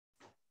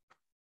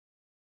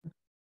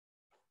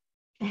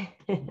All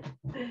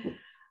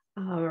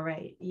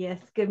right. Yes.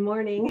 Good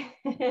morning.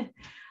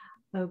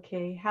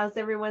 Okay. How's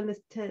everyone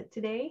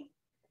today?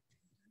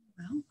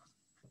 Well,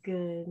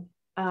 Good.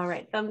 All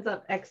right. Thumbs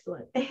up.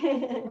 Excellent.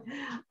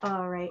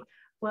 All right.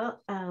 Well,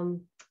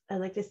 I'd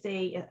like to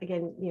say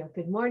again,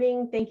 good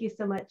morning. Thank you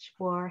so much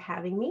for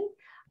having me.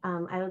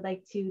 I would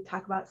like to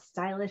talk about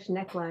stylish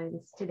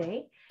necklines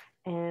today.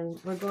 And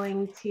we're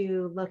going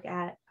to look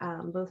at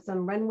both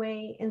some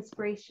runway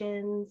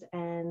inspirations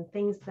and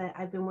things that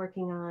I've been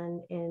working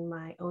on in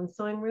my own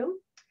sewing room.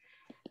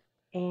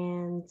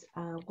 And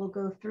we'll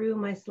go through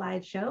my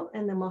slideshow,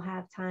 and then we'll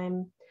have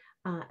time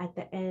at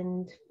the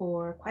end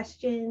for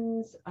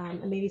questions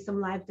and maybe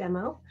some live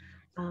demo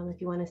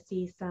if you want to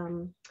see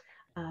some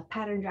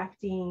pattern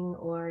drafting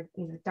or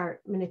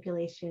dart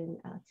manipulation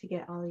to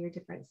get all your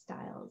different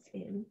styles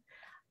in.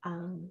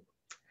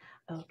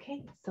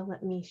 Okay, so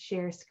let me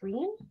share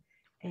screen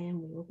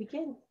and we will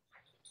begin.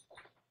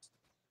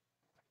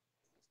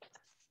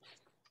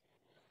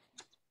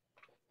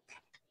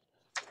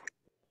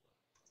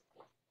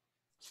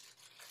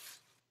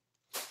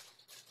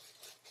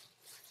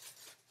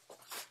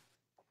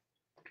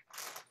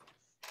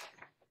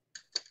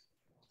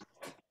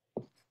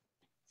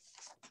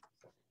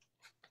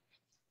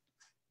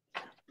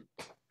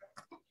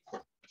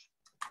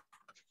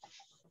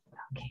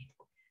 Okay,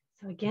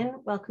 so again,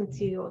 welcome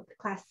to the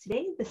class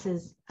today. This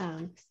is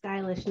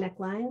Stylish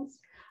Necklines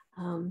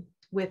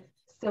with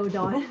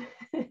Dawn.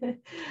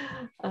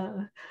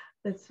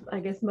 That's, I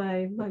guess,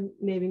 my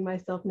naming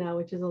myself now,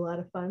 which is a lot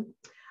of fun.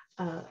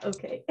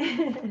 Okay.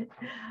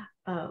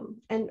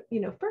 And,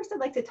 first I'd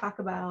like to talk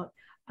about,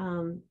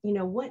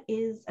 what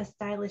is a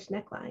stylish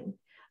neckline?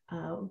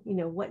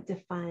 What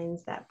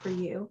defines that for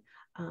you?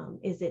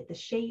 Is it the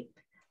shape,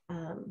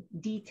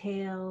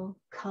 detail,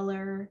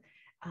 color,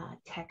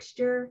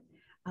 texture,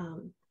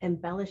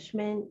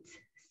 embellishment,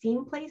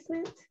 seam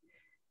placement?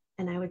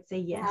 And I would say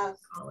yes,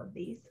 all of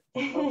these.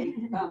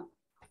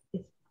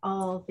 It's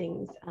all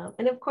things.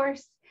 And of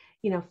course,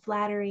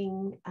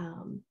 flattering,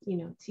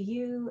 to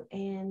you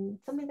and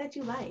something that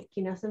you like,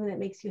 something that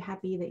makes you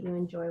happy, that you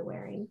enjoy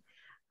wearing.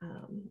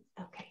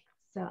 Okay,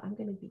 so I'm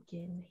going to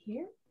begin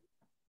here.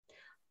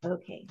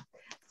 Okay,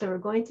 so we're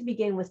going to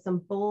begin with some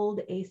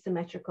bold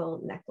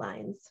asymmetrical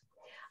necklines.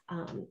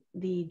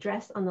 The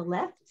dress on the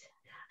left,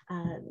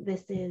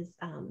 this is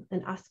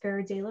an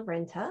Oscar de la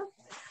Renta,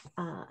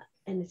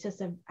 and it's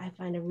just I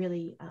find a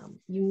really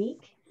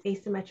unique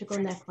asymmetrical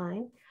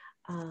neckline.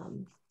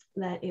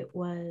 That it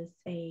was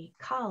a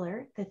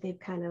collar that they've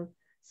kind of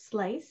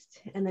sliced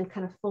and then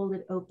kind of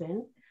folded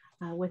open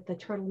with the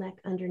turtleneck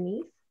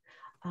underneath.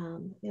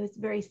 It was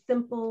very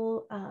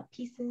simple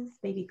pieces,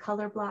 maybe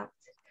color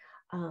blocked.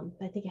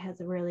 But I think it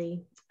has a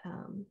really,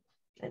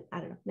 I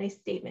don't know, nice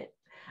statement.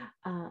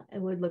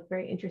 It would look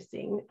very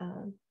interesting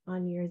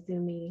on your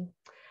Zoom meeting.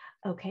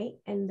 Okay,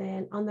 and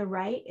then on the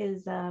right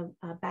is a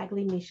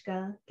Bagley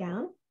Mishka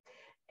gown.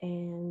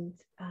 And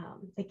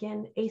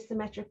again,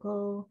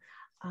 asymmetrical,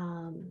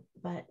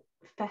 but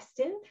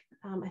festive.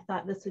 I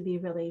thought this would be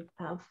really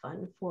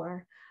fun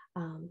for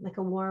like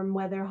a warm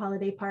weather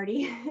holiday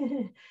party.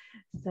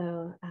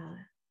 So,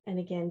 and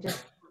again,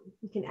 just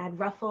you can add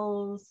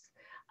ruffles,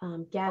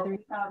 gathering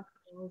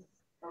ruffles,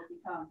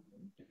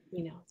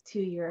 to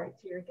your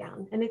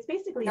gown, and it's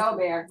basically no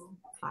bear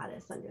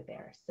bodice under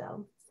there.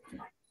 So,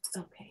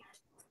 okay.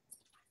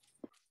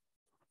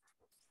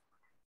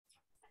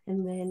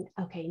 And then,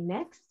 okay,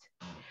 next,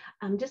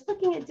 I'm just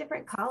looking at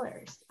different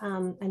collars.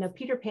 I know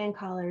Peter Pan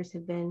collars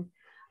have been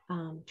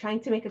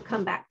trying to make a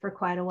comeback for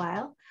quite a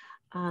while.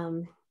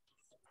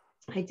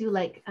 I do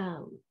like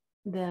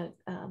the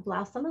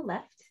blouse on the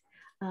left,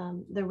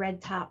 the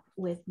red top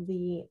with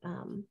the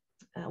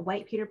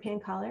white Peter Pan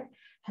collar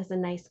has a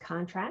nice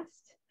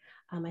contrast.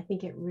 I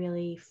think it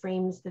really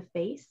frames the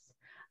face.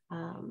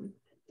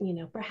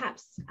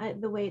 Perhaps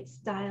the way it's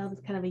styled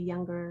is kind of a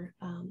younger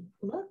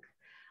look,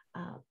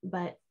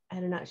 but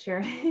I'm not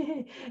sure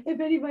if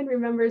anyone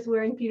remembers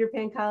wearing Peter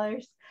Pan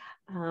collars,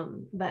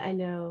 but I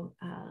know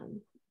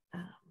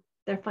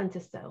they're fun to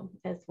sew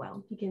as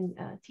well. You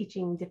can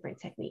teaching different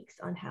techniques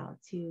on how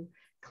to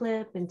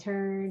clip and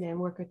turn and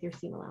work with your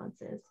seam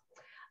allowances.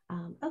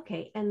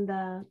 Okay, and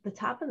the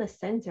top and the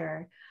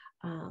center,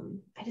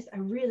 I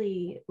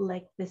really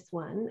like this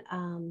one,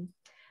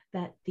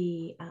 that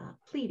the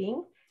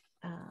pleating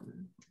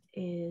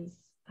is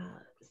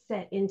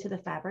set into the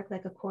fabric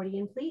like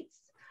accordion pleats.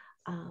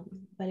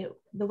 But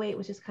the way it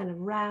was just kind of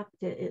wrapped,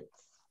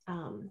 it's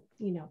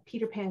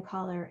Peter Pan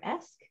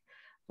collar-esque,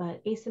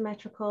 but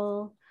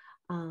asymmetrical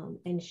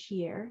and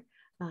sheer.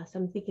 So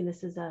I'm thinking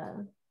this is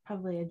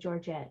probably a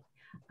Georgette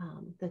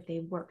that they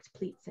worked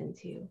pleats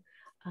into.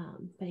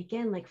 But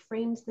again, like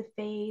frames the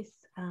face,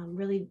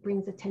 really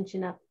brings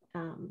attention up,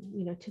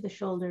 to the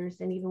shoulders,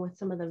 and even with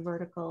some of the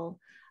vertical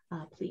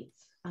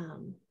pleats,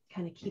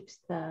 kind of keeps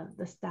the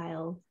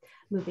style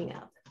moving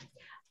up.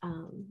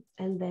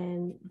 And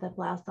then the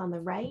blouse on the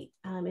right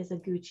is a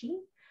Gucci.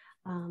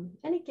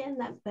 And again,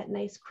 that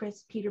nice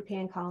crisp Peter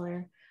Pan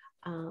collar.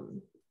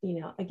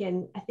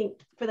 again, I think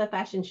for the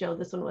fashion show,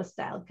 this one was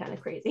styled kind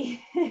of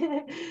crazy.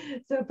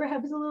 So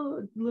perhaps a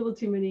little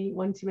too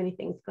many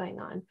things going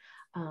on.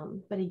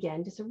 But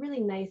again, just a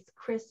really nice,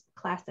 crisp,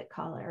 classic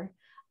collar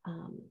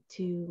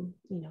to,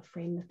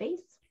 frame the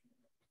face.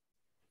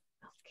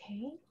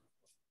 Okay.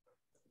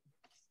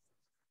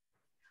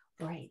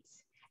 Right.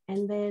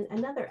 And then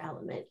another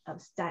element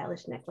of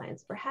stylish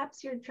necklines,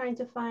 perhaps you're trying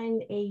to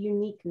find a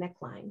unique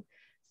neckline,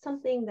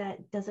 something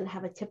that doesn't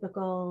have a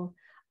typical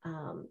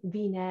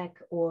V-neck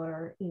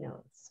or,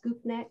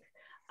 scoop neck.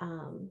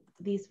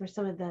 These were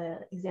some of the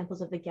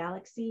examples of the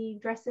Galaxy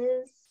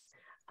dresses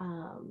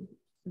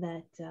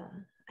that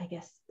I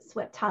guess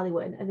swept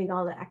Hollywood. I think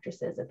all the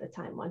actresses at the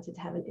time wanted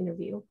to have an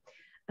interview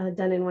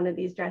done in one of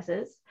these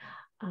dresses.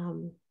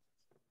 And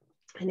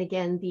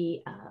again,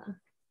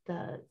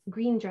 the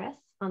green dress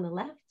on the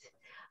left,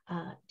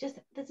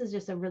 this is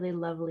just a really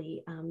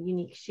lovely,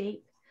 unique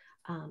shape.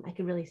 I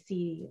could really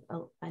see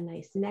a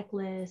nice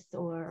necklace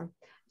or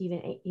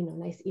even,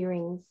 nice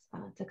earrings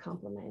to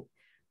complement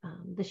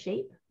the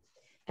shape.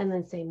 And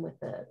then same with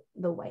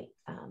the white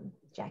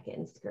jacket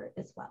and skirt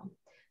as well.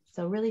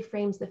 So really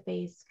frames the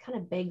face, kind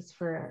of begs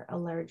for a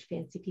large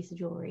fancy piece of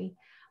jewelry.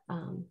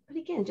 But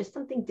again, just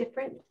something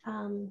different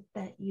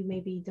that you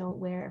maybe don't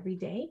wear every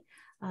day,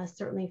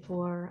 certainly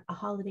for a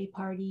holiday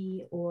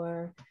party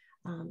or,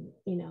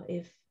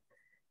 if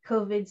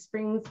COVID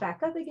springs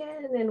back up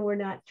again and we're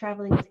not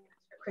traveling for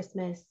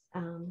Christmas,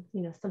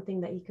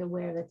 something that you could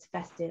wear that's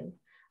festive,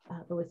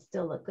 but would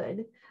still look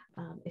good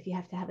if you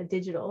have to have a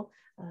digital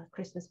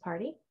Christmas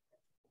party.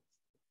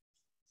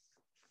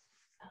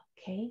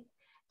 Okay,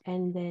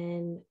 and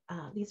then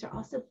these are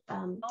also-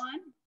 Dawn,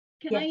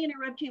 can I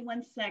interrupt you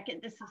 1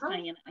 second? This is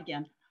Diana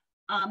again.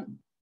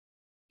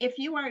 If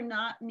you are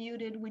not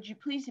muted, would you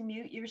please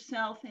mute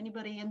yourself,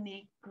 anybody in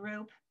the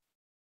group?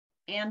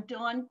 And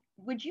Dawn,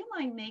 would you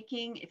mind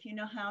making, if you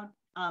know how,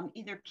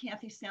 either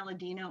Kathy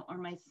Saladino or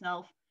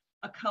myself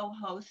a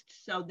co-host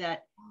so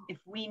that if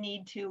we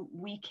need to,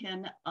 we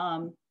can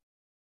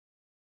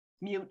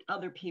mute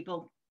other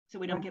people so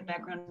we don't get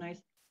background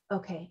noise?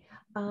 Okay,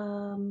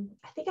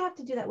 I think I have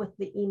to do that with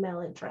the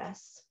email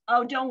address.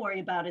 Oh, don't worry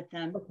about it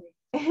then.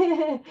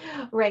 Okay.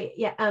 Right,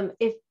 yeah,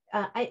 if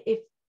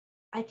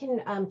I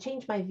can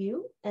change my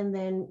view and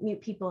then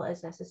mute people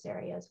as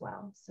necessary as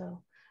well.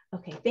 So,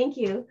 okay, thank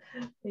you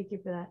for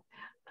that.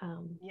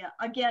 Yeah,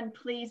 again,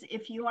 please,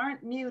 if you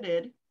aren't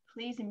muted,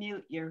 please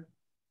mute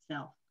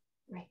yourself.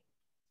 Right.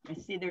 I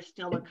see there's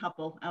still a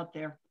couple out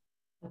there.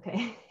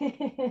 Okay,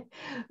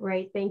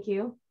 right, thank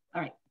you.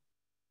 All right.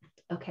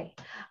 Okay,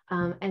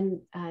 and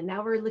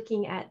now we're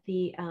looking at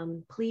the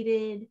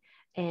pleated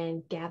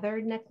and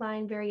gathered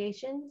neckline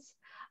variations.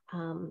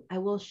 I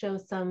will show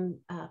some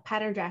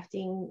pattern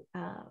drafting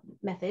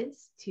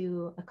methods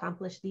to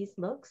accomplish these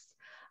looks.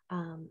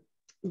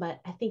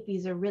 But I think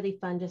these are really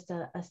fun, just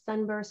a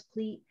sunburst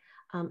pleat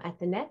at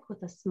the neck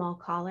with a small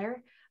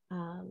collar,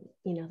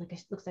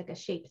 looks like a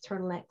shaped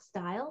turtleneck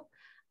style,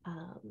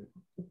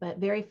 but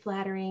very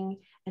flattering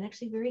and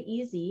actually very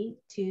easy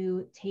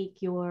to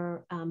take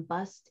your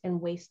bust and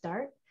waist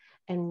dart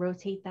and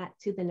rotate that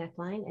to the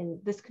neckline.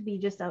 And this could be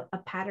just a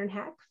pattern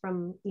hack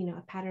from,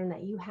 a pattern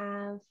that you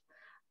have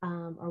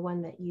or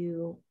one that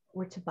you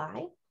were to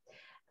buy.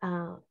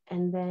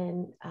 And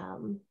then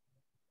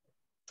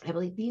I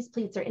believe these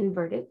pleats are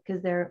inverted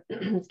because they're,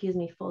 excuse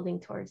me, folding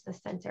towards the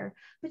center,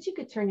 but you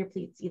could turn your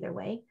pleats either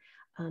way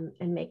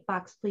and make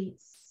box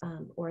pleats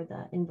or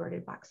the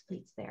inverted box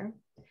pleats there.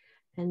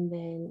 And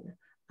then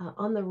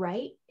on the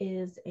right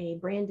is a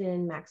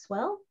Brandon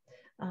Maxwell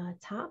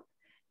top,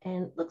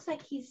 and looks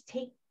like he's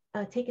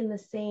taken the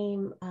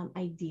same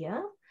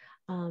idea,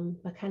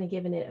 but kind of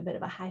given it a bit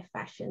of a high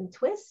fashion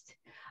twist.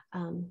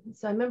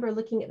 So I remember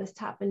looking at this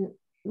top and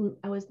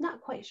I was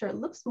not quite sure. It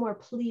looks more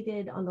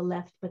pleated on the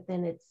left, but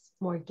then it's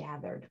more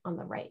gathered on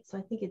the right. So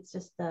I think it's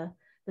just the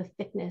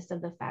thickness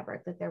of the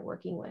fabric that they're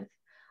working with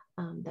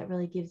that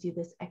really gives you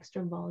this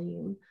extra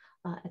volume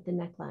at the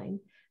neckline.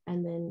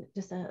 And then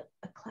just a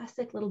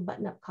classic little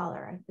button-up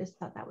collar. I just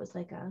thought that was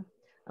like a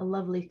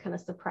lovely kind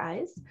of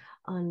surprise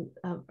on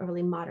a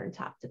really modern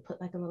top to put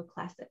like a little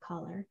classic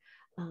collar.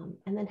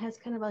 And then has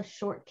kind of a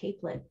short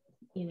capelet.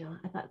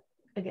 I thought,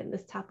 again,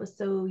 this top was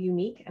so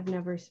unique. I've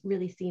never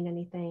really seen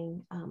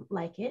anything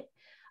like it.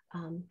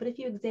 But if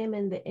you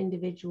examine the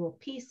individual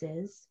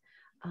pieces,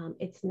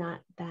 it's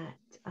not that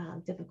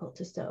difficult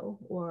to sew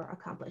or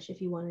accomplish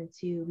if you wanted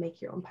to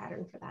make your own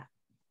pattern for that.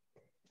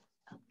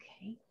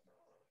 Okay.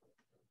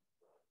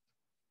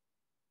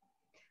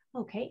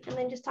 Okay, and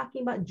then just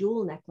talking about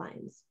jewel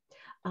necklines.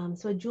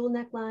 So a jewel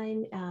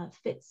neckline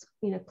fits,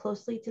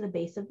 closely to the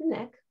base of the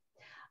neck.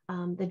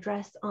 The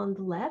dress on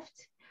the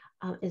left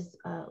is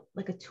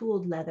like a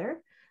tooled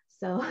leather.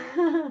 So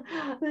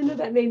I know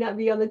that may not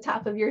be on the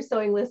top of your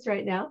sewing list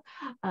right now,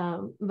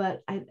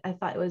 but I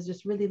thought it was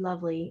just really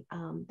lovely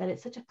that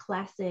it's such a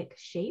classic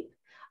shape.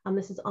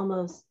 This is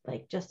almost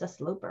like just a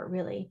sloper,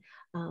 really,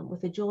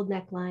 with a jeweled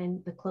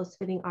neckline, the close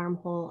fitting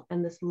armhole,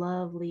 and this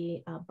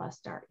lovely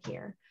bust dart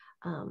here.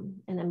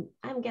 And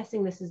I'm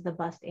guessing this is the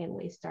bust and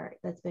waist start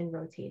that's been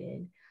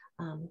rotated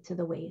to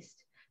the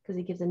waist, because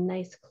it gives a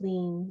nice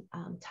clean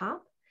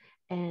top,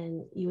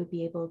 and you would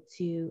be able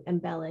to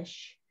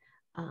embellish,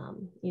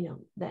 you know,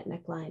 that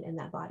neckline and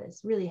that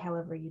bodice really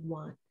however you'd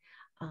want.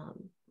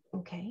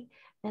 Okay,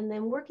 and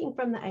then working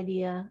from the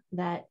idea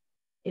that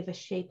if a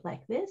shape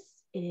like this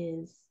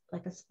is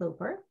like a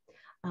sloper,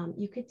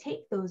 you could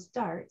take those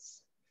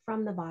darts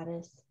from the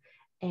bodice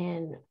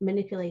and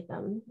manipulate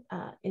them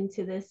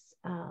into this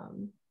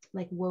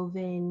like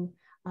woven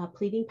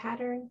pleating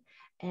pattern.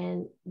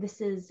 And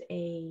this is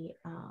a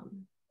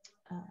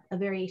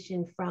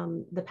variation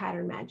from the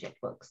Pattern Magic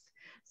books.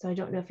 So I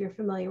don't know if you're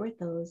familiar with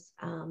those.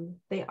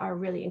 They are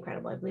really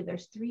incredible. I believe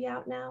there's 3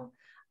 out now,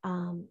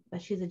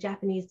 but she's a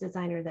Japanese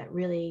designer that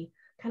really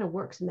kind of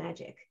works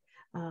magic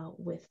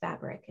with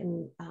fabric,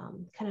 and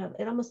kind of,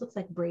 it almost looks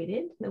like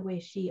braided, the way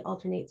she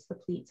alternates the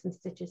pleats and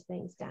stitches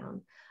things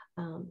down.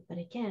 But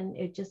again,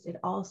 it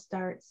all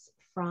starts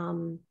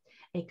from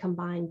a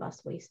combined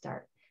bust waist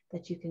start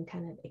that you can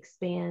kind of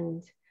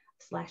expand,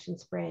 slash and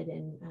spread,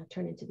 and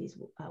turn into these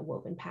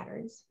woven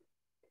patterns.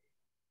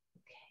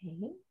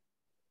 Okay.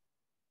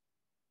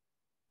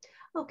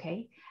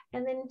 Okay,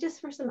 and then just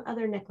for some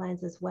other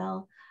necklines as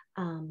well,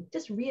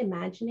 just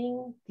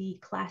reimagining the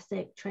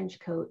classic trench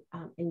coat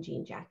and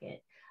jean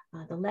jacket.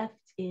 The left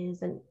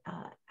is an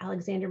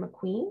Alexander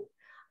McQueen,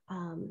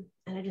 and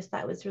I just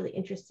thought it was really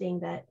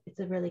interesting that it's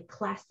a really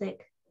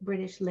classic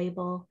British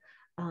label.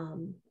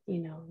 You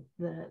know,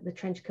 the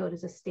trench coat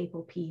is a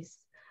staple piece,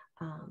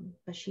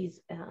 but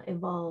she's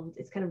evolved.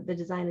 It's kind of, the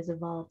design has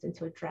evolved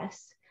into a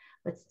dress,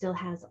 but still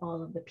has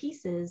all of the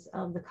pieces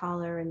of the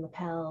collar and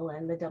lapel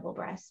and the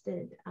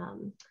double-breasted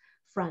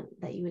front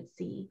that you would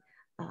see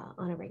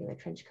on a regular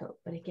trench coat.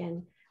 But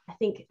again,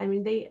 I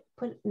mean, they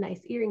put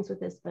nice earrings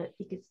with this, but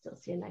you could still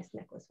see a nice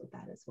necklace with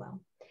that as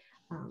well.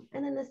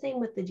 And then the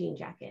same with the jean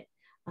jacket.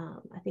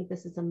 I think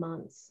this is a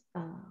Mont's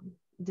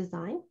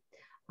design,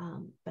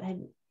 but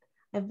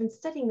I've been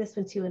studying this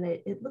one too, and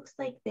it looks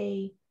like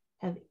they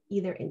have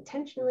either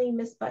intentionally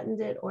misbuttoned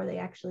it or they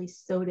actually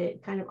sewed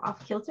it kind of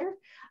off kilter,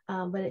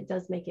 but it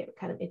does make it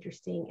kind of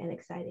interesting and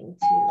exciting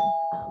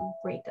to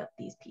break up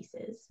these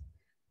pieces.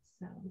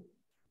 So,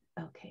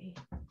 okay.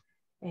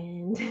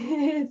 And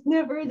it's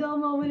never a dull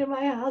moment in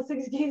my house,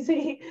 excuse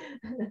me.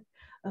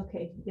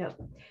 Okay, yep,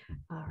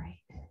 all right.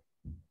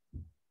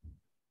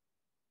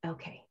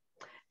 Okay,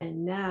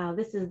 and now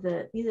these are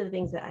the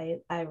things that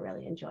I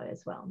really enjoy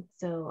as well.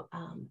 So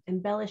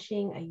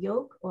embellishing a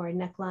yoke or a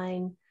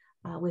neckline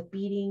with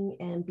beading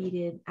and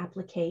beaded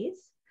appliques.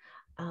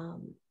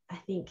 I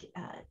think,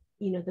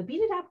 you know, the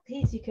beaded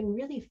appliques, you can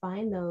really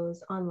find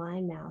those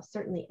online now,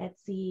 certainly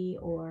Etsy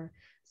or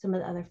some of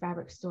the other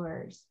fabric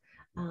stores.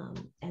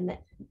 And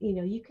that, you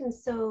know, you can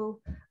sew,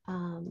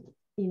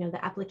 you know,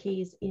 the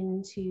appliques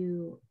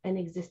into an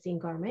existing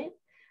garment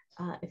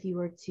if you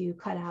were to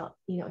cut out,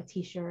 you know, a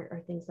t-shirt or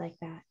things like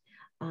that,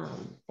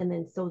 and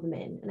then sew them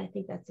in. And I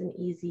think that's an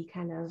easy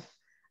kind of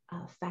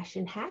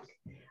fashion hack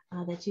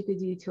that you could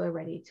do to a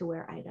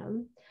ready-to-wear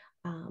item.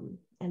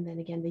 And then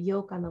again, the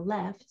yoke on the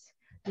left,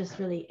 just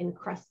really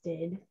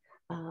encrusted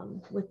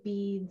with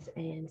beads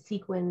and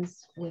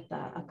sequins with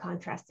a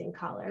contrasting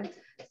collar.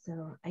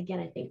 So again,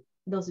 I think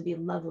those would be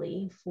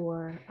lovely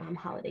for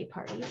holiday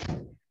parties.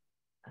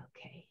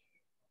 Okay.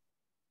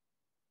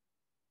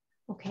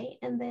 Okay,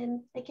 and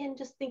then again,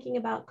 just thinking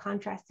about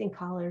contrasting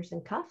collars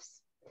and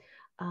cuffs,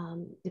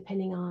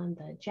 depending on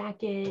the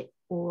jacket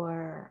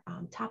or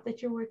top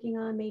that you're working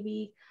on.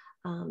 Maybe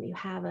you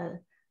have a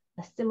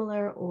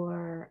similar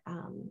or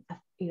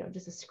you know,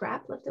 just a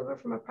scrap left over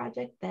from a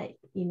project that,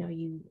 you know,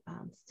 you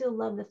still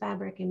love the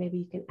fabric, and maybe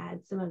you can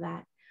add some of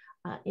that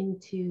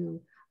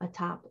into a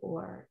top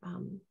or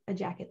a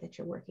jacket that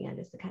you're working on,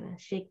 just to kind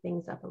of shake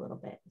things up a little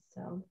bit.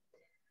 So,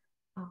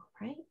 all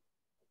right.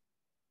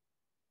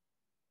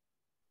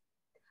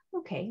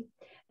 Okay,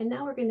 and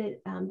now we're going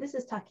to, this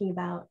is talking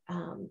about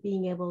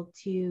being able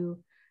to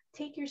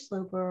take your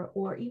sloper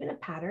or even a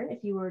pattern,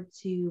 if you were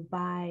to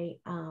buy,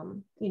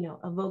 you know,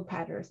 a Vogue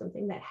pattern or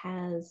something that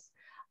has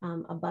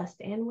a bust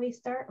and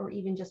waist dart, or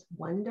even just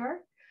one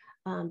dart,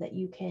 that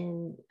you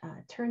can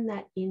turn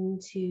that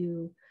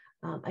into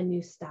a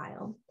new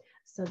style.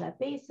 So that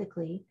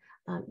basically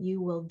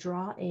you will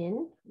draw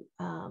in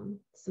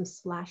some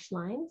slash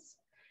lines,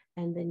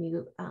 and then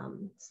you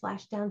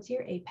slash down to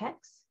your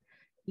apex.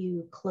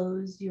 You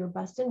close your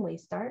bust and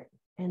waist dart,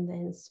 and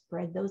then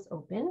spread those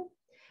open.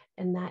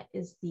 And that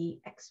is the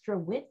extra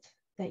width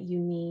that you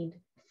need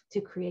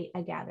to create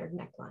a gathered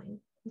neckline.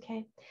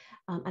 Okay.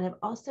 And I've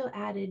also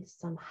added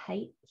some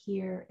height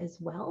here as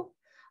well,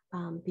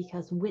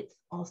 because width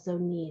also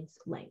needs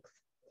length.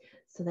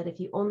 So that if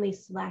you only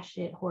slash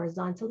it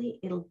horizontally,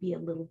 it'll be a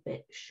little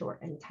bit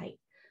short and tight.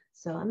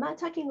 So I'm not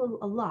talking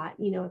a lot,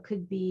 you know, it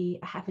could be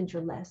a ½ inch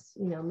or less,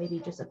 you know, maybe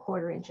just a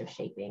 ¼ inch of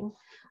shaping.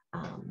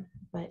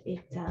 But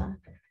it,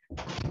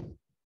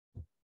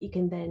 you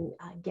can then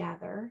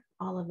gather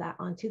all of that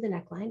onto the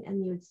neckline,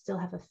 and you would still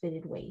have a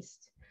fitted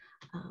waist.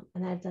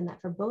 And I've done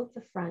that for both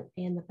the front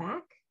and the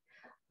back.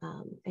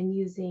 and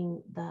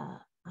using the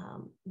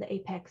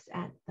apex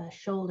at the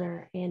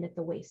shoulder and at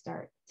the waist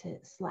dart to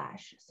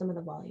slash some of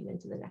the volume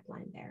into the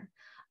neckline there.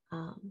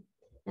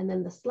 And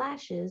then the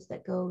slashes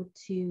that go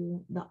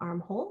to the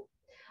armhole,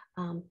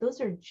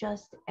 those are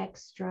just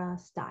extra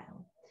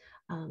style.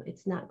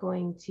 It's not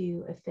going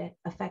to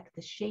affect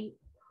the shape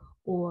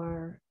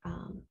or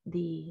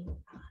the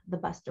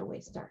bust or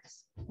waist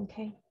darts.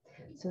 Okay,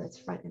 so that's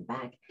front and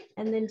back.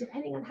 And then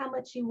depending on how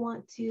much you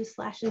want to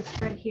slash and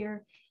spread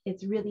here,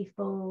 it's really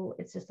full.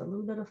 It's just a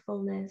little bit of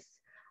fullness.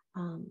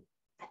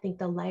 I think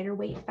the lighter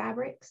weight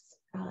fabrics,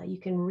 you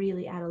can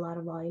really add a lot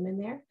of volume in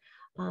there.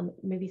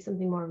 Maybe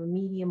something more of a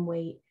medium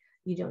weight,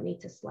 you don't need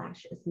to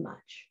slash as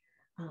much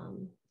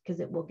because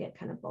it will get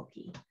kind of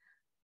bulky.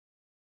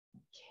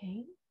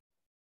 Okay.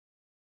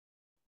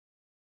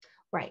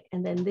 Right,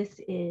 and then this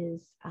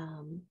is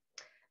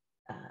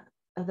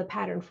the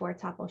pattern for a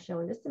top I'll show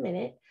in just a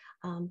minute,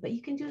 but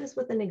you can do this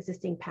with an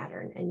existing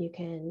pattern, and you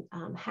can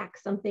hack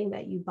something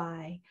that you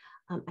buy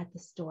at the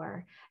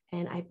store.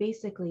 And I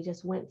basically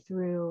just went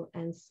through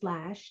and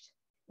slashed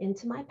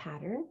into my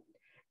pattern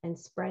and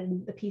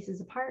spread the pieces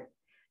apart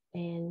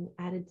and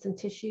added some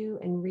tissue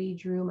and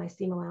redrew my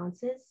seam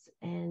allowances.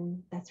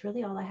 And that's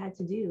really all I had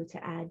to do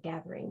to add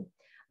gathering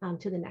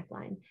to the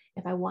neckline.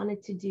 If I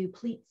wanted to do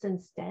pleats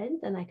instead,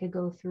 then I could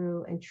go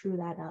through and true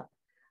that up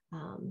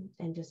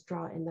and just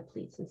draw in the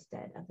pleats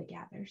instead of the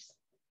gathers.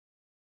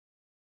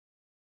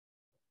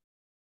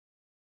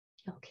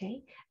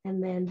 Okay,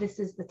 and then this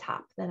is the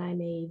top that I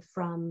made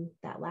from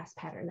that last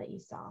pattern that you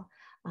saw.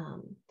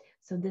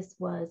 So this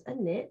was a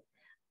knit,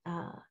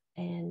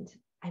 and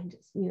I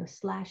just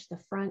slashed the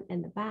front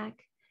and the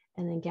back,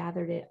 and then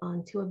gathered it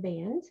onto a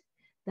band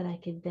that I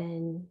could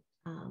then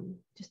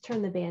just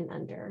turn the band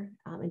under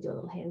and do a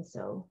little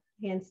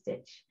hand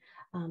stitch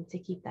to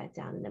keep that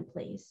down and in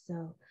place.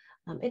 So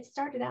it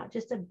started out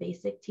just a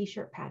basic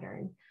t-shirt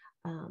pattern,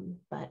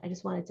 but I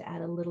just wanted to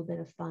add a little bit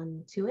of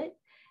fun to it.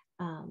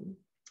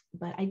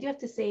 But I do have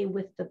to say,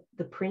 with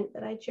the print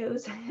that I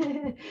chose,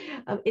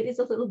 it is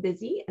a little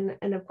busy,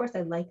 and of course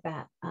I like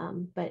that,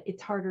 but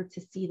it's harder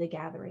to see the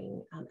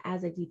gathering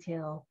as a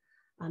detail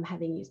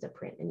having used a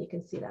print, and you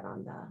can see that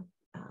on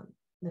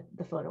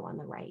the photo on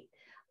the right.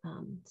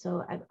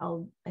 So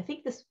I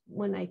think this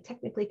one I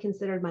technically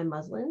considered my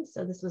muslin.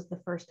 So this was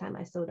the first time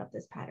I sewed up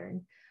this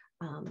pattern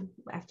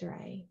after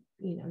I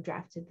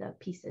drafted the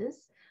pieces,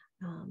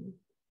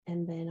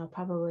 and then I'll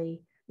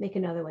probably make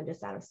another one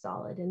just out of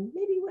solid, and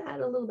maybe we'll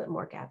add a little bit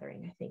more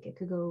gathering. I think it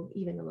could go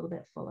even a little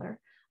bit fuller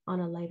on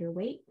a lighter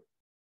weight.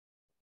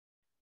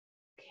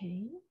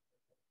 Okay.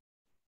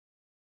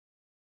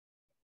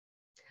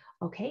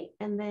 Okay,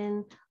 and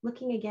then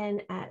looking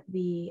again at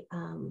the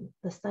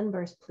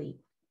sunburst pleat.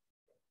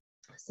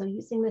 So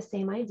using the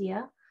same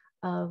idea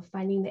of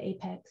finding the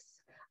apex,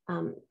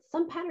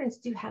 some patterns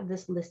do have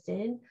this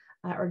listed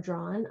or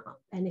drawn,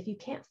 and if you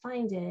can't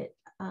find it,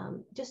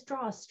 just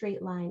draw a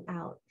straight line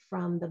out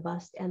from the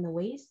bust and the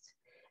waist,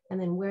 and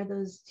then where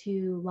those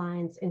two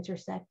lines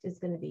intersect is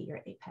going to be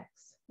your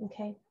apex,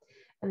 okay?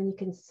 And then you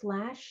can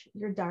slash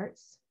your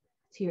darts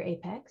to your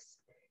apex.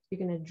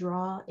 You're going to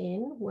draw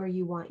in where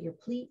you want your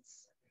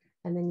pleats,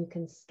 and then you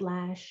can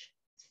slash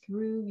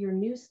through your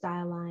new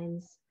style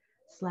lines,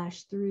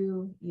 slash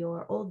through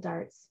your old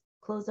darts,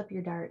 close up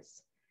your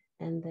darts,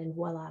 and then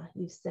voila,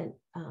 you've sent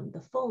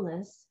the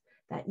fullness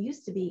that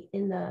used to be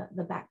in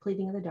the back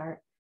pleating of the dart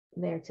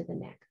there to the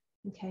neck,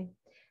 okay?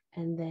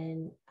 And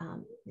then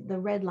the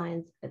red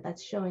lines,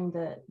 that's showing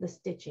the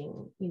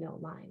stitching,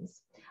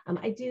 lines.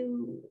 I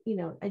do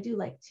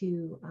like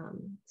to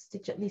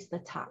stitch at least the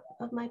top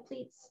of my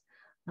pleats.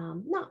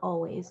 Not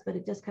always, but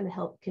it does kind of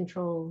help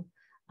control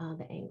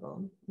the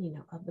angle,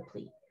 of the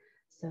pleat.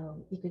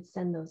 So you could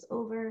send those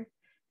over,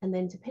 and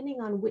then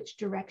depending on which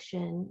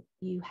direction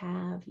you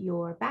have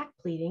your back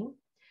pleating,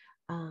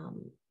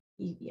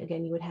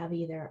 you would have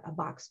either a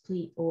box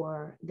pleat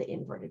or the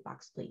inverted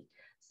box pleat.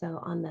 So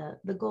on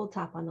the gold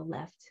top on the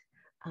left,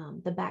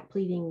 the back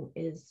pleating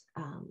is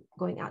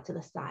going out to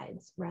the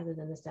sides rather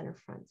than the center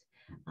front.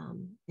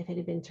 If it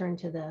had been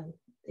turned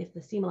if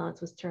the seam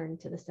allowance was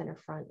turned to the center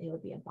front, it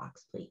would be a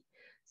box pleat.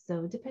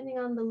 So depending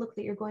on the look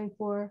that you're going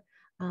for,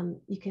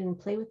 you can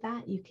play with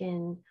that. You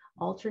can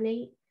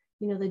alternate,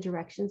 the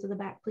directions of the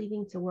back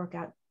pleating to work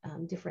out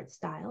different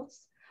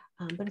styles.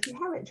 But if you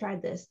haven't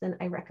tried this, then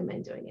I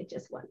recommend doing it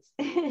just once.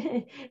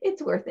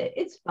 It's worth it.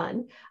 It's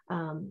fun.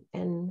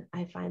 And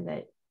I find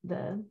that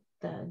the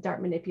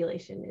dart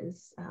manipulation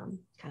is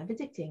kind of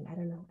addicting. I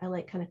don't know. I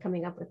like kind of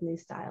coming up with new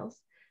styles.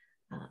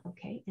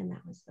 Okay, and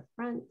that was the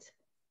front.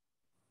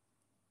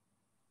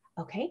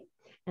 Okay,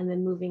 and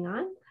then moving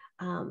on.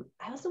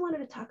 I also wanted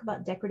to talk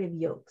about decorative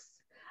yokes.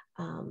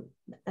 And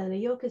a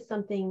yoke is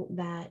something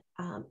that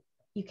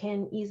you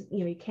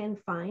can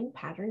find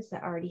patterns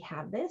that already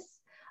have this.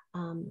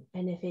 And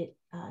if it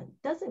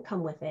doesn't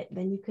come with it,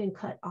 then you can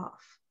cut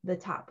off the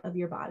top of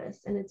your bodice,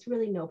 and it's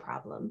really no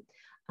problem.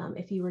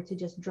 If you were to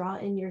just draw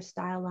in your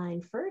style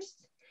line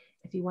first,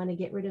 if you want to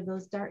get rid of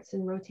those darts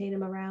and rotate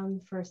them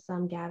around for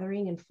some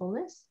gathering and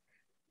fullness,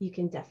 you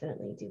can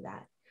definitely do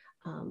that.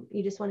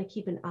 You just want to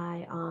keep an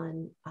eye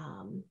on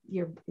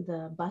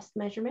the bust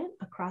measurement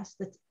across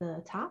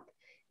the top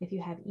if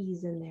you have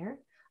ease in there.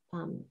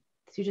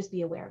 So just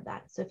be aware of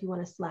that. So if you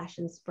want to slash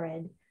and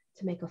spread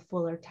to make a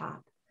fuller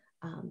top,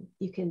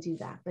 you can do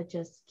that, but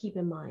just keep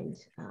in mind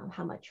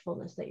how much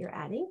fullness that you're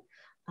adding.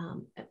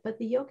 But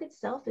the yoke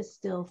itself is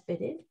still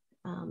fitted.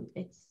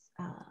 It's,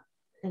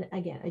 and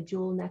again, a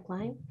jewel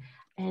neckline.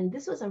 And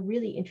this was a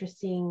really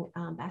interesting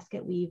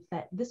basket weave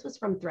that this was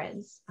from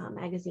Threads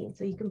magazine.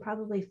 So you can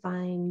probably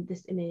find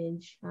this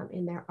image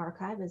in their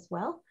archive as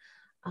well.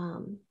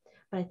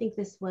 But I think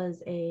this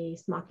was a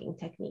smocking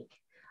technique.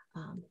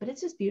 But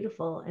it's just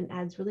beautiful and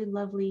adds really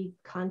lovely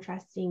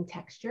contrasting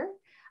texture.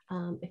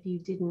 If you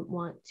didn't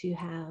want to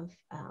have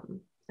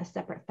a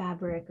separate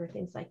fabric or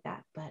things like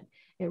that, but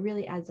it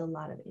really adds a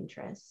lot of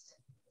interest.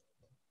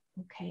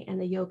 Okay, and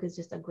the yoke is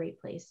just a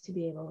great place to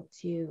be able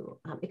to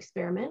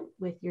experiment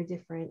with your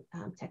different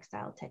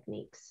textile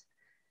techniques.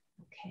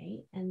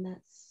 Okay, and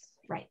that's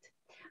right.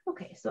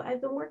 Okay, so I've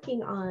been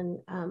working on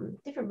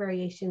different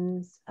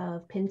variations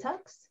of pin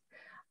tucks.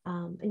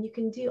 And you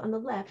can do, on the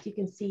left, you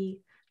can see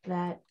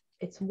that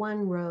it's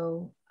one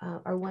row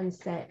or one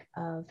set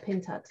of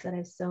pin tucks that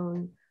I've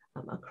sewn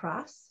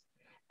across.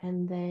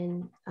 And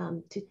then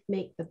to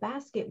make the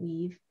basket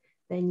weave,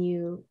 then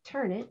you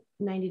turn it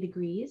 90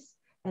 degrees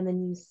and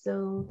then you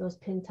sew those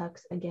pin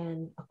tucks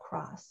again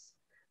across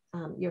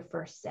your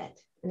first set.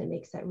 And it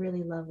makes that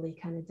really lovely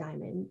kind of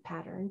diamond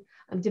pattern,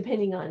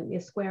 depending on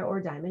square or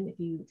diamond,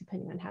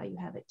 depending on how you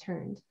have it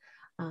turned.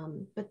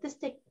 But this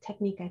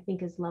technique I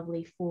think is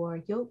lovely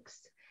for yokes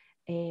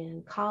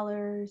and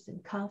collars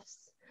and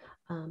cuffs.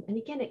 And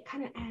again, it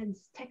kind of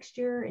adds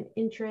texture and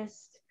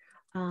interest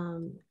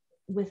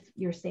with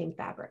your same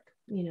fabric,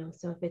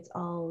 so if it's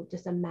all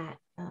just a matte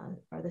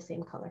or the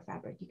same color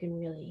fabric, you can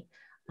really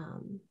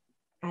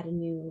add a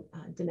new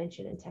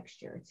dimension and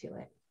texture to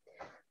it.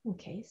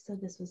 Okay, so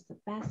this was the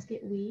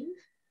basket weave.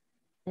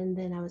 And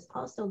then I was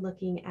also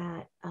looking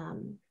at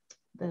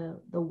the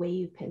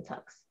wave pin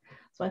tucks.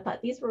 So I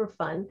thought these were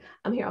fun.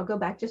 Here, I'll go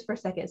back just for a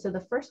second. So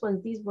the first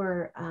ones, these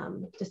were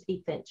just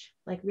 1/8 inch,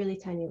 like really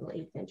tiny little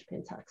 1/8 inch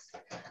pin tucks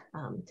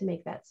to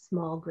make that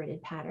small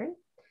gridded pattern.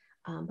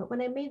 But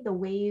when I made the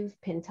wave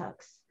pin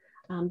tucks,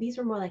 these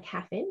were more like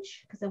 1/2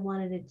 inch because I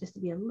wanted it just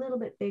to be a little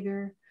bit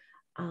bigger.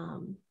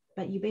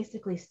 But you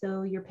basically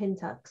sew your pin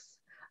tucks,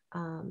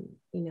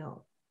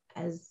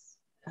 as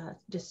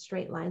just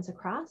straight lines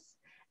across.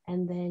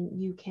 And then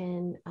you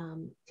can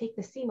take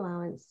the seam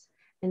allowance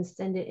and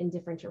send it in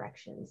different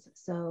directions.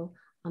 So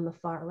on the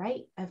far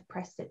right, I've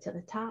pressed it to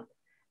the top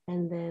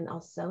and then I'll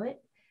sew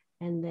it.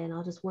 And then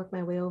I'll just work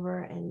my way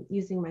over and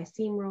using my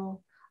seam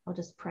roll, I'll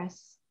just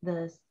press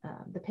the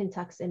pin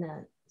tucks in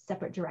a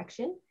separate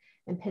direction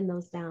and pin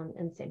those down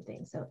and same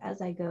thing. So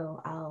as I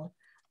go, I'll,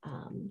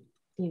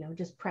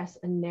 just press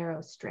a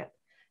narrow strip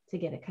to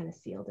get it kind of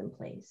sealed in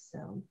place.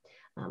 So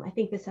I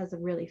think this has a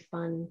really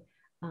fun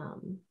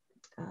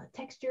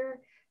texture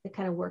that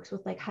kind of works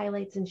with like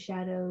highlights and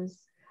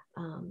shadows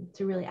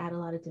to really add a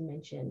lot of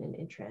dimension and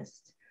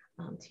interest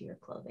to your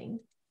clothing.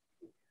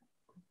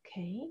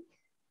 Okay.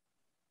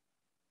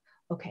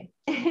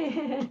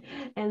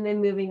 And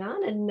then moving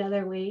on,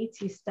 another way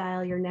to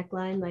style your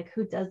neckline, like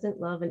who doesn't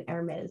love an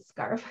Hermes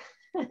scarf?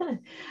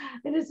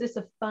 It is just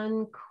a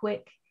fun,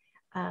 quick,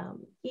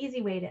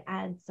 easy way to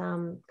add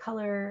some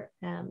color,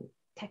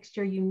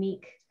 texture,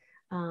 unique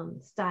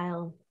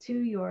style to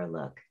your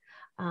look.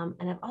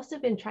 And I've also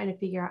been trying to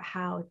figure out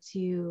how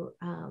to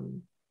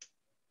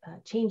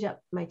change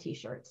up my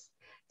t-shirts.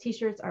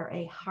 T-shirts are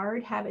a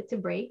hard habit to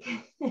break.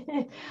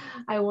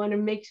 I want to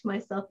make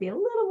myself be a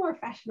little more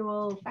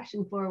fashionable,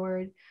 fashion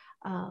forward.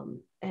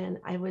 And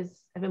I've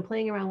been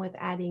playing around with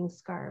adding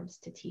scarves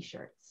to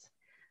t-shirts.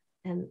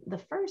 And the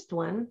first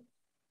one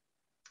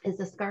is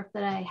a scarf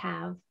that I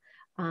have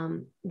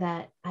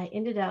that I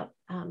ended up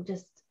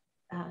just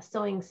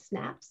sewing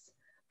snaps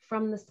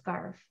from the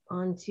scarf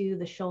onto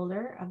the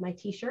shoulder of my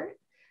t-shirt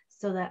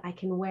so that I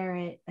can wear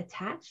it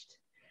attached.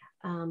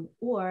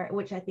 Or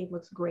which I think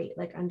looks great,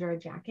 like under a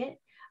jacket.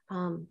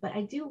 But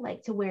I do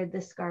like to wear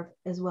this scarf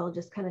as well,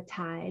 just kind of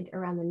tied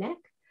around the neck.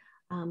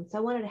 So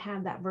I wanted to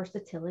have that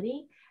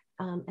versatility.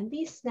 And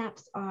these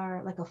snaps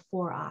are like a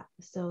 4/0,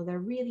 so they're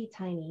really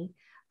tiny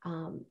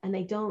and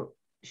they don't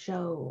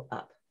show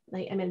up.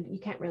 You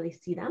can't really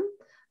see them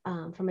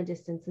from a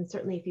distance. And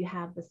certainly if you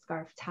have the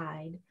scarf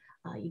tied,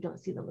 you don't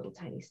see the little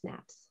tiny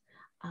snaps.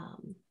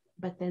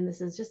 But then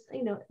this is just,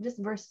 just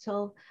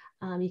versatile.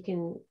 You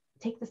can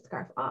take the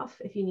scarf off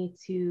if you need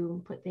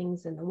to put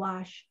things in the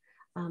wash.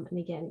 And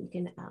again, you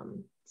can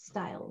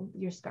style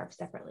your scarf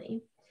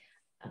separately.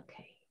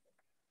 Okay,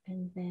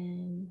 and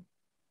then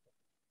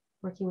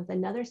working with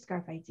another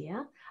scarf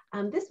idea.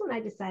 This one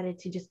I decided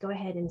to just go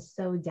ahead and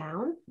sew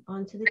down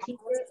onto the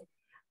t-shirt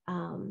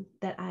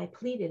that I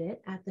pleated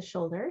it at the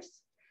shoulders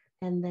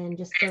and then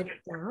just sewed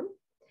it down.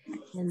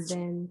 And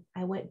then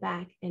I went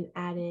back and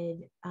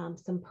added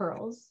some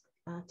pearls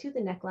to the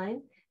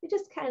neckline. It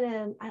just kind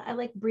of, I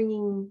like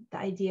bringing the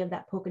idea of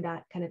that polka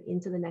dot kind of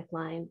into the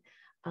neckline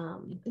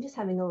and just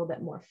having a little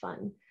bit more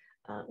fun.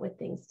 with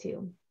things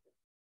too.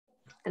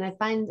 And I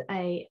find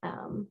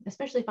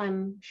especially if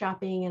I'm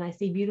shopping and I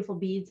see beautiful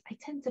beads, I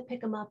tend to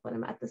pick them up when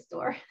I'm at the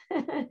store.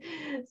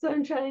 So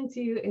I'm trying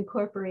to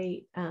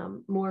incorporate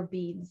more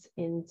beads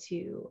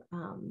into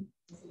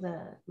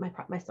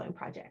my sewing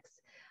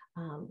projects.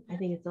 I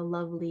think it's a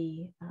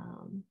lovely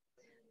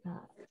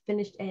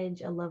finished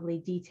edge, a lovely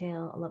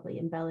detail, a lovely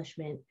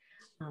embellishment.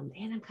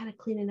 And I'm kind of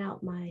cleaning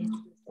out my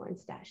sewing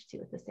stash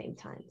too at the same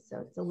time. So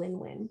it's a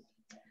win-win.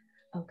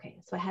 Okay,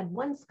 so I had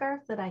one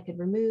scarf that I could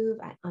remove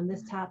on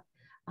this top.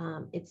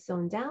 It's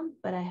sewn down,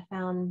 but I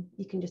found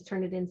you can just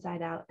turn it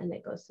inside out and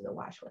it goes to the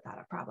wash without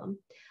a problem.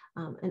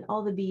 And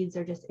all the beads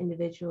are just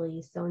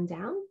individually sewn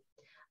down.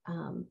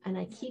 And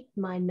I keep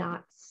my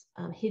knots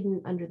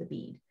hidden under the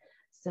bead.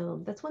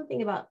 So that's one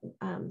thing about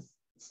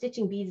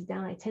stitching beads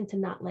down. I tend to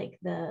not like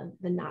the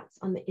knots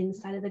on the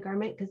inside of the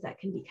garment because that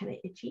can be kind of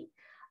itchy,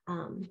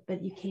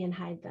 but you can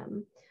hide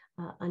them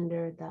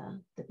under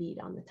the bead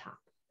on the top.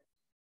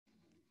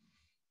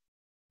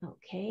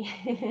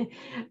 Okay,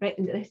 right,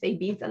 and did I say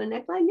beads on a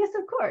neckline? Yes,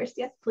 of course,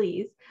 yes,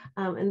 please.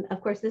 And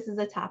of course, this is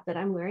a top that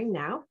I'm wearing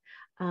now.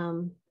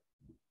 And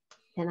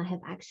I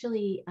have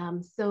actually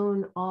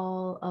sewn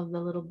all of the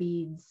little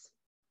beads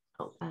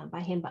by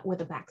hand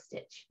with a back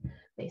stitch,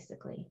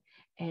 basically.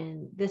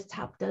 And this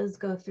top does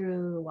go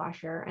through the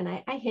washer, and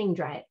I hang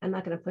dry it. I'm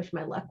not going to push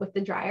my luck with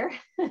the dryer,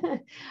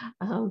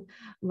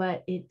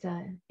 but it's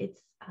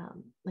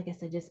like I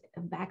said, just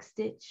a back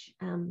stitch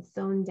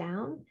sewn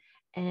down.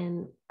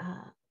 And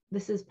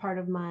this is part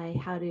of my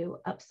how to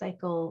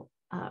upcycle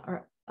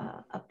or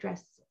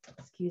updress.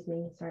 Excuse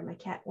me, sorry, my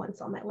cat wants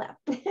on my lap.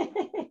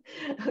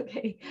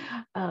 Okay.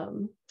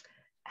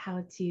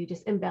 How to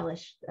just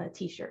embellish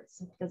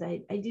t-shirts, because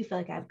I do feel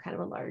like I have kind of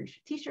a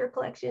large t-shirt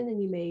collection,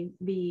 and you may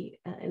be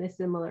in a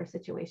similar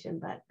situation,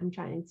 but I'm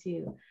trying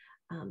to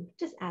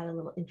just add a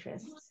little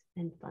interest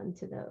and fun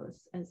to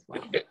those as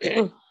well.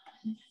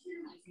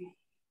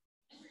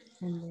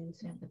 And then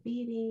so you have the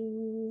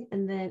beading,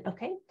 and then,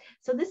 okay,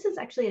 so this is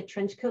actually a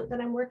trench coat that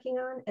I'm working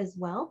on as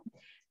well.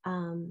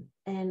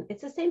 And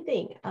it's the same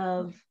thing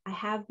of, I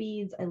have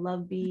beads, I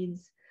love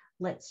beads.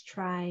 Let's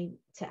try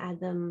to add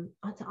them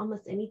onto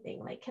almost anything.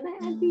 Like, can I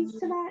add beads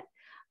to that?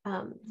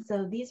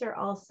 So these are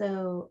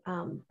also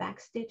back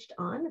stitched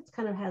on. It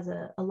kind of has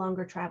a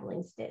longer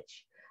traveling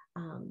stitch.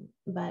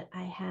 But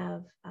I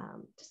have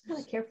just kind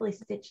of carefully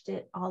stitched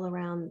it all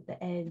around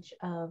the edge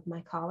of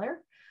my collar.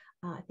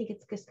 I think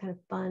it's just kind of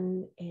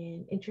fun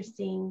and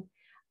interesting.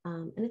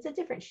 And it's a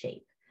different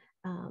shape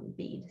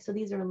bead. So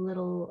these are a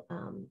little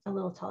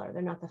taller.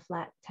 They're not the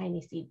flat,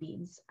 tiny seed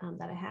beads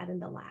that I had in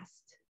the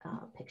last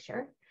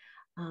picture.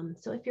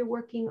 So if you're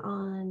working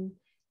on,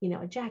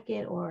 a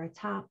jacket or a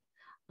top,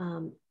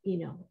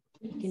 you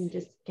can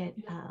just get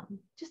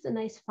just a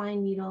nice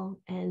fine needle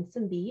and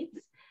some beads.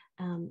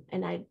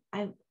 And I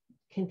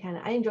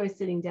enjoy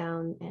sitting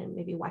down and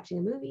maybe watching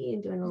a movie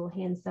and doing a little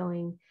hand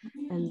sewing,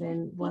 and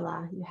then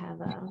voila, you have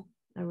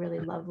a really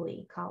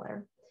lovely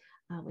collar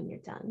when you're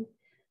done.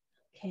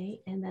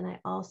 Okay, and then I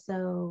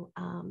also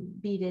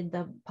beaded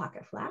the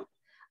pocket flap,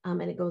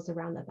 and it goes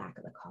around the back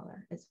of the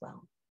collar as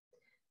well.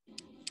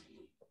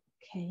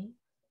 Okay.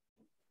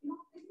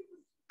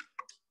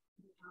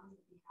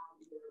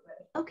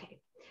 Okay,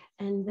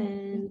 and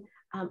then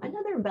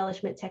another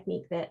embellishment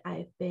technique that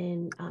I've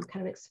been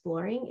kind of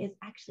exploring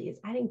is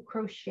adding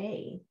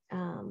crochet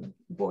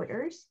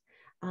borders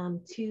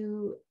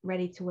to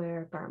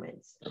ready-to-wear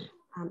garments.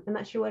 I'm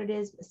not sure what it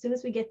is. As soon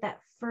as we get that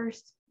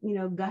first,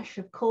 gush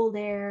of cold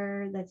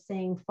air that's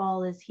saying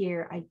fall is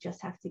here, I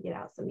just have to get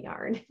out some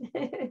yarn.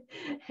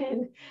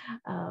 And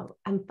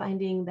I'm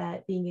finding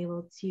that being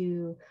able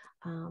to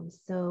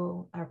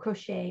sew or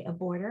crochet a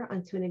border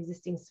onto an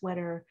existing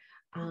sweater,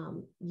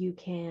 you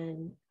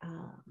can,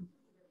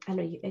 I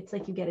know it's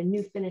like you get a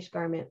new finished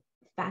garment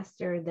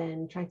faster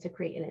than trying to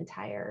create an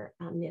entire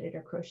knitted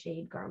or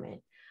crocheted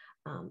garment.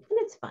 And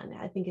it's fun.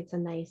 I think it's a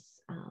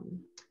nice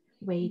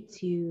way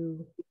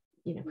to,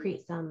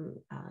 create some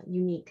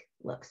unique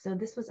looks. So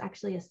this was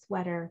actually a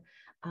sweater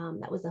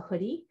that was a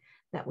hoodie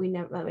that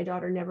my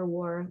daughter never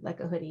wore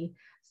like a hoodie.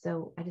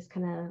 So I just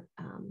kind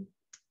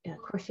of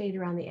crocheted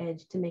around the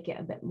edge to make it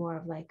a bit more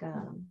of like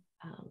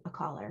a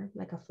collar,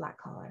 like a flat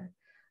collar.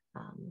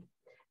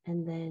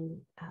 And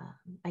then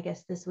I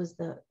guess this was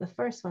the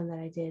first one that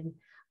I did.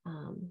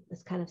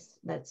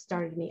 That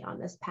started me on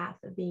this path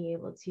of being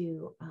able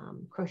to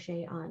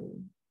crochet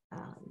on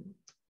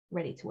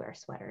ready-to-wear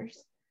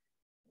sweaters.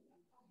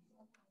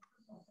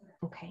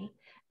 Okay,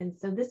 and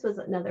so this was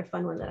another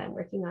fun one that I'm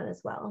working on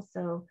as well.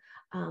 So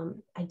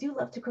I do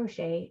love to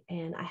crochet,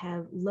 and I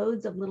have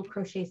loads of little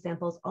crochet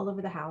samples all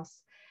over the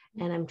house,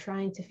 and I'm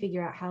trying to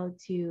figure out how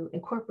to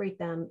incorporate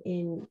them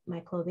in my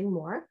clothing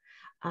more.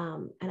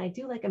 And I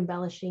do like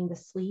embellishing the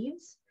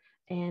sleeves,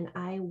 and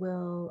I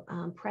will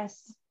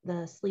press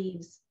the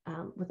sleeves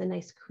with a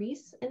nice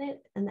crease in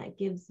it, and that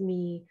gives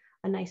me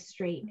a nice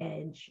straight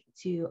edge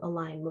to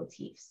align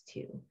motifs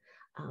to.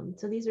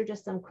 So these are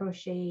just some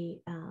crochet,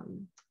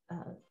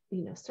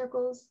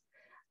 circles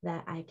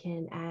that I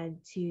can add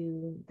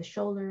to the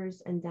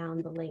shoulders and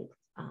down the length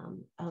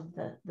of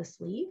the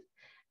sleeve.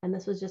 And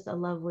this was just a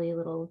lovely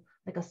little,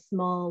 like a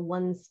small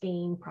one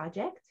skein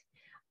project.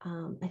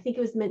 I think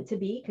it was meant to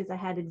be because I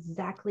had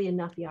exactly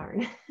enough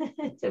yarn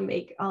to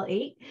make all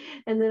 8,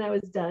 and then I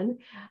was done.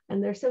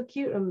 And they're so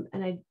cute, and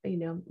I,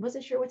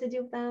 wasn't sure what to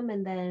do with them.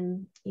 And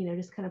then,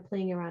 just kind of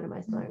playing around in my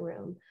sewing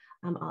room,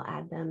 I'll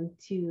add them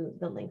to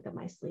the length of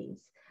my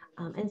sleeves.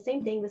 And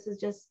same thing, this is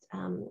just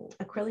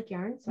acrylic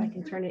yarn, so I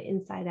can turn it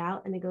inside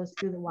out, and it goes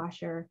through the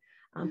washer,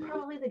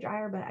 probably the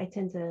dryer, but I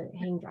tend to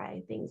hang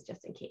dry things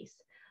just in case.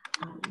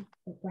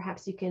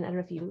 Perhaps you can, I don't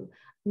know if you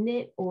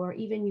knit or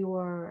even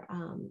your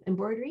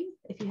embroidery,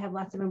 if you have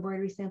lots of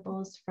embroidery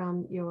samples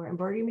from your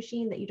embroidery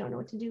machine that you don't know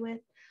what to do with,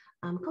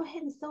 go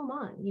ahead and sew them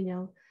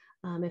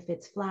on, if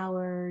it's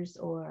flowers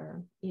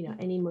or,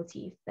 any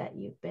motif that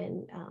you've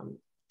been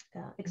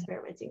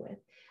experimenting with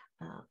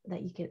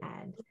that you can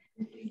add.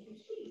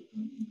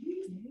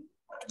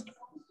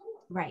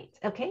 Right,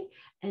 okay.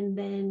 And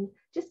then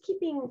just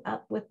keeping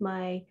up with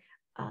my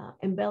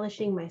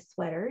embellishing my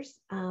sweaters,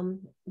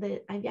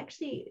 that I've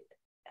actually,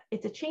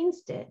 it's a chain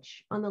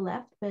stitch on the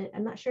left, but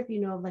I'm not sure if you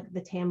know of like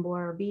the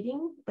tambour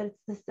beading, but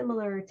it's a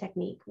similar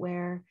technique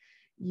where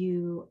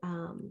you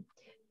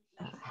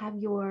have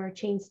your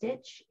chain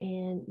stitch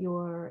and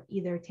your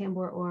either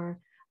tambour or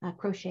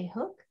crochet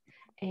hook,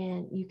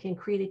 and you can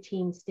create a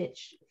chain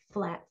stitch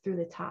flat through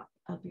the top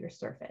of your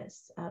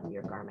surface of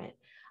your garment.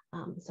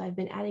 So I've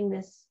been adding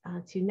this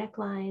to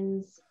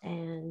necklines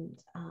and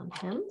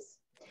hems.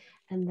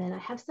 And then I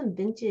have some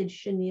vintage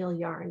chenille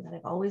yarn that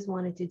I've always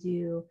wanted to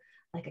do,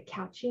 like a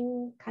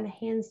couching kind of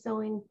hand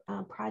sewing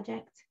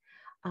project.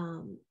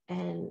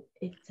 And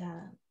it,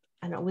 I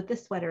don't know, with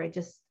this sweater,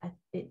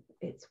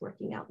 it's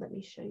working out. Let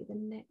me show you the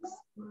next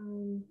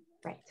one.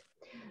 Right.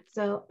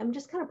 So I'm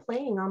just kind of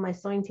playing on my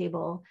sewing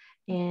table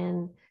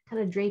and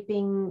kind of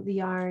draping the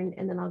yarn,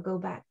 and then I'll go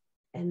back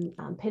and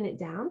pin it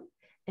down,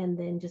 and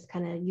then just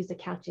kind of use a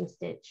couching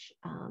stitch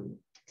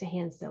to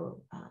hand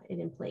sew it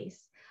in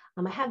place.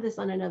 I have this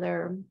on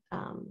another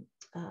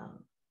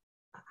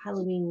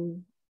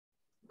Halloween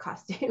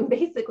costume,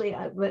 basically,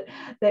 but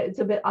it's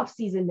a bit off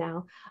season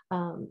now.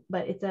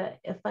 But it's a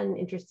fun,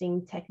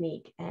 interesting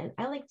technique. And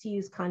I like to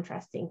use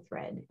contrasting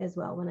thread as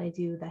well when I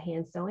do the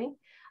hand sewing.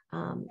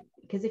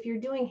 Because if you're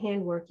doing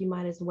handwork, you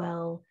might as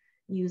well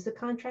use a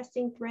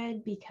contrasting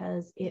thread,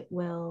 because it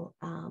will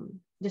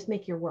just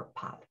make your work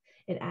pop.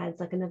 It adds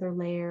like another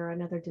layer,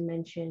 another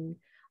dimension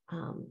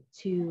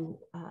to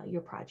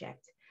your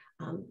project.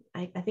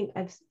 I think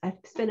I've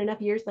spent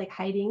enough years like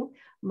hiding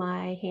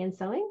my hand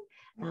sewing,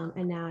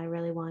 and now I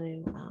really want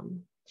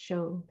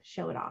to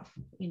show it off,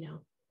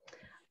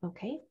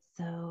 Okay,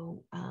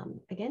 so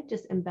again,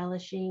 just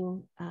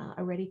embellishing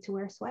a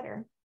ready-to-wear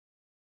sweater.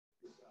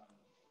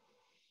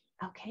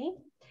 Okay,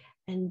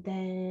 and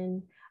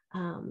then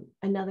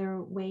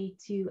another way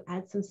to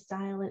add some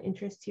style and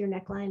interest to your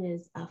neckline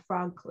is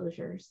frog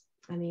closures.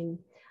 I mean,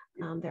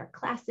 they're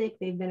classic.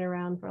 They've been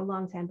around for a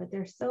long time, but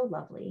they're so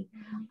lovely.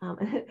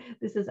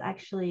 This is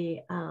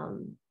actually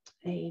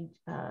a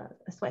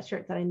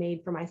sweatshirt that I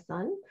made for my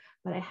son,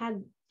 but I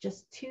had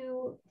just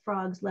 2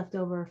 frogs left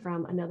over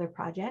from another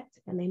project,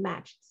 and they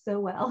matched so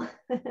well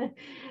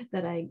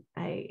that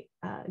I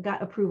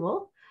got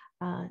approval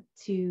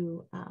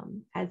to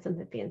add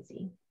something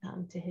fancy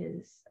to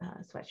his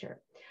sweatshirt.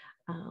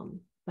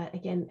 But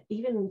again,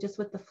 even just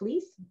with the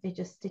fleece, it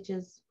just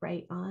stitches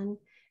right on.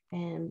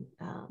 And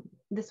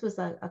this was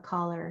a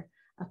collar,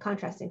 a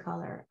contrasting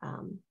collar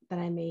that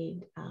I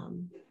made,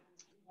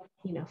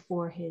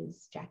 for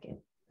his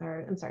jacket,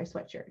 or I'm sorry,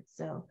 sweatshirt.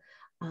 So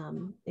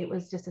it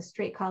was just a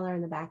straight collar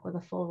in the back with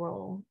a full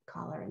roll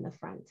collar in the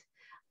front.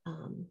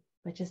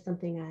 But just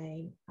something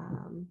I,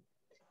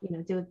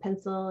 did with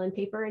pencil and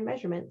paper and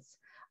measurements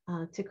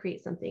to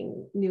create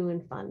something new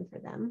and fun for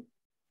them.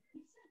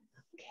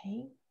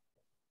 Okay.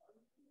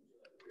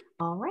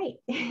 All right.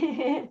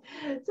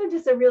 So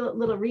just a real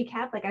little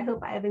recap. Like, I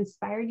hope I have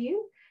inspired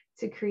you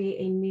to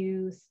create a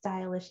new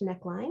stylish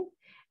neckline.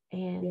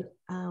 And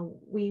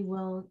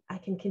I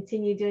can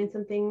continue doing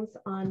some things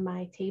on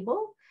my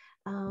table,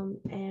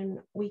 and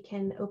we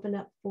can open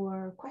up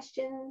for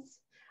questions.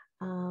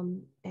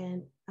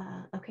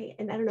 Okay,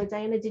 and I don't know,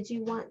 Diana, did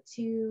you want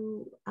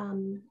to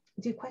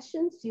do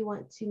questions? Do you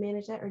want to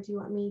manage that, or do you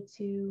want me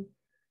to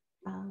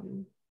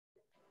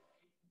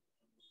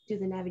do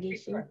the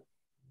navigation?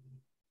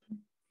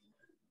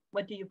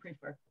 What do you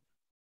prefer?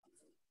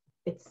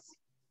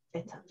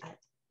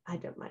 I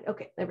don't mind.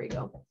 Okay, there we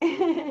go.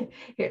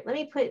 Here, let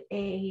me put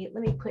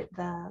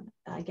the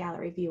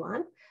gallery view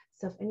on.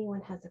 So if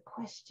anyone has a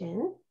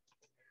question,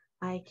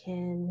 I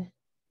can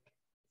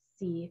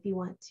see if you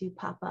want to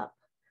pop up.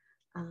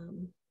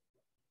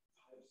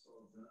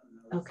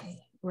 Okay,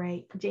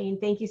 right. Jane,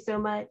 thank you so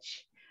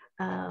much.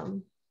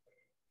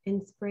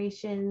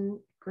 Inspiration,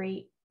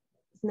 great.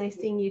 It's nice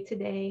seeing you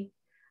today.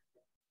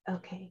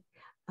 Okay.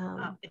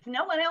 If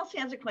no one else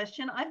has a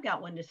question, I've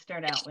got one to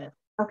start out with.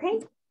 Okay.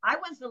 I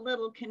was a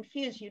little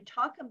confused. You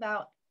talk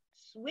about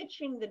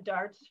switching the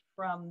darts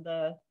from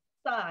the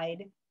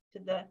side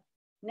to the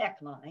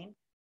neckline,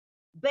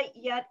 but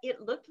yet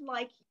it looked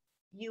like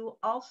you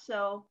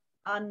also,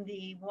 on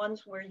the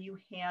ones where you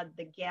had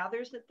the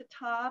gathers at the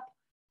top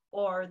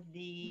or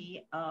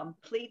the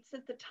pleats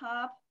at the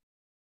top,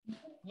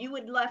 you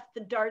had left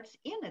the darts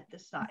in at the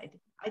side.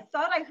 I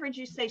thought I heard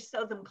you say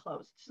sew them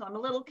closed, so I'm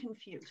a little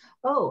confused.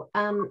 Oh,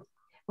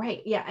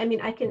 right. Yeah. I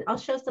mean, I'll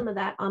show some of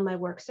that on my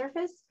work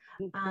surface.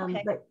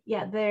 Okay. But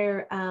yeah,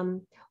 they're,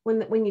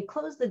 when you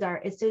close the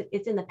dart, it's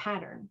in the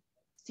pattern.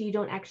 So you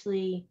don't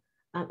actually,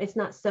 it's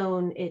not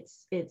sewn,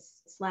 it's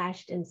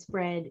slashed and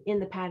spread in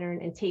the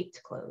pattern and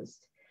taped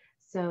closed.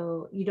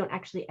 So you don't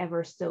actually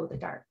ever sew the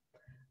dart.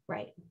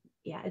 Right.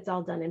 Yeah. It's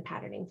all done in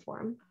patterning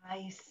form.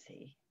 I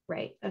see.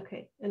 Right.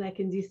 Okay. And I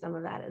can do some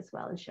of that as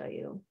well and show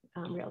you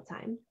real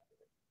time.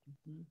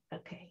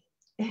 Okay.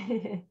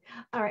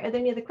 All right. Are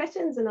there any other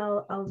questions? And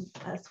I'll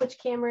switch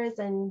cameras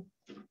and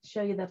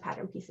show you the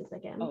pattern pieces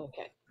again. Oh,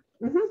 okay.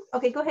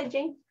 Okay. Go ahead,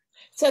 Jane.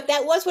 So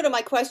that was one of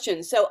my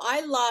questions. So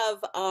I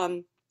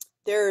love,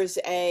 there's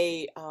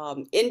a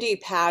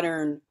indie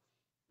pattern,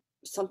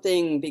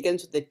 something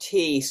begins with a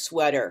T,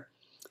 sweater,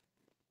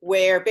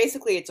 where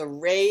basically it's a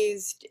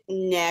raised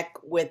neck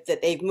with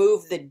that they've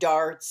moved the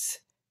darts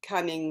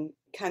coming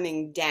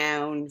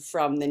down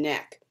from the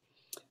neck.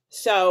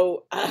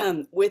 So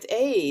with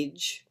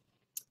age,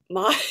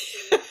 my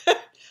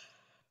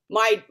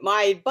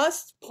my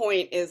bust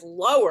point is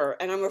lower,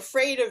 and I'm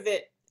afraid of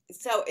it.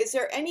 So is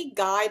there any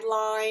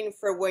guideline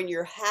for when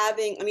you're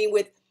having, I mean,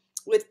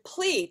 with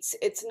pleats,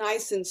 it's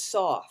nice and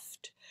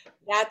soft.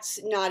 That's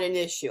not an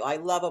issue. I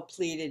love a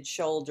pleated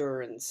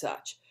shoulder and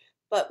such.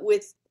 But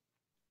with,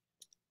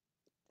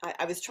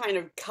 I was trying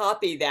to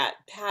copy that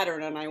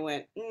pattern and I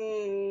went,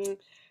 you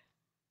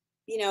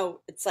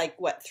know, it's like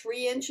what,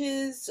 3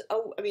 inches,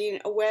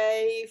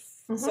 away.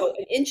 So 1.5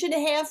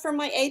 inches from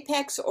my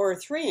apex or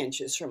 3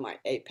 inches from my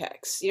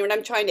apex. You know what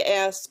I'm trying to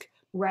ask?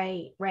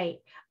 Right.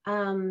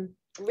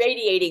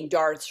 Radiating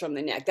darts from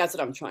the neck. That's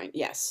what I'm trying.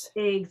 Yes.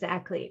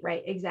 Exactly.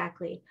 Right.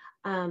 Exactly.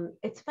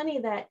 It's funny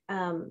that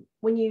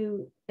when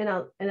you, and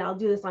I'll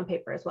do this on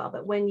paper as well,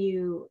 but when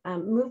you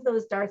move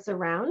those darts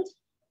around,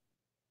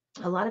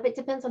 a lot of it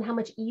depends on how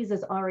much ease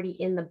is already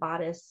in the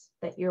bodice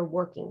that you're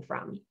working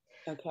from.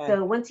 Okay.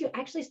 So once you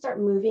actually start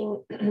moving,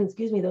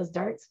 excuse me, those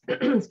darts,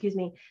 excuse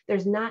me,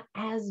 there's not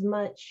as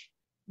much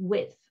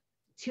width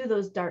to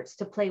those darts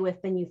to play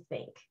with than you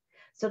think.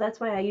 So that's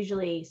why I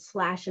usually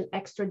slash an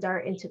extra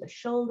dart into the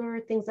shoulder,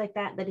 things like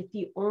that, that if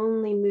you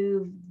only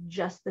move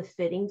just the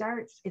fitting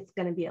darts, it's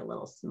going to be a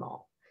little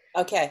small.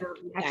 Okay. So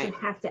you actually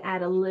have to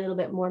add a little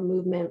bit more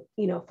movement,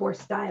 you know, for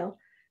style.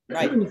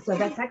 Right. So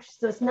that's actually,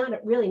 so it's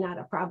really not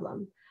a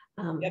problem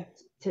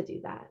to do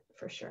that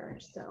for sure.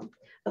 So,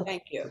 okay.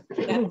 Thank you.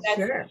 That's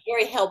sure.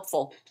 Very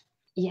helpful.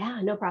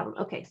 Yeah, no problem.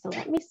 Okay, so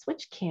let me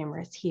switch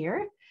cameras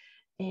here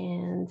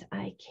and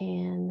let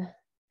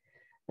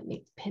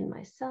me pin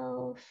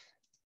myself.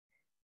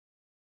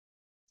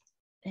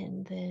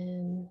 And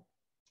then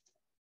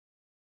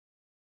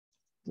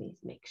let me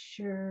make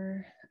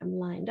sure I'm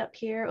lined up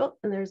here. Oh,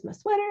 and there's my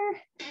sweater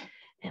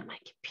and my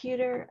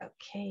computer.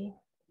 Okay.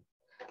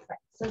 Right,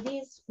 so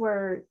these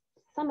were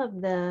some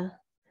of the,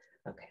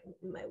 okay,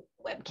 my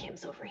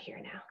webcam's over here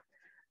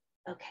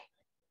now. Okay,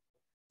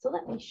 so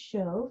let me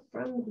show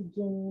from the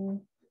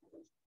beginning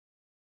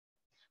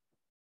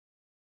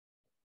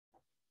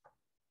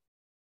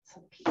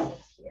some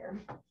pieces here.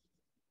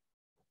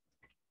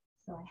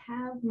 So I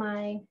have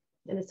my,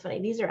 and it's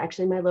funny, these are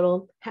actually my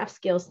little half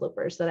scale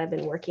slippers that I've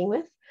been working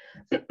with.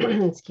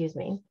 Excuse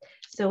me.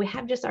 So we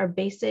have just our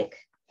basic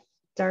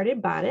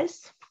darted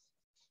bodice.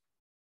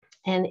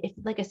 And if,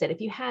 like I said, if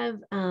you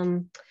have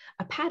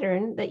a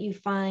pattern that you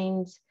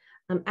find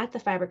at the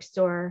fabric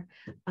store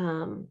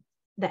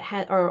that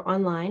has, or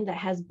online, that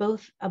has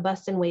both a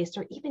bust and waist,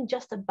 or even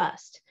just a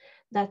bust,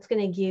 that's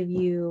going to give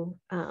you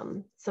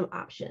some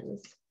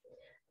options.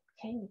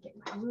 Okay, let me get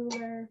my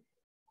ruler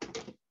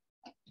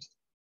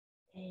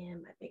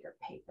and my bigger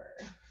paper.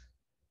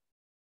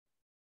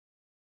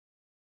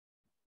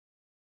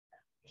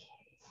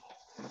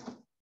 Okay.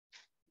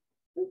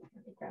 Ooh,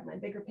 let me grab my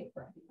bigger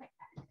paper. I'll be right back.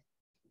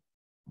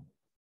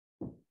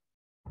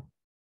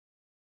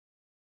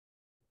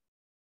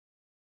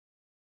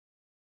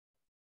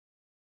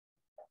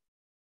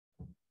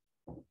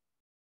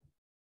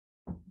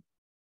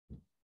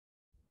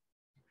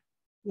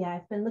 Yeah,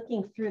 I've been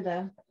looking through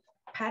the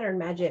Pattern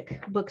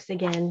Magic books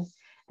again.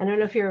 I don't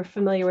know if you're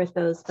familiar with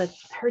those, but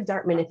her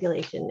dart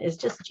manipulation is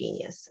just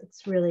genius.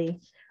 It's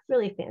really,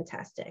 really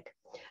fantastic.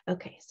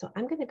 Okay, so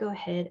I'm going to go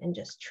ahead and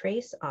just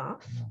trace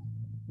off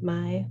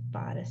my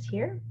bodice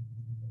here.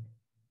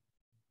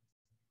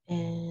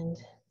 And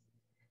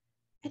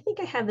I think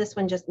I have this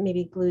one just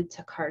maybe glued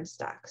to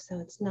cardstock, so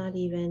it's not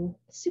even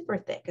super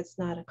thick. It's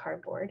not a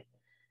cardboard.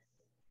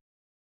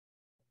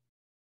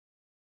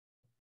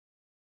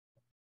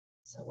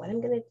 So what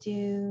I'm going to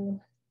do,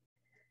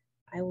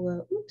 I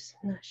will, oops,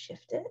 not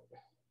shift it.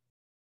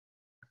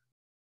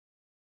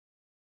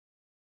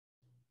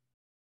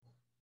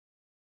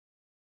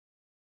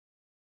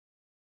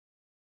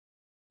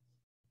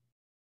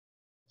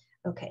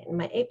 Okay, and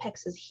my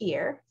apex is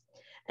here.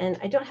 And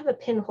I don't have a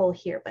pinhole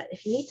here, but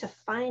if you need to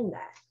find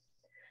that,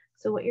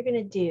 so what you're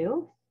gonna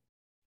do,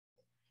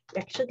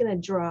 you're actually gonna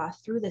draw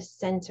through the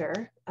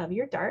center of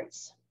your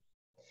darts.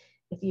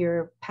 If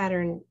your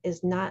pattern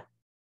is not,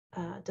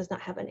 does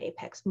not have an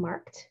apex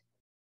marked.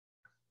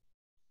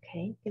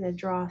 Okay, gonna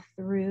draw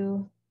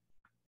through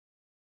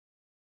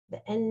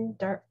the end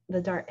dart,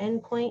 the dart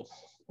end point,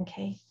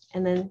 okay,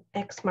 and then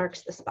X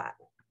marks the spot.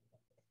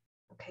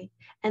 Okay,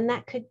 and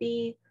that could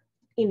be,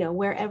 you know,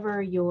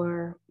 wherever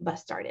your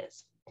bust dart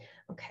is.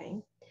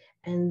 Okay,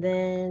 and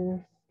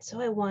then,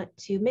 so I want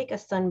to make a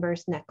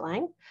sunburst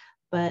neckline,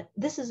 but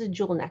this is a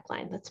jewel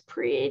neckline that's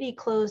pretty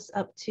close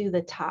up to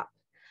the top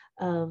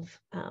of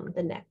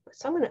the neck.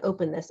 So I'm going to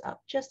open this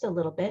up just a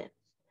little bit,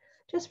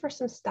 just for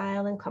some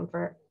style and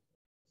comfort.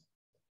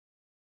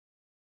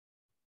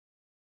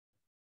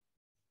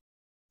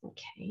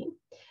 Okay,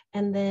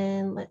 and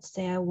then let's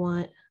say I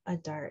want a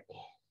dart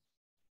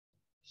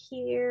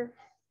here.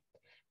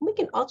 We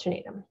can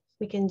alternate them.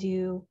 We can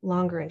do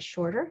longer and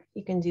shorter.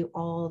 You can do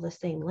all the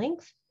same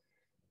length.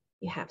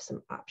 You have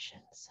some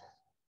options.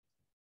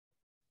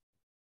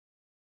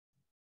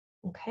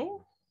 Okay,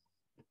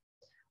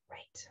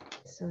 right.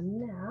 So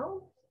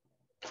now,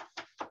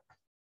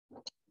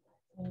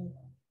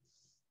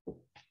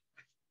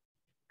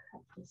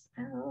 cut this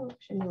out.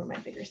 Show me where my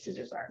bigger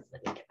scissors are.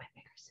 Let me get my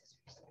bigger scissors.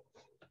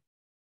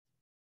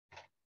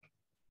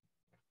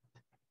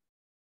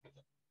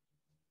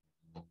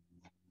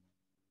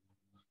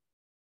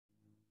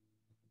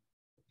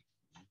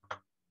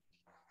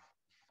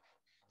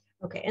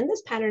 Okay, and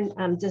this pattern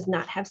does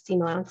not have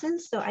seam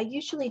allowances, so I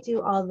usually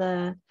do all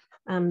the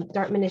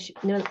dart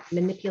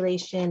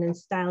manipulation and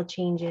style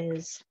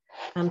changes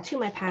to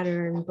my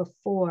pattern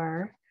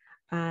before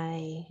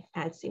I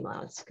add seam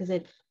allowance, because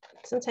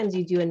sometimes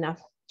you do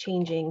enough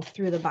changing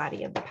through the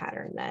body of the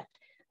pattern that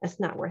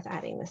it's not worth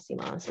adding the seam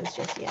allowances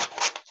just yet.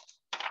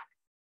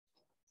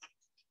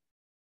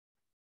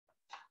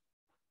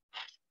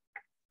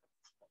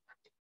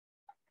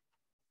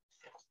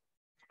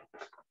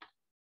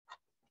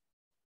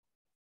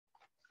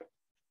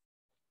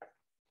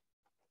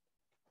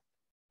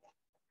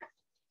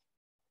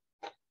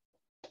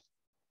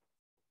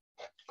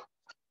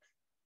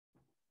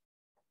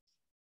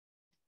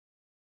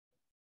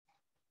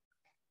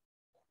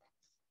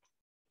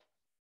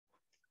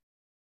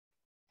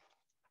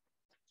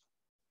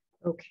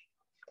 Okay,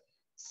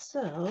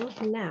 so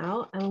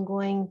now I'm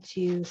going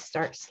to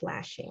start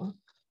slashing.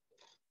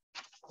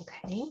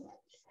 Okay,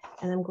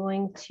 and I'm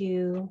going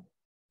to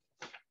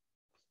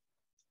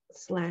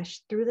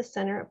slash through the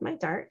center of my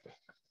dart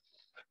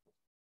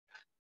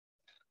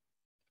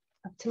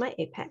up to my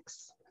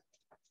apex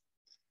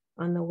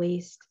on the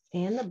waist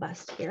and the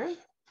bust here.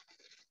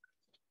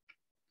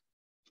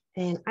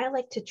 And I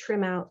like to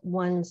trim out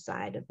one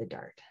side of the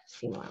dart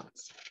seam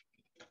allowance.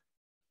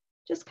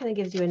 Just kind of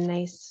gives you a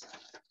nice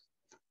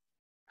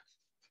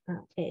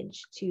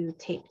edge to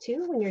tape to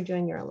when you're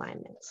doing your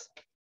alignments.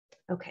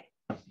 Okay,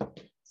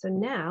 so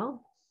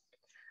now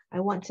I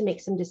want to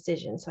make some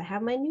decisions. So I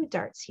have my new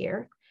darts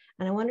here,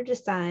 and I want to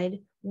decide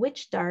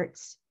which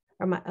darts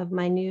are of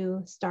my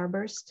new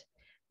starburst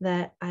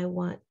that I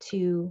want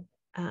to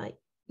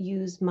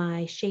use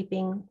my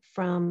shaping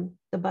from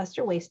the bust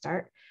or waist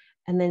dart,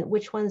 and then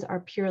which ones are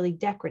purely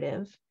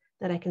decorative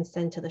that I can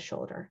send to the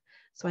shoulder.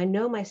 So I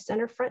know my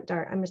center front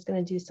dart, I'm just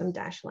going to do some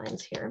dash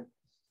lines here.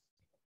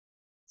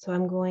 So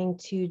I'm going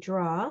to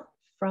draw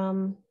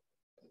from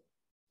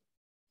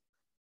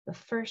the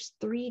first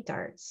 3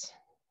 darts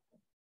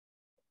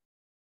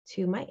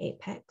to my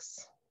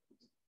apex.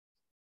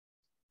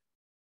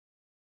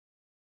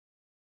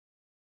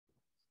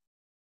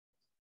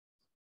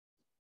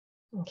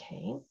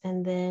 Okay,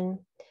 and then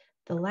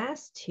the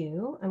last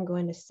 2, I'm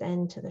going to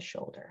send to the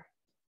shoulder.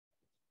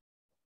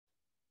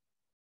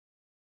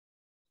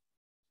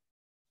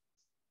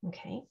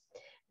 Okay,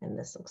 and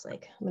this looks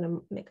like, I'm going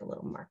to make a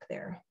little mark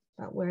there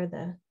about where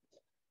the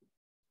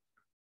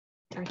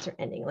darts are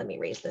ending. Let me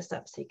raise this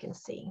up so you can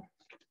see.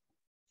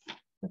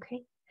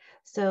 Okay,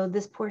 so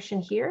this portion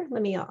here,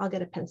 I'll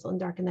get a pencil and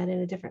darken that in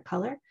a different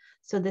color.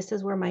 So this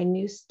is where my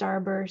new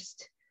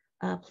starburst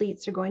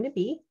pleats are going to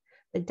be.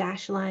 The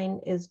dash line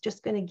is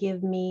just going to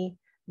give me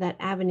that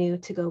avenue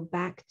to go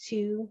back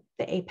to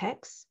the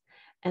apex.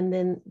 And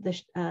then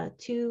the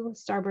 2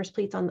 starburst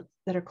pleats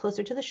that are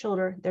closer to the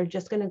shoulder, they're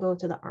just going to go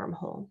to the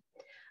armhole.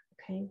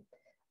 Okay,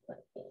 let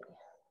me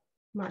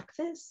mark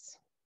this.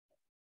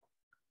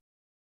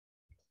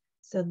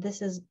 So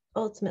this is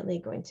ultimately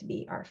going to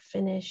be our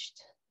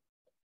finished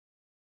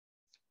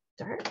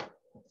dart.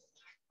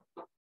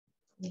 Let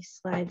me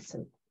slide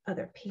some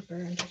other paper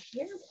under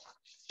here.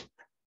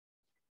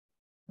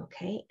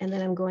 Okay, and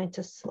then I'm going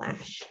to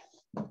slash.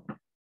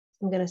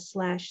 I'm going to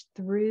slash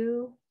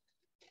through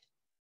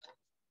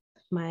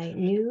my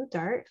new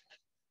dart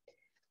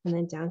and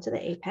then down to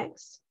the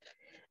apex.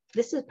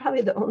 This is probably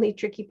the only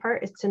tricky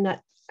part, is to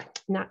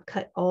not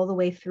cut all the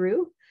way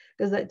through,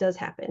 because that does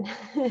happen.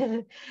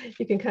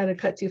 You can kind of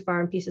cut too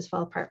far and pieces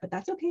fall apart, but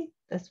that's okay.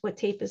 That's what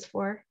tape is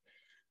for.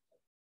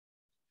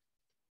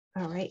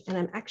 All right, and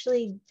I'm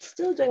actually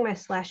still doing my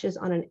slashes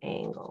on an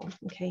angle,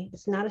 okay?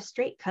 It's not a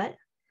straight cut,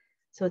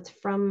 so it's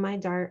from my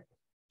dart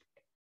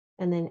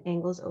and then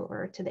angles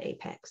over to the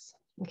apex,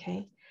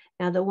 okay?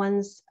 Now the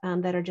ones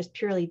that are just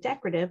purely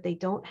decorative, they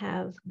don't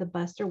have the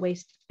bust or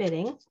waist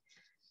fitting.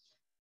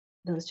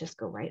 Those just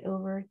go right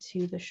over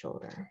to the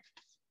shoulder.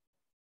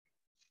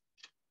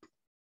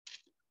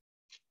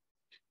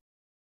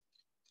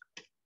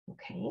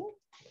 Okay,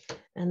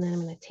 and then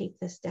I'm going to tape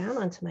this down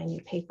onto my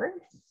new paper.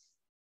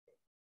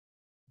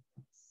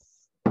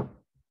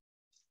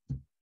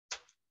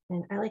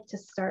 And I like to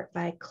start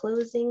by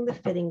closing the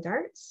fitting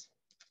darts.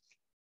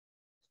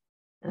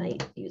 And I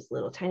use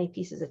little tiny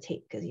pieces of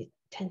tape because you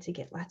tend to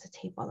get lots of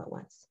tape all at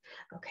once.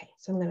 Okay,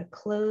 so I'm going to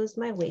close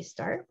my waist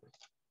dart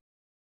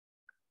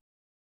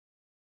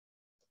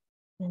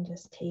and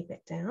just tape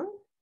it down.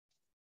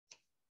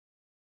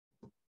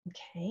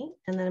 Okay,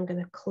 and then I'm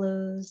going to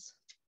close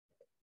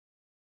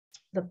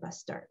the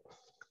bust dart.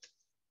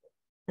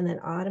 And then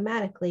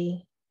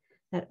automatically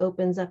that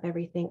opens up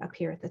everything up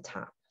here at the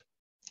top.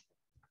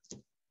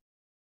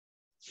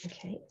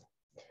 Okay,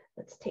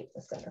 let's tape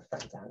the center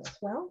front down as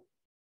well.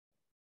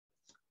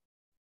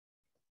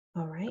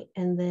 All right,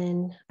 and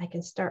then I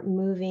can start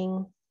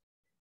moving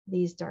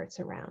these darts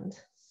around.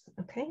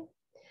 Okay,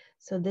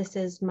 so this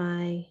is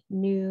my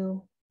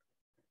new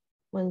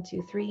 1,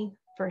 2, 3,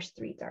 first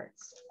 3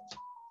 darts.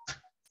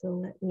 So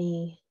let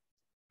me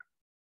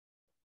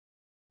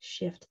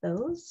shift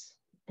those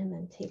and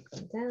then tape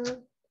them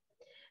down.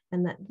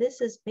 And that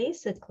this is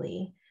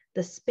basically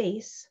the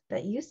space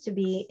that used to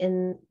be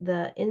in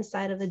the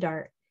inside of the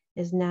dart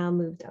is now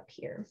moved up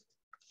here.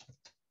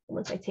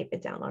 Once I tape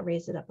it down, I'll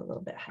raise it up a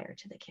little bit higher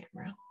to the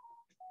camera.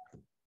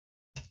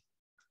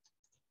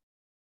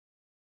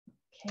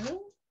 Okay,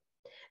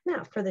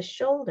 now for the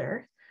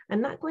shoulder,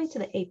 I'm not going to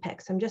the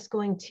apex, I'm just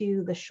going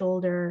to the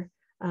shoulder,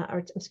 or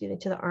excuse me,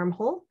 to the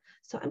armhole.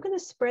 So I'm going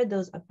to spread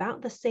those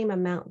about the same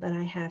amount that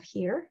I have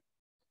here.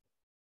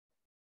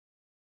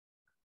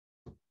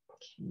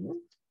 Okay.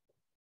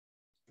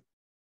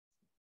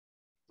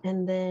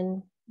 And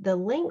then the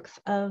length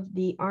of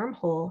the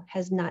armhole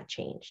has not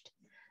changed,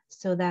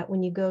 so that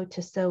when you go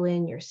to sew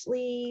in your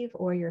sleeve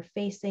or your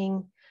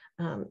facing,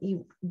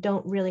 you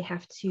don't really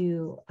have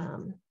to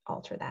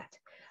alter that.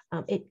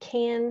 It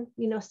can,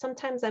 you know,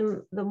 sometimes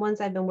the ones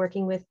I've been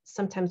working with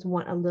sometimes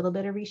want a little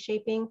bit of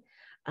reshaping,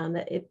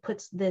 that it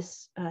puts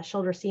this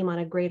shoulder seam on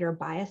a greater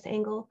bias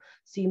angle.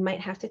 So you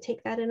might have to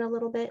take that in a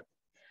little bit.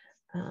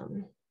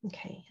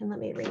 Okay, and let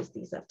me raise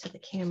these up to the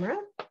camera.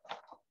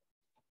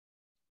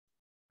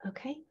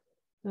 Okay,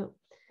 oh,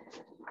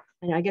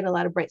 I know I get a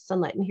lot of bright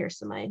sunlight in here,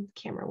 so my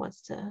camera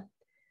wants to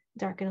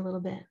darken a little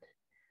bit.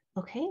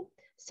 Okay,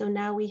 so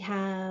now we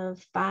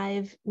have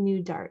 5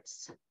 new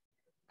darts.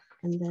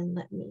 And then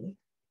let me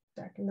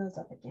darken those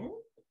up again.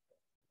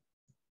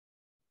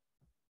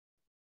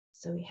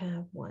 So we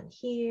have one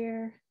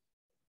here,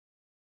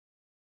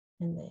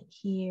 and then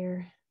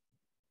here.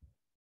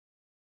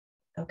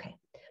 Okay,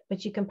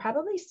 but you can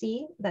probably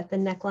see that the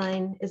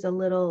neckline is a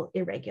little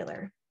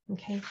irregular,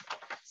 okay?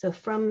 So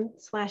from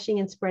slashing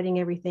and spreading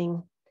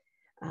everything,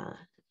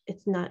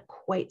 it's not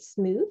quite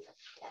smooth.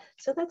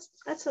 So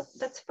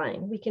that's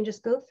fine. We can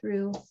just go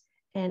through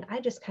and I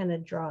just kind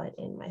of draw it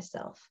in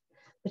myself.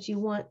 But you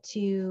want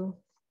to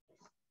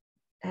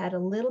add a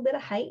little bit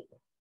of height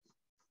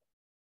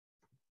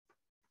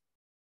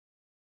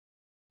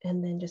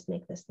and then just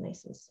make this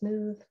nice and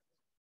smooth.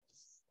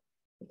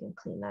 You can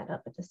clean that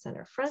up at the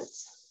center front.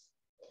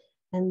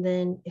 And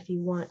then if you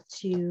want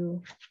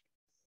to,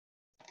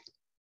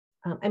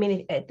 I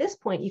mean, at this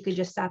point, you could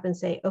just stop and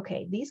say,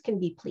 okay, these can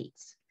be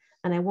pleats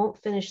and I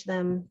won't finish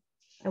them.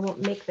 I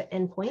won't make the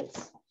end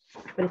points.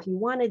 But if you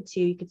wanted to,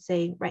 you could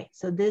say, right,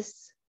 so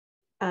this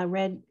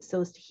red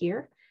sews to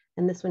here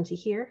and this one to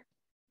here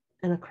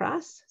and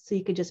across. So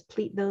you could just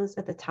pleat those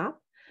at the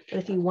top. But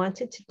if you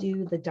wanted to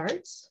do the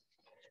darts,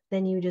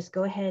 then you just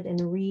go ahead and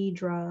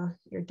redraw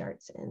your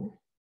darts in.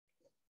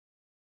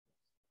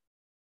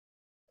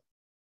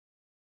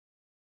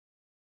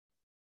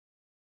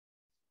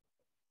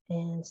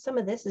 And some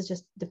of this is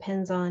just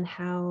depends on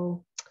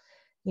how,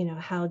 you know,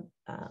 how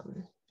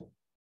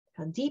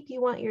deep you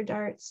want your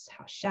darts,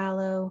 how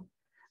shallow,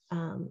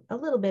 a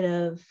little bit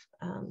of,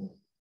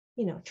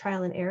 you know,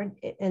 trial and error.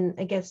 And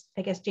I guess,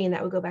 Jane,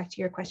 that would go back to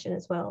your question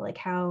as well, like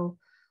how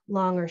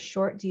long or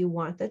short do you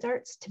want the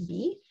darts to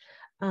be?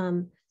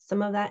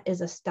 Some of that is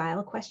a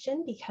style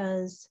question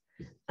because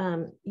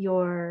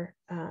your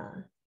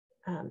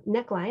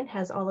neckline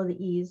has all of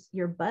the ease.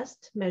 Your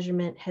bust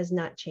measurement has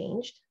not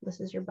changed. This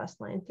is your bust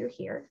line through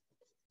here.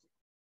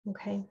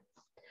 Okay,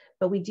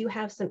 but we do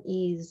have some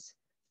ease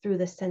through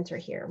the center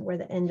here where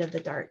the end of the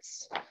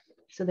darts.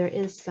 So there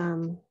is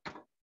some,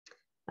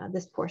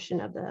 this portion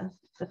of the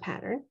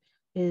pattern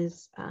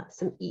is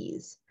some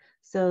ease.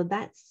 So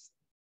that's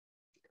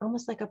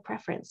almost like a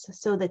preference.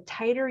 So the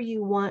tighter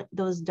you want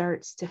those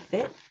darts to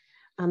fit,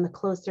 the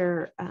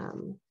closer,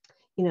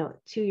 you know,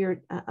 to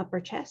your upper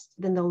chest,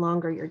 then the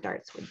longer your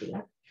darts would be.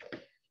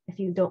 if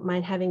you don't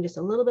mind having just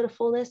a little bit of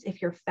fullness,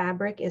 if your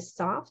fabric is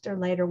soft or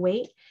lighter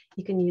weight,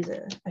 you can use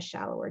a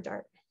shallower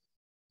dart.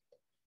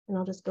 And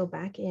I'll just go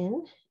back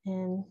in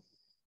and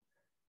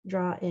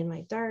draw in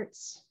my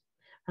darts.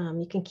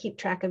 You can keep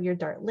track of your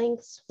dart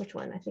lengths. Which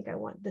one? I think I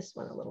want this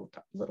one a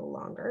little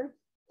longer.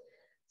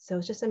 So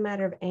it's just a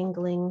matter of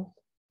angling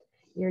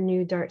your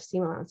new dart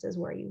seam allowances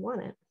where you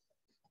want it,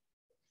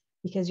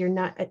 because you're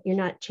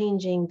not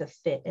changing the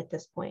fit at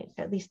this point,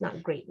 at least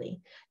not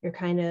greatly. You're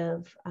kind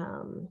of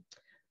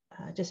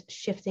just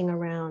shifting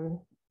around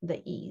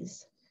the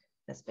ease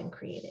that's been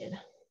created.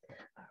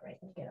 All right,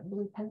 let me get a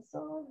blue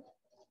pencil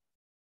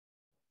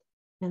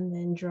and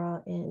then draw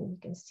in. You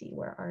can see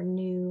where our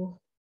new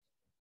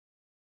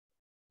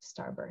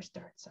starburst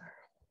darts are.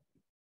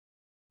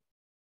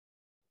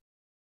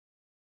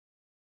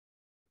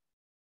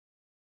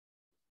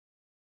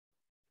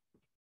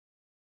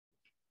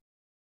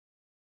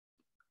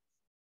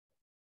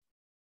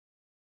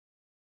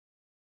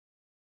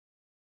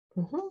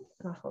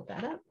 I'll hold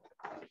that up.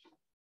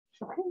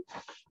 Okay.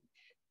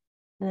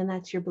 And then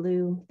that's your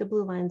blue. The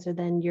blue lines are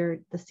then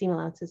the seam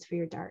allowances for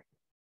your dart.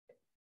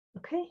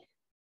 Okay.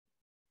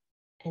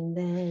 And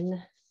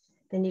then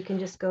you can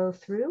just go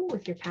through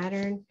with your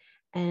pattern.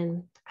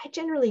 And I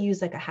generally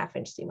use like a 1/2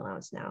 inch seam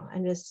allowance now.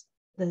 I'm just,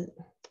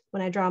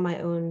 when I draw my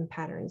own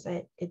patterns,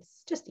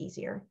 it's just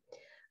easier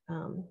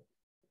than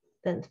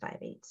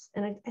 5/8.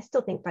 And I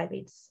still think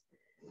 5/8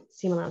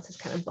 seam allowance is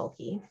kind of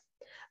bulky.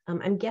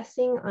 I'm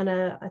guessing on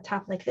a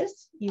top like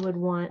this, you would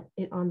want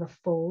it on the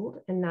fold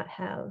and not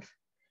have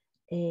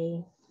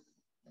a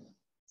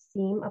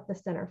seam up the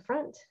center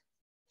front.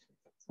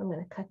 So I'm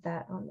going to cut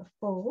that on the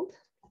fold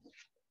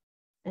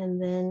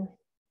and then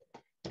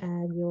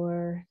add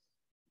your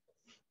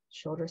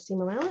shoulder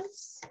seam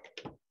allowance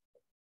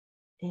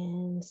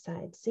and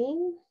side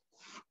seam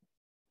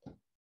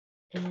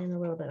and a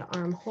little bit of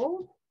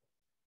armhole.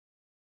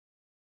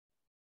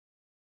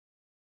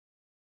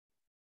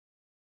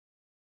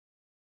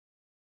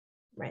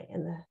 Right,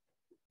 and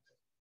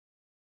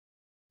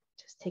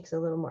just takes a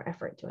little more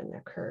effort doing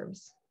their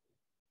curves.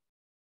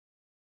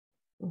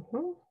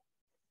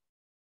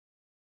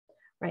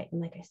 Right, and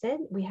like I said,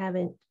 we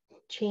haven't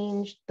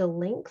changed the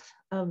length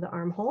of the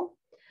armhole.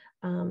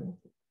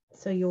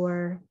 So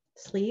your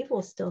sleeve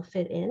will still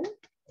fit in.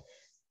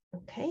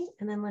 Okay,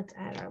 and then let's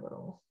add our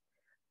little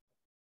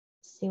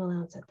seam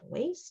allowance at the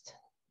waist.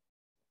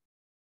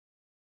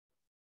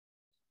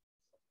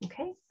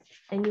 Okay,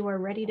 and you are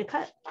ready to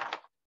cut.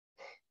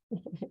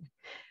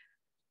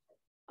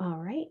 All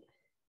right.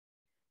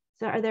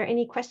 So are there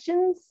any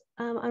questions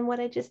on what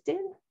I just did?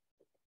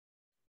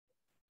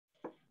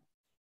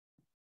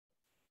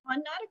 Well,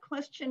 not a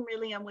question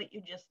really on what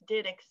you just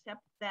did,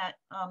 except that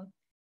I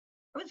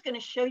was going to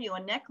show you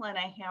a neckline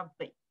I have,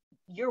 but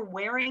you're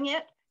wearing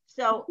it.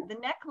 So the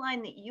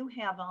neckline that you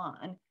have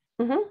on,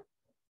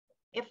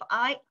 if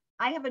I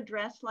have a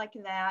dress like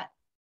that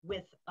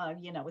with,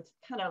 you know, it's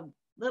kind of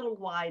little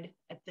wide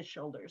at the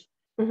shoulders.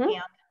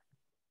 And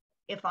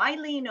if I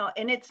lean over,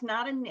 and it's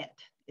not a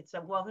knit, it's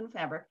a woven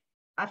fabric.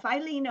 If I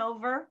lean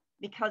over,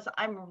 because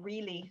I'm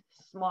really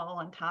small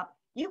on top,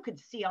 you could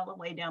see all the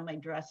way down my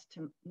dress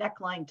to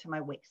neckline to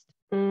my waist.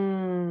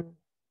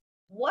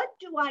 What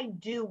do I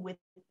do with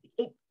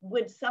it?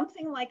 Would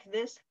something like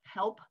this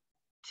help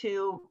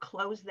to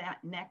close that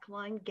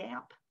neckline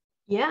gap?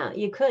 Yeah,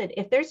 you could.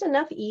 If there's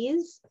enough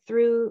ease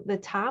through the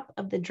top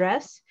of the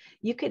dress,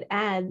 you could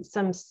add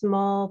some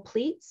small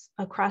pleats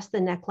across the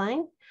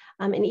neckline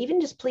and even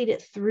just pleat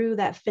it through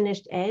that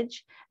finished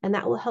edge, and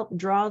that will help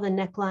draw the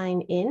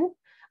neckline in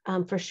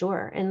for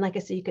sure. And like I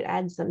said, you could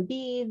add some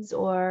beads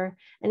or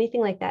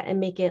anything like that and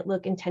make it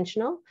look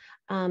intentional.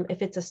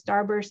 If it's a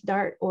starburst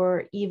dart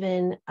or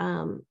even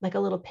like a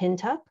little pin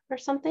tuck or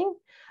something,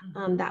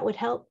 that would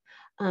help.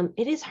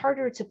 It is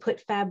harder to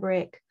put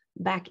fabric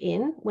back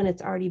in when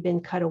it's already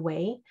been cut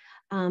away.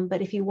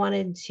 But if you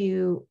wanted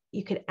to,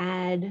 you could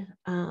add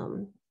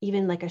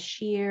even like a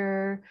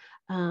sheer,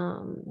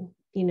 you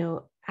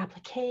know,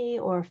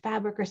 applique or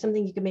fabric or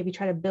something. You could maybe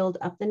try to build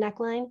up the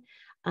neckline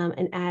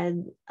and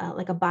add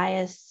like a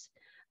bias,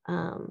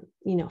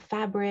 you know,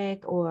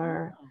 fabric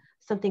or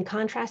something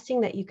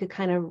contrasting that you could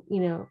kind of, you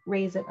know,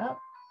 raise it up.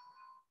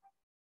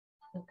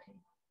 Okay.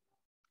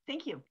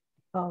 Thank you.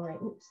 All right.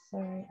 Oops,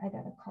 sorry, I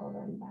gotta call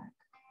them back.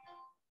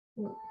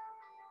 Oops.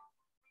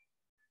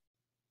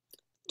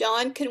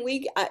 Dawn, can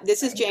we?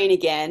 This is Jane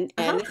again,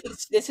 and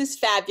this is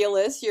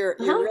fabulous. You're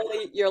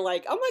really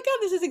like, oh my God,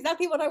 this is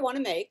exactly what I want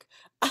to make.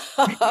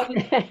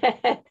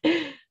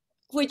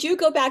 Would you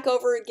go back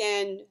over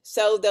again?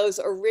 So those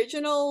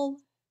original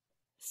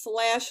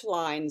slash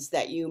lines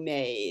that you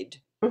made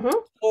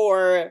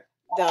for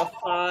the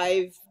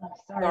 5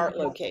 dart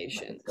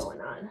locations. What's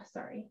going on?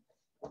 Sorry.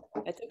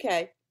 That's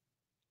okay.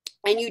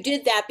 And you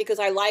did that because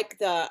I like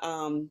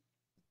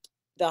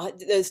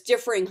those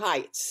differing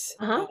heights.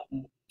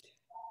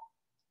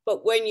 But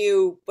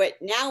But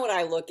now when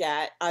I look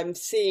at, I'm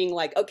seeing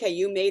like, okay,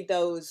 you made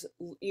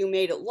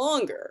it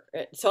longer.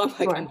 So I'm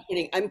like, Sure.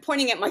 I'm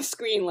pointing at my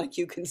screen like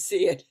you can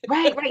see it.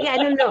 Right. Yeah,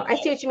 no. I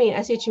see what you mean.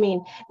 I see what you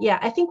mean. Yeah,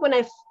 I think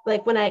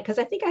because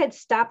I think I had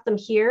stopped them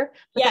here,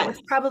 but that Yes.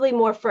 was probably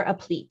more for a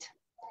pleat.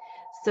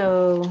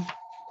 So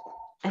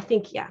I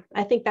think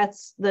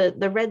that's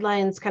the red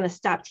lines kind of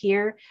stopped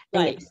here.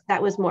 And Right. yes,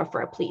 that was more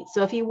for a pleat.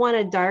 So if you want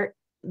a dart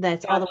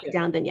that's all the way Gotcha.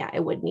 down, then yeah, it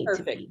would need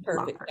to be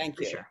Perfect. longer. Thank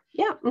for you. sure.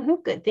 Yeah,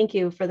 good. Thank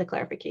you for the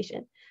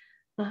clarification.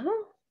 I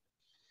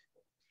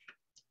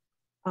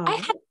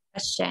have a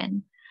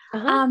question.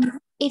 Uh-huh.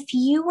 If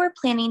you were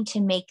planning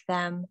to make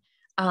them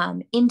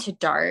into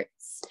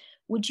darts,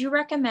 would you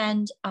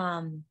recommend,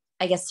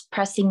 I guess,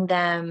 pressing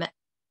them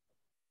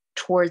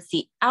towards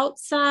the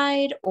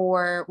outside,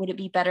 or would it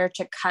be better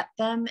to cut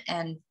them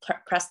and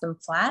press them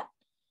flat?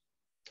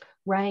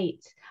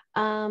 Right.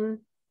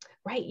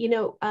 Right.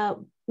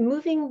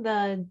 Moving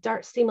the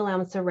dart seam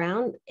allowance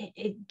around,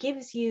 it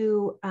gives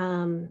you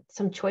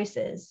some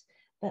choices.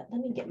 But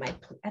let me get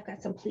I've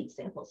got some pleat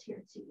samples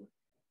here too.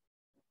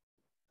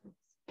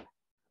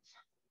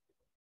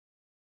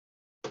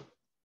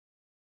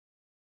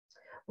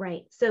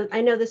 Right. So I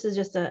know this is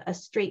just a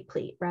straight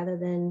pleat rather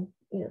than,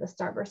 the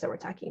starburst that we're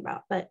talking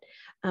about. But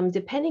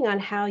depending on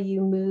how you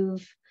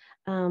move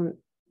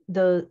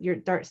your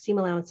dart seam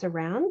allowance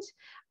around,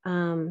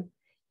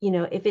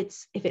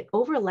 if it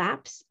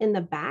overlaps in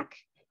the back,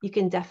 you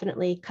can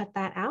definitely cut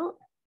that out,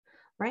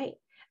 right?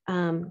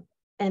 And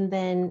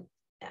then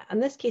in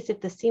this case, if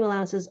the seam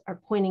allowances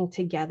are pointing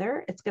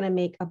together, it's going to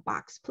make a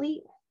box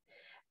pleat.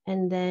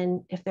 And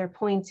then if they're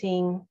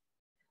pointing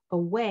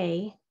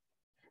away,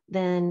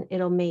 then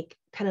it'll make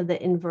kind of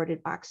the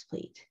inverted box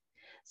pleat.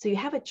 So you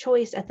have a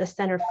choice at the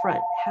center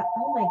front.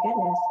 Oh my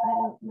goodness,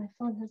 my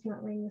phone has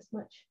not rang this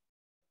much.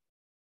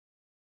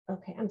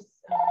 Okay, I'm so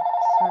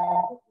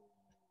sorry.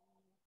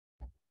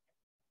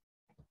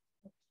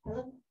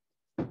 Hello?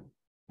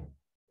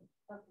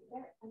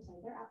 Okay, I'm sorry,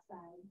 they're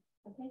outside.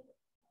 Okay,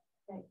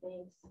 right,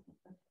 thanks.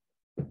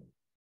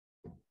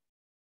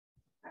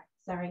 Right,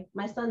 sorry,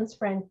 my son's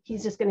friend,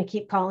 he's just gonna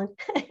keep calling.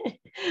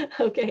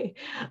 Okay,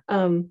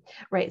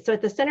 right, so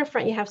at the center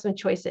front, you have some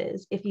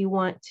choices. If you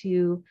want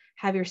to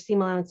have your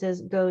seam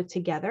allowances go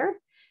together,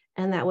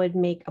 and that would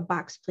make a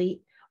box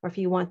pleat, or if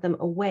you want them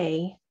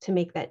away to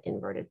make that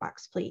inverted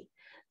box pleat.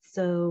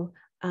 So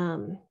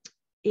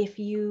if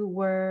you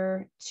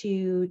were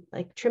to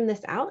like trim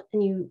this out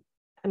and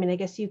I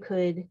guess you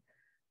could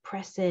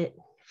press it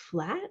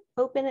flat,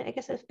 open it, I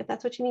guess if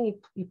that's what you mean,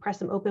 you press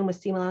them open with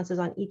seam allowances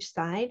on each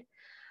side.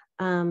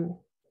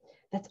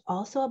 That's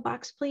also a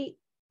box pleat.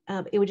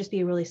 It would just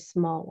be a really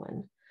small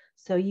one.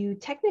 So you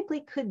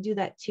technically could do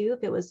that too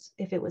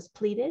if it was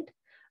pleated,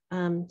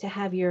 to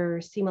have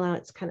your seam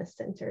allowance kind of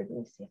centered. Let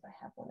me see if I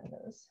have one of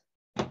those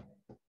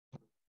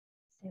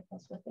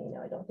samples with me.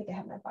 No, I don't think I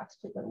have my box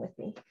pleat one with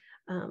me.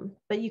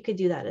 But you could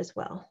do that as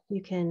well.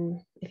 You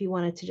can, if you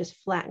wanted to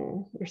just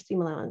flatten your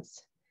seam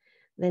allowance,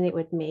 then it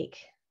would make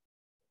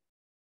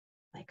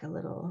like a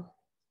little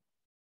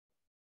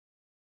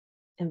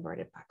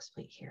inverted box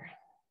pleat here,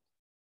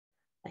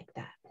 like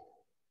that.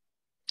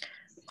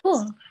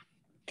 Cool.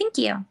 Thank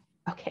you.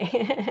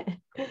 Okay.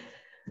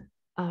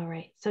 All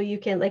right. So you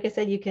can, like I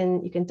said, you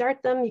can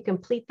dart them, you can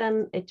pleat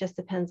them. It just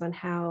depends on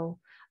how,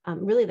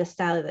 really the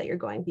style that you're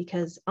going,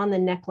 because on the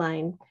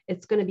neckline,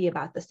 it's going to be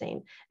about the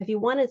same. If you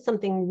wanted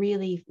something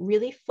really,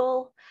 really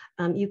full,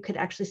 you could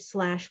actually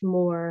slash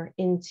more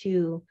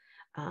into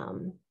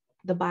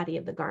the body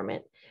of the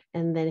garment.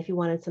 And then if you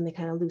wanted something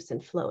kind of loose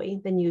and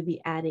flowy, then you'd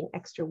be adding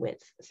extra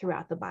width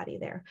throughout the body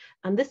there.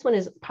 This one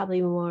is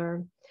probably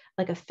more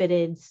like a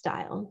fitted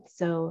style.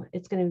 So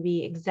it's going to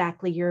be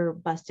exactly your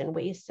bust and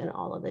waist, and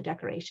all of the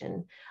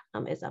decoration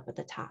is up at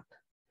the top.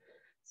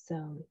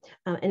 So,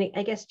 and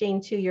I guess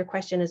Jane, to your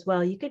question as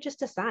well, you could just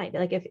decide,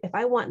 like if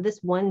I want this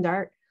one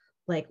dart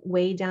like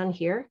way down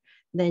here,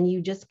 then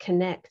you just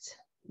connect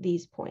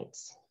these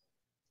points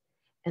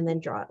and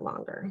then draw it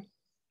longer.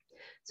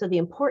 So the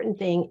important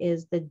thing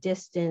is the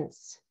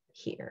distance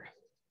here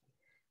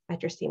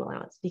at your seam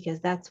allowance, because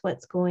that's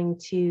what's going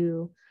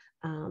to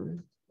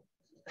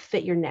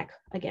fit your neck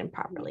again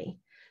properly.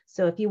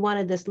 So if you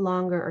wanted this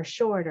longer or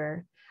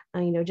shorter,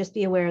 just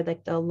be aware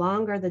that the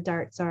longer the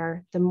darts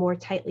are, the more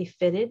tightly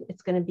fitted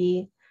it's going to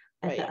be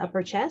at the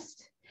upper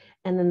chest.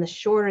 And then the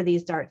shorter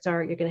these darts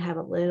are, you're going to have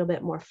a little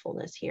bit more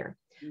fullness here.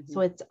 Mm-hmm.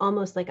 So it's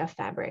almost like a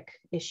fabric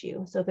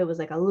issue. So if it was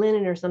like a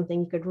linen or something,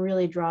 you could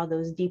really draw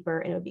those deeper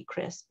and it would be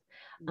crisp.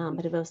 Mm-hmm.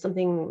 But if it was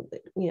something,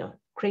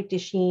 crepe de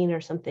chine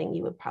or something,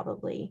 you would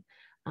probably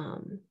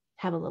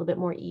have a little bit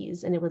more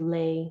ease, and it would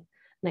lay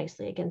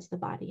nicely against the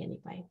body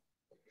anyway.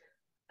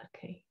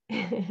 Okay.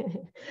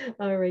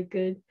 All right,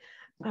 good.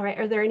 All right,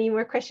 are there any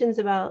more questions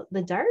about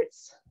the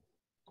darts?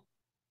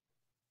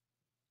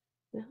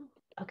 No?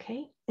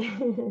 Okay.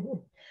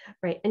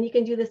 Right, and you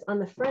can do this on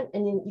the front,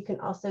 and then you can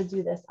also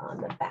do this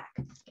on the back.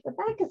 The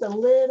back is a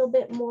little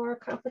bit more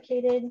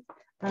complicated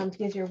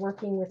because you're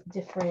working with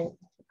different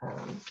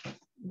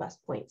bust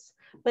points,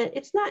 but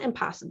it's not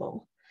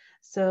impossible.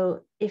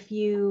 So if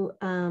you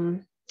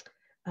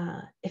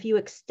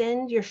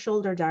extend your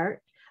shoulder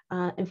dart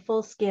in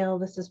full scale,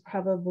 this is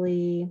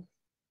probably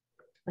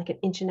like 1.5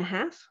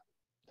 inches.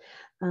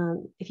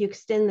 If you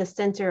extend the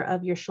center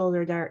of your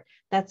shoulder dart,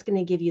 that's going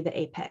to give you the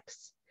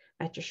apex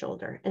at your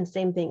shoulder, and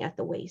same thing at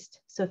the waist.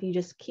 So if you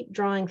just keep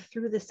drawing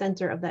through the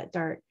center of that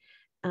dart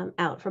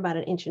out for about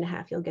 1.5 inches,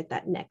 you'll get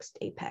that next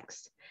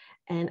apex.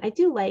 And I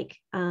do like,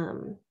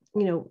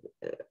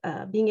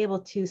 being able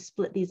to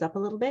split these up a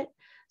little bit.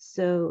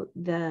 So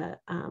the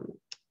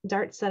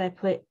darts that I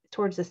put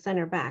towards the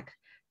center back,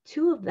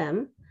 2 of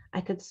them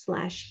I could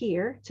slash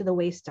here to the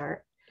waist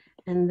dart,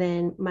 and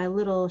then my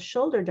little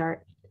shoulder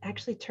dart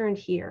actually turned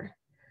here.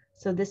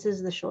 So this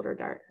is the shoulder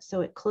dart.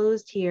 So it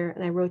closed here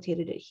and I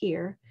rotated it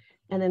here.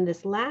 And then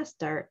this last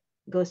dart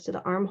goes to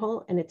the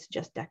armhole and it's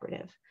just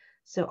decorative.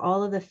 So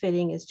all of the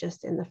fitting is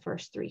just in the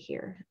first 3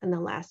 here. And the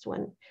last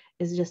one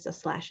is just a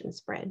slash and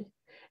spread.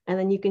 And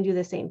then you can do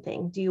the same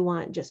thing. Do you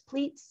want just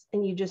pleats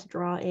and you just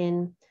draw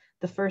in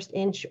the first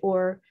inch,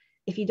 or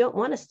if you don't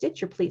want to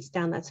stitch your pleats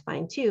down, that's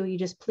fine too. You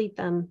just pleat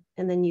them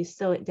and then you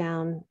sew it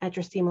down at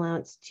your seam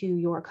allowance to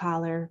your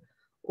collar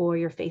or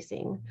your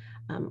facing,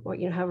 or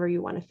however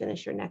you want to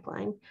finish your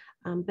neckline.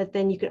 But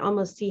then you can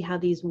almost see how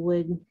these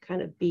would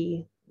kind of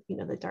be,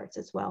 the darts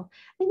as well.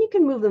 And you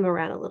can move them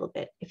around a little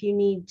bit if you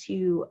need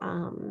to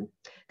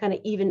kind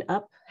of even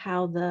up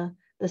how the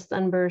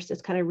sunburst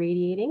is kind of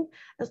radiating,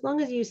 as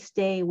long as you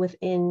stay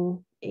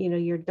within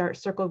your dart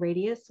circle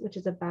radius, which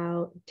is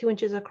about 2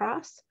 inches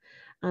across.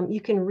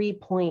 You can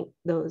repoint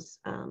those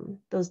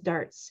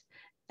darts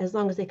as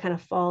long as they kind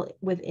of fall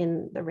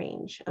within the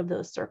range of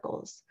those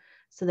circles,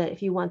 so that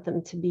if you want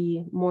them to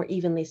be more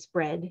evenly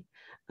spread,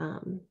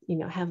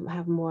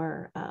 have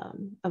more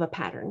of a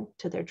pattern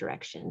to their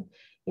direction,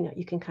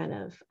 you can kind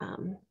of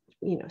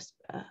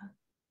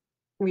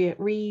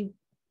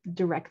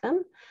redirect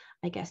them,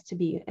 I guess, to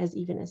be as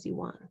even as you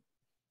want.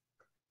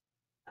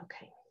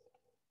 Okay.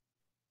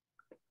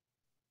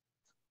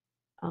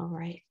 All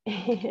right.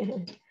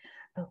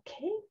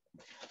 Okay.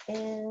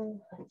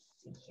 And let's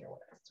see here, what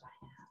else do I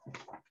have?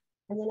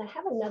 And then I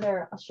have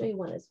another, I'll show you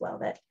one as well,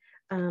 that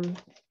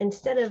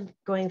instead of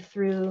going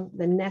through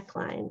the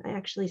neckline, I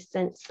actually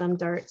sent some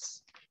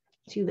darts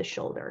to the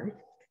shoulder.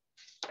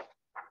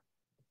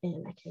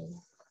 And I think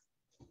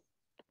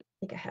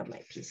I have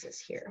my pieces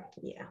here.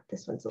 Yeah,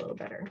 this one's a little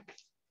better.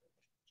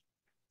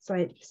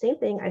 So same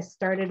thing, I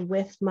started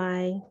with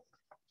my,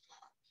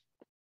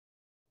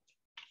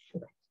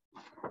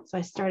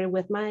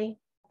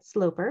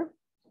 sloper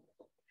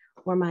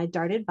or my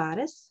darted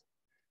bodice.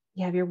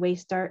 You have your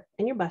waist dart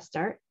and your bust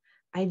dart.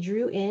 I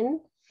drew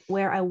in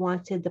where I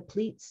wanted the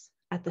pleats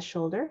at the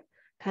shoulder,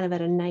 kind of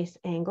at a nice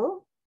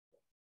angle.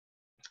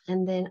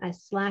 And then I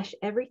slash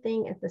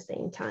everything at the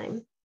same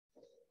time.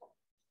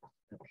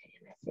 Okay,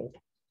 and I think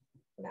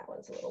that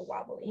one's a little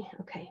wobbly.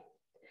 Okay,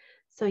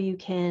 so you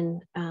can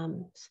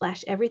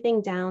slash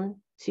everything down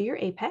to your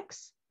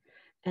apex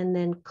and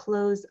then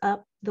close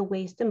up the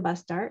waist and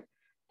bust dart,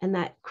 and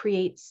that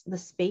creates the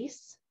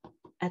space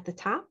at the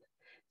top.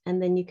 And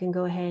then you can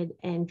go ahead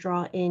and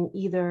draw in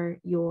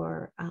either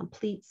your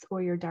pleats or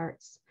your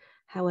darts,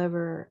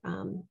 however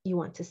you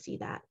want to see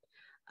that.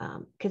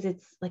 Because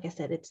it's, like I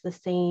said, it's the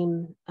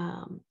same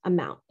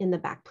amount in the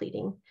back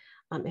pleating,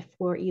 if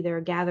for either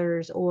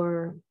gathers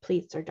or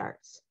pleats or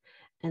darts.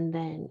 And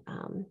then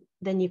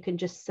you can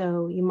just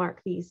sew, you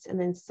mark these and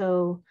then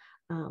sew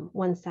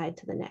one side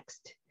to the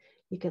next.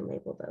 You can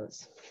label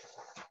those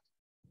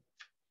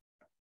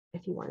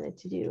if you wanted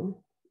to do,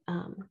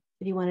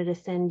 if you wanted to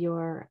send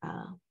your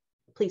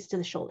pleats to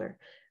the shoulder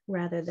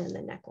rather than the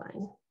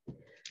neckline.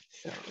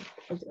 So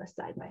we'll do a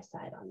side by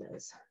side on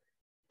those.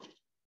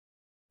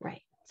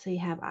 Right, so you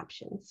have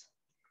options.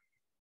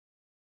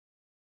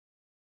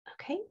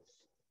 Okay.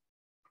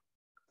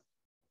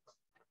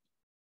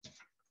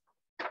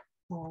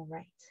 All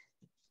right.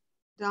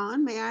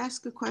 Dawn, may I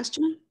ask a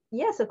question?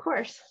 Yes, of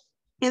course.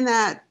 In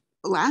that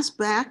last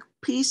back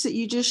piece that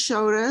you just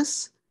showed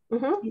us,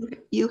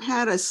 you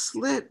had a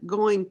slit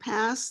going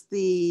past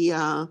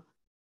the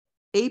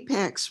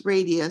apex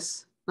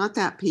radius, not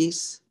that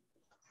piece.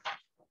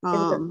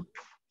 A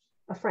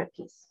front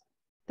piece.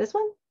 This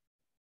one?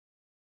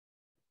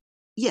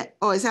 Yeah.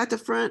 Oh, is that the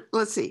front?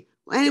 Let's see.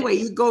 Anyway,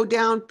 you go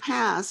down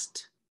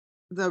past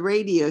the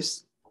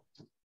radius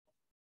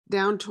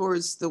down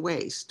towards the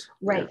waist.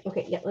 Right.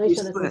 Okay. Yeah. Let me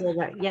show this a little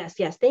bit. Yes.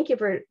 Yes. Thank you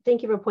for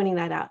pointing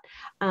that out.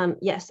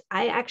 Yes,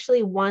 I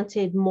actually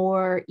wanted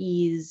more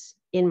ease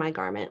in my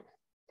garment,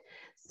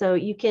 so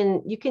you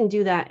can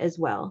do that as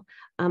well.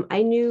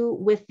 I knew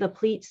with the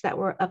pleats that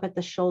were up at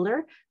the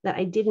shoulder that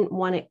I didn't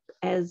want it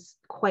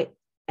quite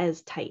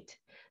as tight,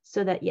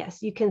 so that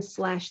yes, you can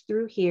slash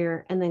through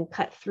here and then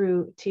cut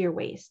through to your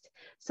waist.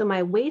 So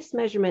my waist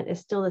measurement is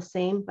still the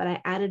same, but I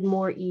added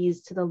more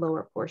ease to the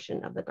lower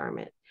portion of the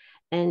garment.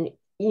 And,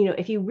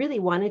 if you really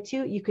wanted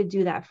to, you could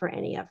do that for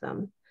any of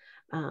them.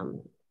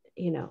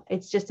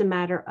 It's just a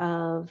matter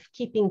of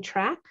keeping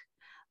track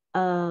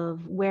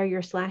of where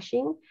you're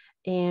slashing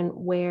and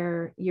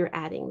where you're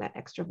adding that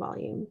extra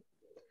volume.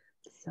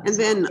 So, and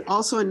then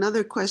also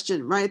another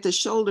question, right at the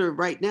shoulder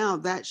right now,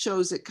 that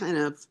shows it kind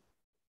of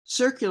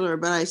circular,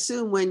 but I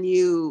assume when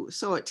you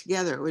sew it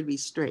together, it would be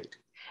straight.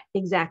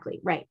 Exactly,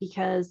 right,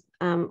 because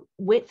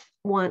width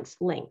wants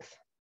length.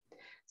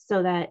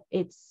 So that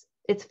it's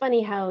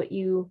funny how if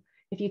you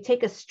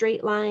take a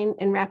straight line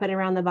and wrap it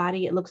around the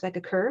body, it looks like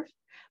a curve.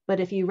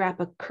 But if you wrap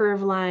a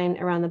curved line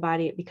around the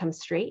body, it becomes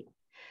straight.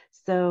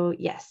 So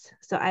yes,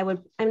 so I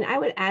would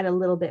add a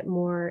little bit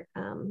more,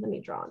 let me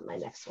draw on my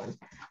next one.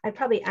 I'd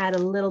probably add a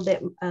little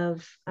bit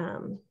of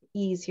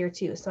ease here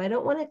too. So I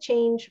don't want to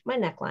change my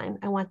neckline.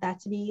 I want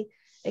that to be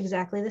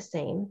exactly the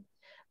same,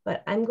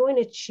 but I'm going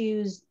to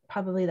choose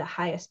probably the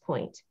highest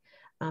point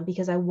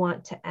because I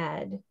want to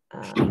add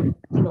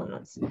single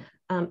notes.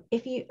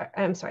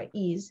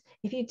 Ease.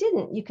 If you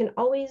didn't, you can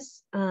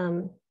always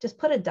just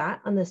put a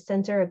dot on the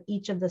center of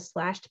each of the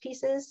slashed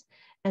pieces,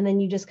 and then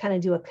you just kind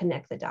of do a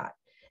connect the dot.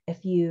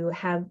 If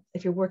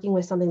you're working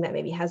with something that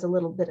maybe has a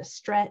little bit of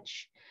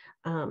stretch,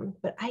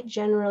 but I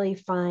generally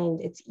find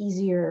it's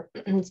easier,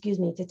 excuse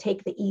me, to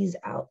take the ease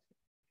out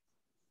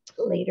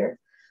later,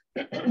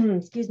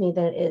 excuse me,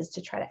 than it is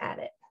to try to add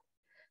it.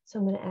 So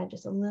I'm going to add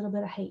just a little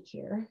bit of height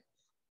here.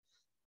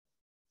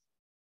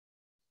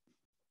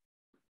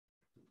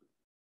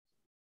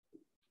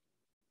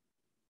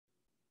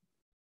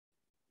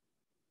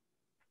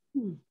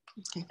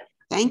 Okay,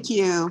 thank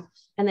you.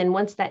 And then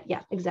once that,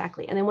 yeah,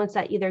 exactly. And then once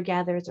that either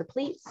gathers or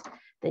pleats,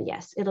 then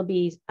yes, it'll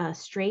be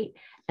straight.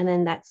 And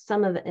then that's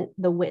some of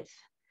the width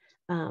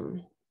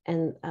and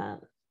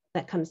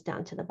that comes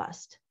down to the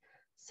bust.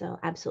 So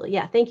absolutely,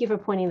 yeah, thank you for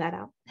pointing that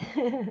out.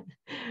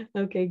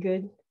 Okay,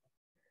 good.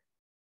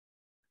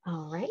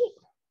 All right,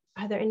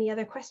 are there any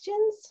other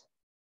questions?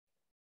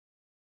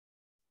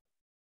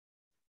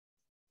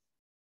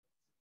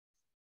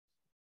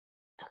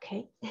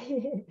 Okay,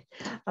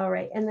 all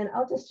right, and then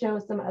I'll just show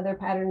some other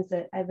patterns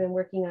that I've been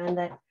working on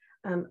that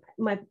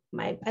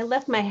I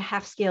left my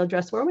half scale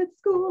dress form at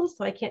school,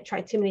 so I can't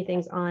try too many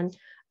things on,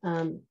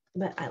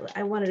 but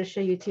I wanted to show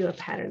you too a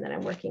pattern that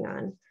I'm working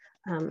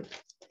on.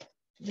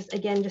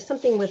 Just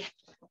something with,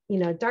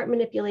 dart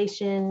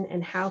manipulation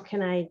and how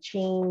can I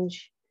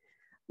change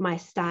my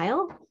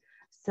style.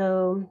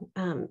 So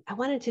I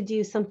wanted to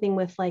do something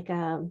with like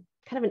a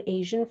kind of an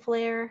Asian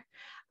flair.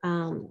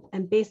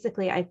 And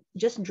basically I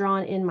just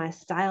drawn in my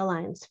style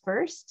lines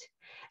first,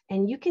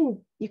 and you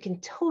can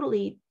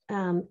totally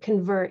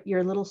convert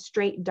your little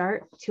straight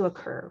dart to a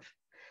curve.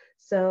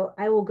 So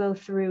I will go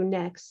through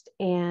next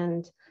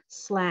and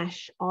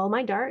slash all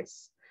my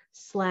darts,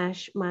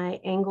 slash my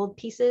angled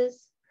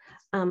pieces.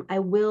 I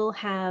will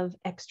have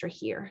extra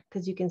here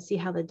because you can see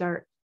how the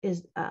dart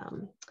is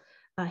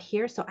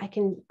here. So I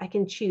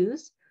can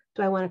choose,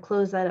 do I want to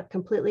close that up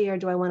completely or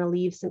do I want to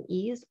leave some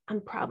ease?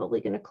 I'm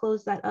probably going to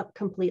close that up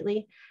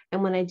completely.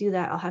 And when I do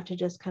that, I'll have to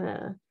just kind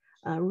of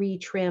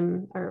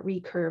retrim or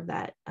recurve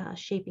that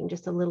shaping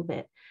just a little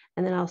bit.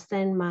 And then I'll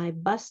send my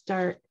bust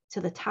dart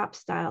to the top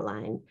style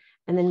line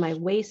and then my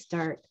waist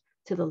dart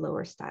to the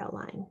lower style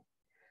line.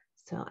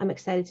 So I'm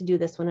excited to do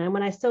this one. And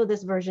when I sew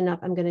this version up,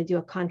 I'm going to do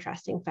a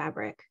contrasting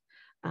fabric,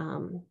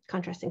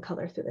 contrasting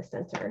color through the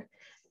center.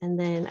 And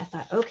then I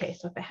thought, okay,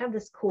 so if I have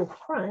this cool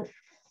front,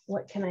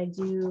 what can I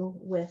do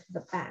with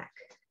the back?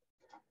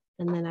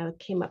 And then I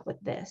came up with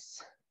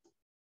this.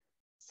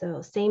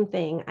 So same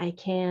thing, I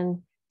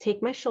can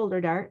take my shoulder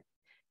dart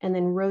and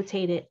then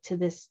rotate it to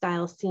this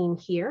style seam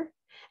here.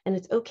 And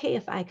it's okay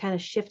if I kind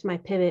of shift my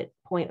pivot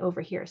point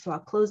over here. So I'll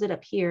close it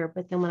up here,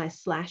 but then when I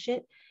slash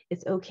it,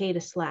 it's okay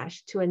to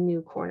slash to a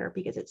new corner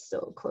because it's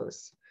so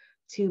close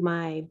to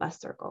my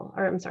bust circle,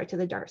 or I'm sorry, to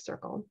the dart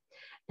circle.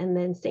 And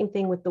then same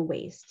thing with the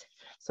waist.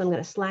 So I'm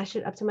going to slash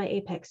it up to my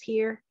apex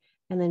here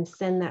and then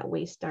send that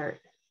waist dart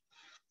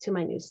to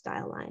my new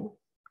style line.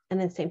 And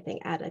then same thing,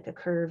 add like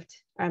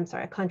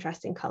a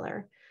contrasting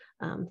color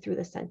through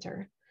the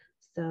center.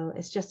 So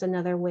it's just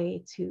another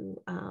way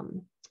to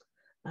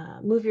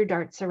move your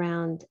darts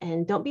around,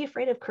 and don't be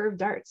afraid of curved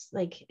darts.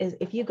 Like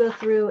if you go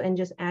through and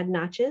just add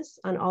notches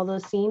on all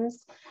those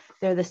seams,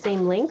 they're the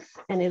same length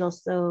and it'll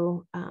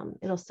sew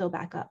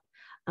back up.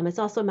 It's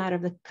also a matter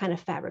of the kind of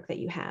fabric that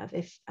you have.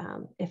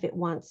 If it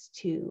wants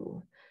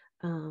to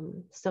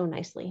sew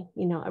nicely,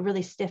 a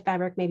really stiff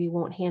fabric maybe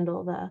won't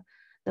handle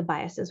the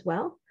bias as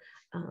well.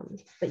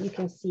 But you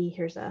can see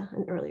here's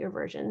an earlier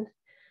version.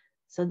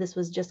 So this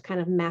was just kind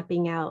of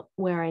mapping out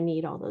where I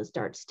need all those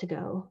darts to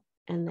go,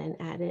 and then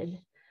added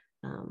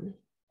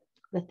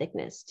the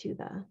thickness to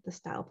the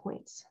style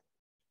points.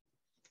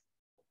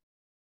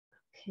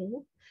 Okay,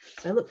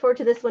 so I look forward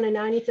to this one, and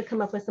now I need to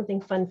come up with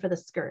something fun for the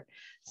skirt.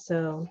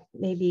 So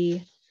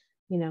maybe,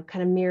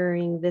 kind of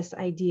mirroring this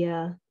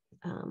idea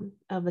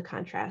of the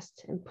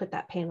contrast, and put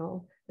that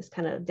panel, this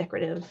kind of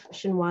decorative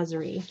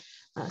chinoiserie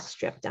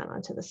strip down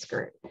onto the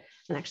skirt.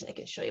 And actually I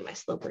can show you my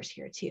slopers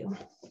here too.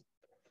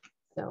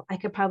 So I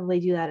could probably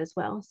do that as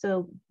well.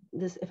 So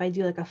this, if I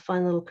do like a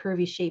fun little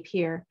curvy shape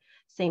here,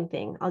 same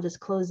thing. I'll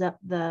just close up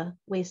the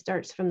waist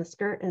darts from the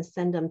skirt and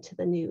send them to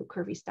the new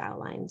curvy style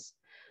lines.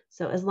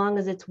 So as long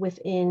as it's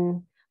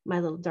within my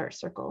little dart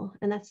circle.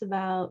 And that's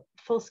about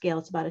full scale.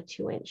 It's about a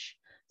 2-inch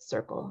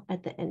circle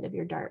at the end of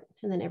your dart,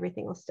 and then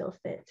everything will still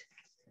fit.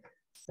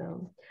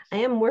 So I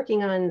am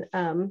working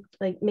on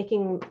like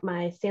making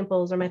my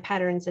samples or my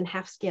patterns in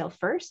half scale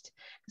first,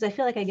 because I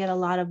feel like I get a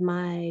lot of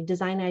my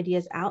design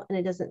ideas out and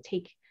it doesn't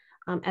take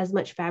as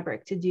much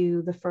fabric to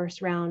do the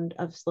first round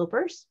of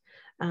slopers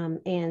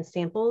and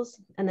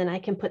samples. And then I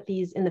can put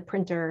these in the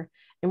printer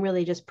and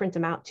really just print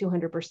them out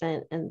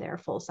 200% and they're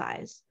full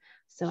size.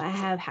 So I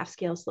have half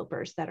scale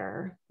slopers that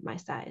are my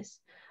size.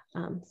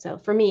 So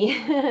for me,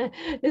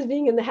 just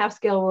being in the half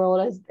scale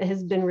world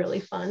has been really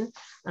fun.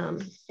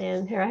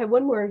 And here I have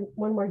one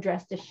more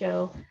dress to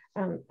show.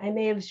 I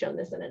may have shown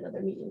this in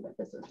another meeting, but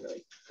this is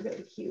really,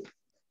 really cute.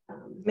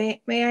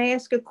 May I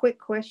ask a quick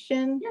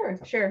question?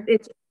 Sure.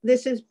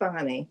 This is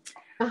Bonnie.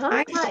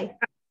 Hi.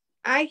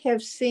 I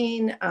have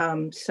seen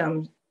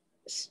some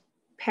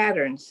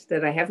patterns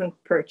that I haven't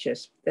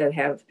purchased that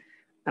have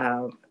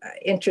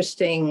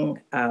interesting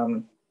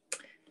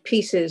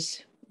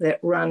pieces that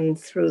run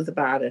through the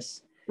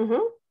bodice.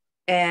 Mm-hmm.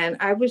 And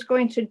I was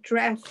going to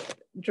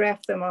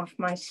draft them off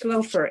my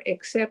sloper,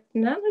 except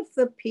none of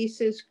the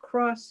pieces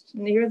crossed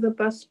near the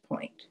bust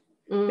point.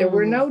 There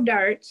were no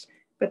darts,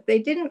 but they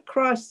didn't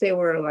cross. They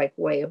were like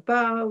way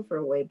above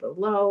or way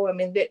below. I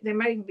mean, there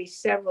might even be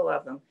several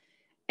of them.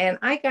 And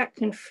I got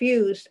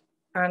confused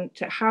on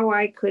to how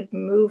I could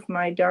move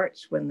my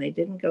darts when they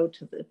didn't go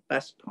to the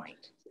bust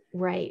point.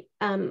 Right.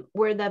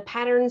 Were the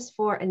patterns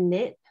for a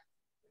knit?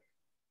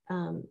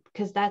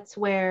 Because that's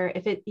where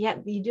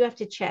you do have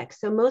to check.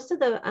 So most of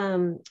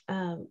the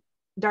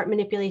dart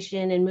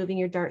manipulation and moving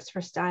your darts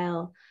for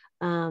style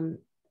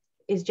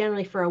is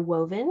generally for a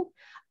woven,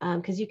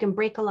 because you can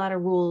break a lot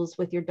of rules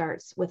with your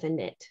darts with a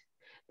knit,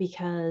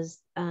 because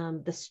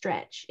the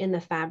stretch in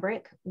the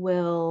fabric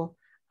will,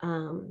 I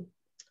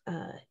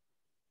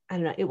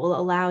don't know, it will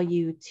allow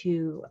you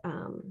to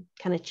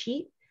kind of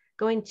cheat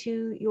going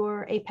to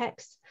your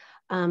apex.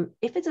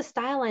 If it's a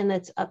style line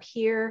that's up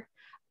here,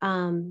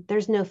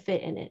 there's no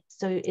fit in it.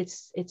 So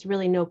it's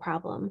really no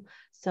problem.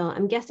 So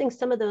I'm guessing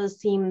some of those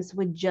seams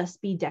would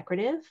just be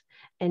decorative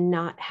and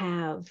not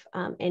have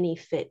any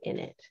fit in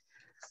it.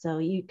 So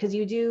because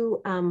you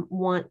do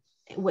want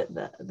with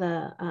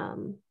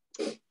the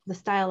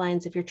style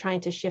lines, if you're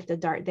trying to shift a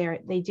dart there,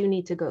 they do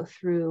need to go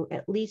through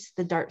at least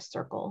the dart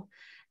circle.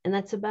 And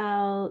that's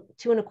about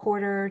 2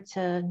 1/4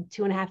 to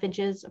 2.5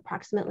 inches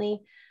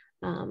approximately.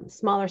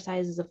 Smaller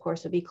sizes, of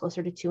course, would be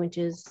closer to 2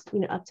 inches,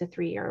 up to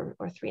 3 or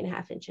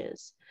 3.5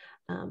 inches,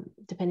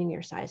 depending on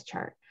your size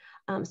chart.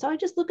 So I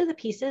just look at the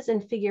pieces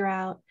and figure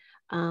out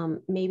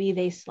maybe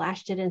they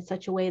slashed it in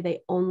such a way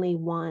they only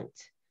want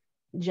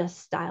just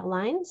style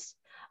lines,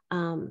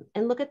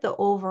 and look at the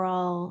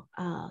overall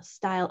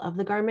style of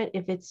the garment.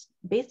 If it's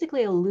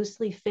basically a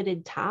loosely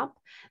fitted top,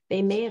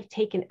 they may have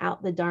taken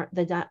out the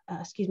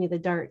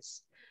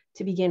darts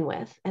to begin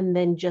with, and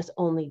then just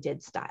only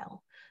did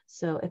style.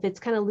 So if it's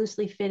kind of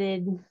loosely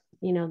fitted,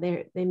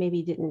 they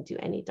maybe didn't do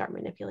any dart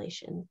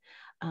manipulation.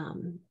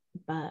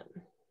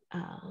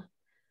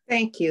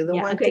 Thank you. The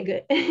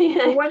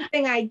one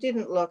thing I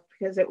didn't look,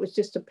 because it was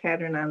just a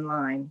pattern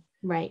online.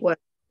 Right.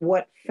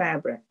 What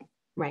fabric?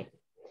 Right.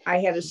 I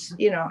had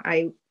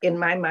in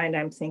my mind,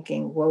 I'm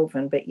thinking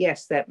woven, but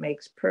yes, that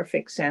makes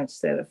perfect sense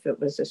that if it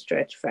was a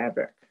stretch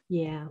fabric,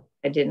 yeah,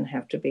 I didn't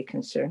have to be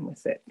concerned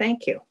with it.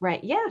 Thank you.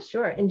 Right. Yeah,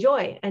 sure.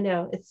 Enjoy. I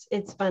know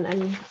it's fun.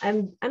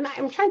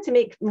 I'm trying to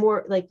make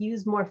more, like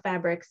use more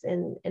fabrics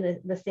in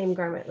the same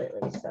garment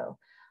lately. So,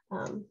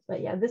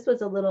 but yeah, this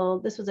was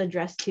a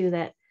dress too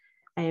that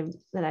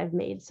I've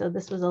made. So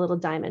this was a little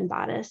diamond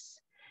bodice.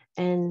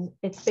 And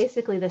it's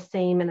basically the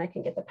same, and I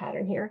can get the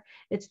pattern here.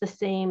 It's the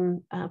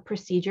same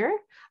procedure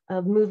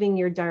of moving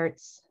your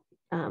darts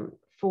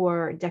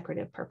for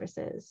decorative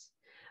purposes.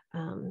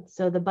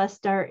 So the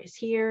bust dart is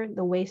here,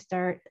 the waist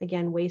dart,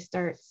 again, waist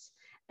darts,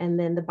 and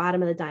then the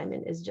bottom of the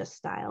diamond is just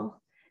style.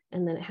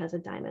 And then it has a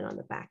diamond on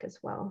the back as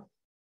well.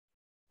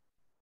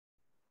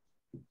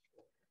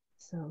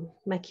 So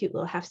my cute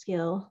little half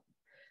scale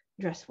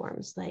dress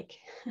forms, like,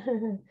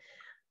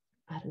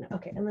 I don't know.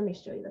 Okay, and let me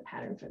show you the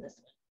pattern for this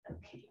one.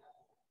 Okay.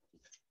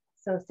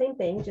 So same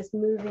thing, just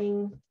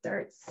moving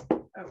darts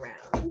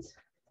around.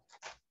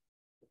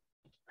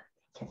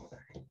 Okay.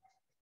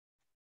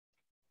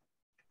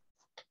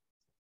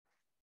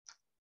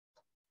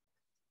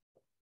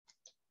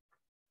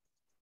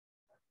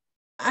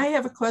 I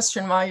have a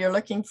question while you're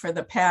looking for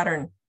the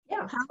pattern.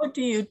 Yeah. How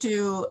do you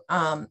do,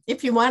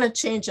 if you want to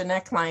change a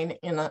neckline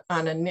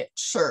on a knit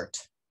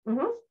shirt,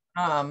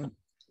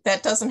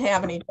 that doesn't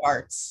have any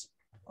darts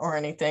or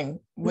anything,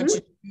 would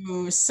you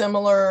do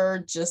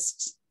similar,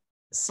 just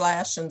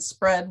slash and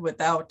spread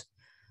without?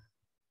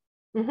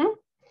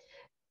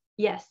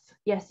 Yes,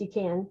 you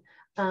can.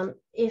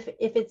 If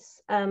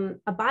it's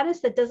a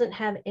bodice that doesn't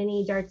have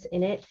any darts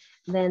in it,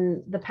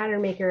 then the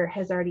pattern maker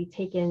has already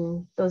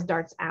taken those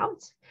darts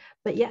out.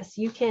 But yes,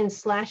 you can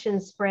slash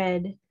and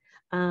spread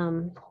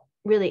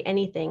really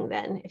anything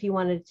then, if you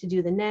wanted to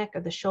do the neck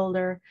or the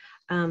shoulder.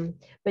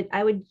 But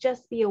I would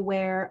just be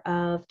aware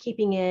of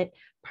keeping it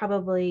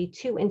probably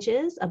 2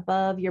 inches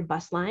above your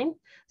bust line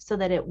so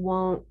that it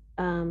won't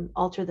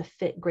alter the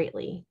fit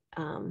greatly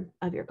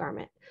of your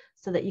garment,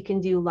 so that you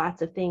can do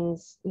lots of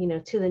things, you know,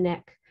 to the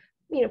neck,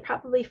 you know,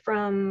 probably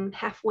from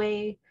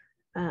halfway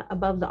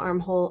above the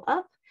armhole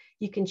up.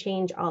 You can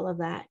change all of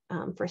that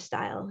for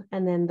style.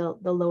 And then the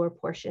lower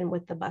portion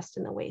with the bust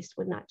and the waist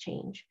would not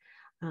change.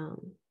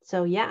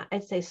 So yeah,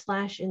 I'd say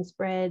slash and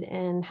spread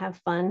and have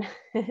fun.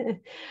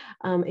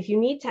 If you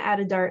need to add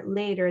a dart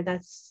later,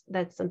 that's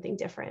something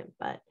different,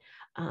 but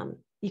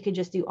you could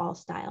just do all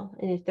style.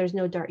 And if there's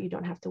no dart, you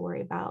don't have to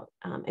worry about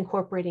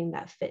incorporating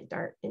that fit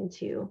dart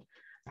into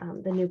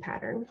the new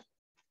pattern.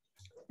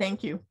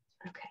 Thank you.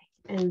 Okay,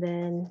 and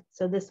then,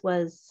 so this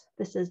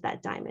is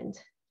that diamond.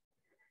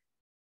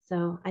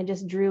 So I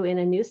just drew in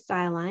a new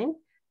style line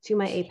to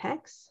my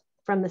apex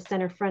from the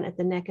center front at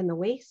the neck and the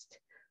waist.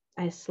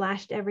 I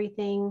slashed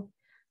everything,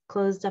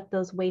 closed up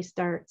those waist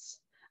darts,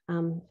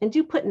 and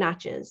do put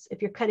notches.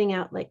 If you're cutting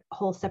out like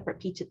whole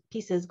separate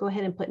pieces, go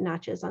ahead and put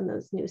notches on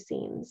those new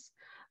seams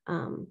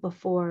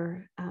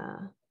before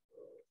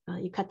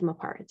you cut them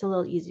apart. It's a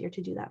little easier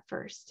to do that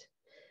first.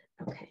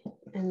 Okay,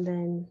 and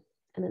then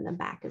the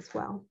back as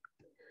well.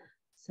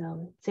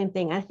 So same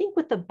thing. I think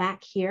with the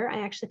back here, I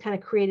actually kind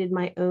of created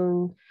my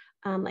own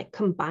like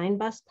combined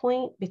bust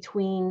point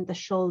between the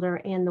shoulder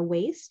and the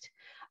waist.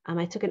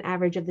 I took an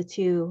average of the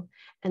two,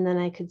 and then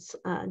I could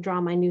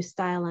draw my new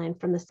style line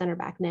from the center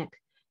back neck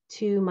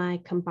to my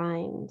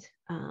combined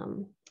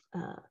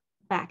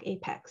back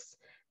apex,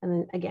 and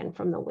then again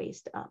from the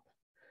waist up.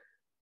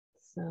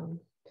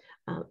 So,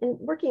 and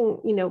working,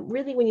 you know,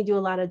 really when you do a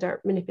lot of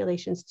dart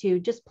manipulations too,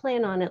 just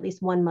plan on at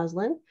least one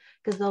muslin,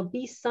 because there'll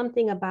be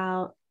something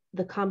about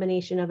the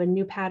combination of a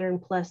new pattern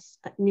plus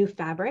a new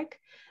fabric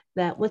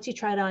that once you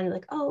try it on, you're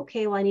like, oh,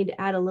 okay, well, I need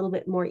to add a little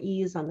bit more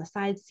ease on the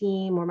side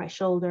seam or my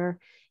shoulder,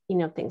 you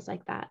know, things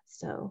like that.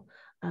 So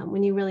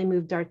when you really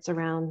move darts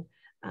around,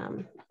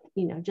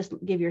 you know, just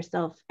give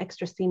yourself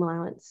extra seam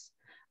allowance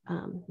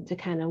to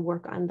kind of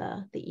work on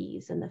the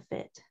ease and the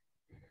fit.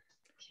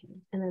 Okay.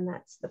 And then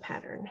that's the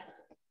pattern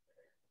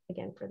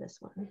again for this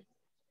one.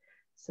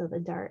 So the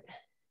dart,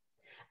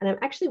 and I'm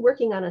actually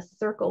working on a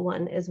circle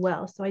one as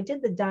well. So I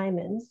did the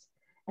diamonds,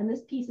 and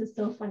this piece is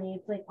so funny.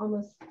 It's like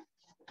almost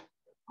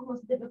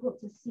difficult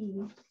to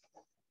see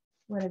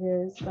what it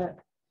is, but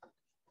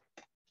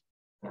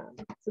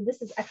so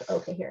this is actually,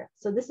 okay, here.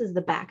 So this is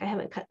the back. I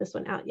haven't cut this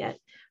one out yet.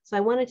 So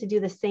I wanted to do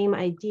the same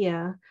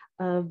idea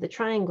of the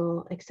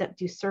triangle, except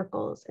do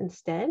circles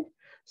instead.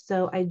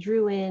 So I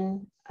drew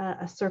in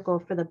a circle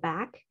for the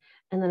back,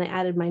 and then I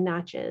added my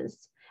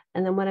notches.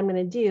 And then what I'm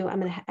going to do,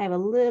 I have a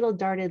little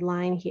darted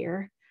line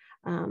here,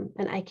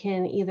 and I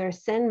can either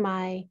send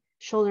my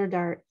shoulder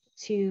dart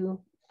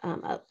to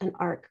an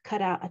arc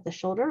cut out at the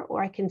shoulder,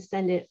 or I can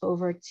send it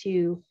over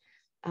to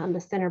the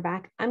center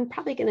back. I'm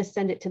probably going to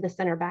send it to the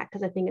center back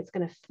because I think it's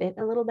going to fit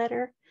a little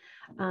better.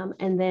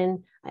 And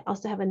then I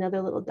also have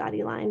another little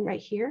dotty line right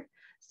here,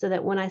 so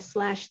that when I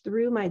slash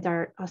through my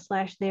dart, I'll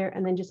slash there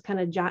and then just kind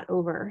of jot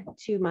over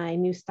to my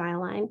new style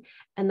line.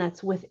 And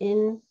that's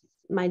within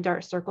my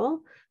dart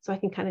circle. So I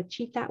can kind of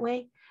cheat that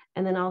way.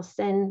 And then I'll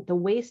send the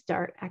waist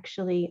dart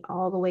actually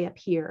all the way up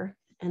here,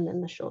 and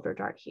then the shoulder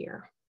dart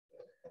here.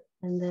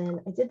 And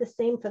then I did the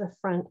same for the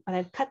front, but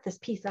I've cut this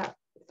piece out.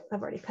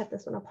 I've already cut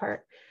this one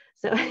apart.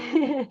 So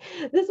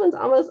this one's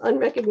almost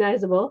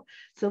unrecognizable.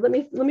 So let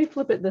me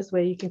flip it this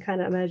way. You can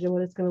kind of imagine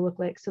what it's going to look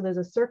like. So there's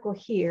a circle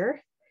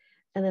here,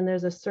 and then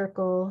there's a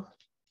circle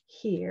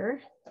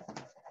here,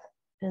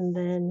 and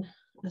then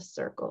a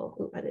circle.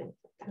 Oh, I did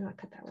not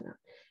cut that one out.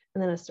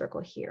 And then a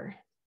circle here.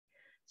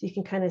 So you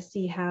can kind of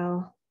see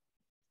how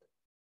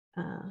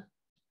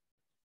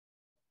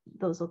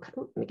those will,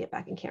 let me get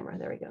back in camera.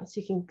 There we go.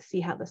 So you can see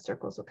how the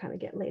circles will kind of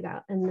get laid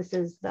out. And this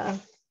is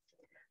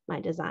my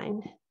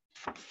design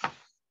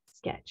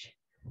sketch.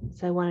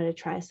 So I wanted to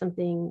try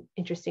something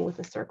interesting with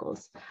the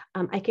circles.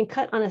 I can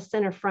cut on a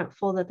center front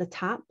fold at the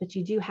top, but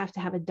you do have to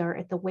have a dart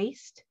at the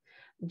waist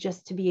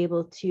just to be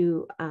able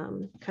to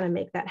kind of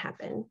make that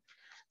happen.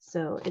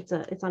 So it's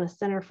on a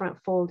center front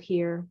fold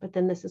here, but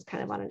then this is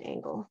kind of on an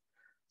angle.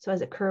 So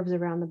as it curves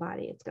around the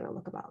body, it's going to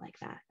look about like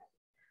that.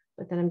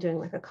 But then I'm doing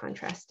like a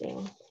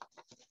contrasting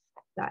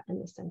dot in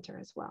the center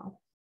as well.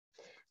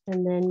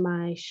 And then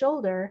my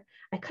shoulder,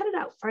 I cut it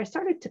out, or I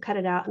started to cut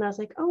it out, and I was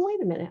like, oh,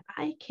 wait a minute,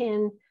 I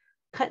can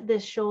cut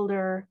this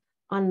shoulder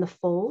on the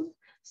fold.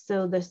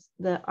 So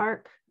the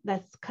arc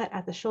that's cut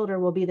at the shoulder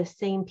will be the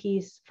same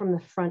piece from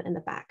the front and the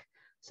back.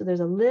 So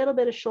there's a little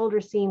bit of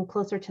shoulder seam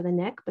closer to the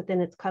neck, but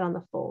then it's cut on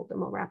the fold, and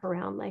we'll wrap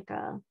around like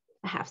a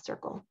half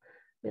circle,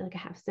 maybe like a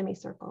half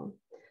semicircle.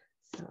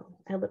 So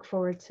I look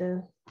forward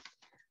to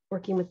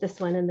working with this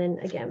one, and then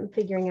again,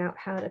 figuring out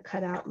how to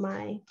cut out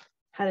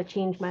how to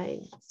change my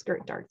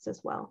skirt darts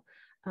as well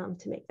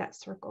to make that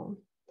circle.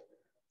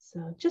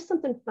 So just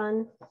something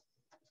fun.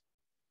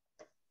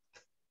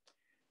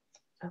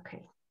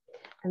 Okay,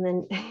 and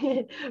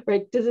then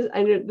right,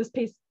 I know this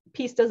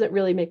piece doesn't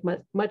really make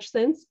much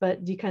sense,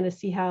 but do you kind of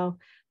see how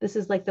this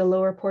is like the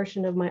lower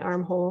portion of my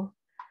armhole,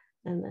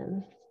 and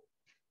then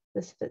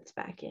this fits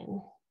back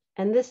in.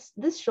 And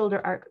this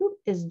shoulder arc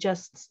is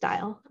just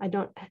style.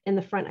 In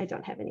the front, I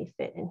don't have any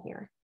fit in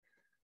here.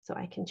 So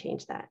I can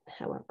change that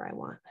however I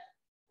want.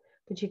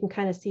 But you can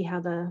kind of see how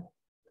the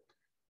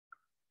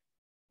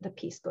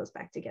piece goes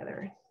back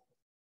together.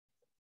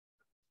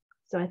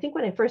 So I think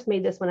when I first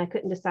made this one, I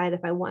couldn't decide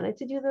if I wanted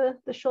to do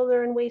the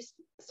shoulder and waist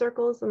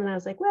circles. And then I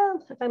was like,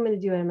 well, if I'm going to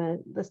do it,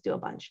 let's do a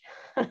bunch.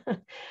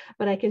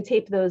 But I can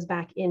tape those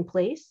back in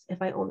place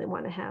if I only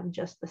want to have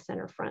just the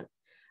center front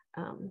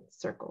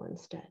circle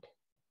instead.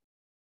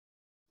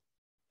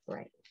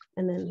 Right.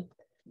 And then,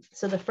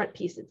 so the front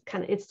piece,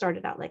 it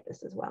started out like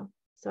this as well.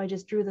 So I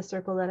just drew the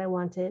circle that I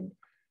wanted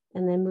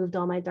and then moved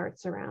all my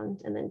darts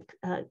around and then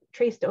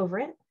traced over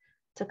it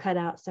to cut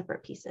out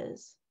separate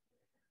pieces.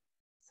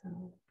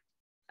 So,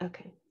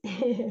 okay.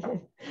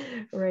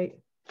 Right.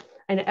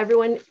 I know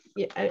everyone,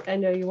 I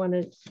know you want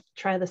to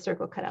try the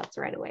circle cutouts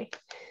right away.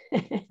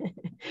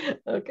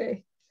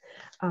 Okay.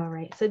 All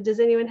right. So does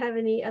anyone have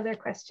any other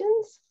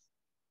questions?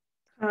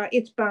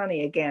 It's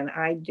Bonnie again.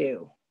 I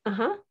do.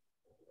 Uh-huh.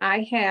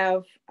 I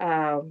have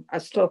a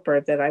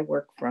sloper that I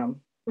work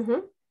from. Mm-hmm.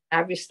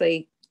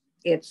 Obviously,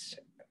 it's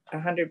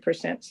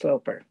 100%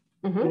 sloper.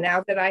 Mm-hmm.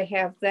 Now that I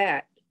have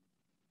that,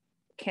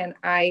 can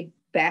I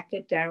back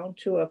it down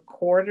to a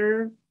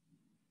quarter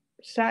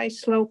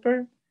size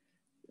sloper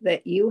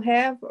that you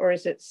have, or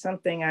is it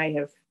something I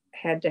have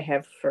had to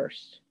have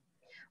first?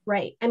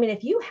 Right. I mean,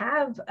 if you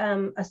have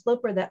a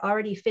sloper that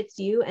already fits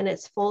you and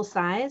it's full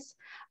size,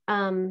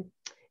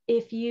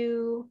 if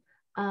you,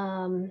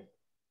 I'm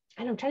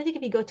trying to think,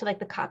 if you go to like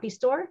the copy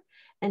store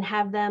and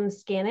have them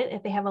scan it,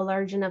 if they have a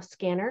large enough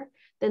scanner,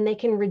 then they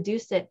can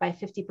reduce it by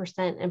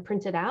 50% and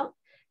print it out.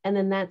 And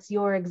then that's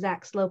your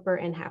exact sloper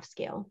in half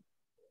scale.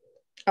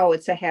 Oh,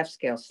 it's a half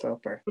scale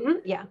sloper. Mm-hmm.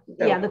 Yeah.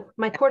 So, yeah.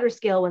 My quarter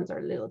scale ones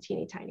are little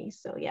teeny tiny.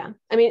 So yeah,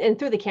 I mean, and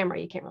through the camera,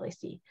 you can't really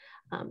see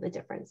the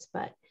difference,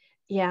 but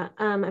yeah,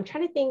 I'm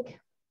trying to think.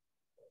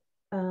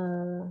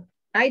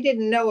 I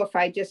didn't know if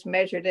I just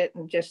measured it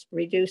and just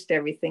reduced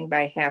everything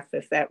by half,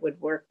 if that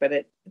would work,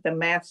 but the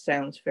math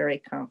sounds very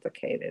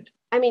complicated.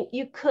 I mean,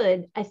 you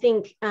could. I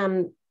think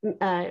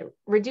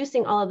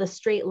reducing all of the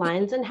straight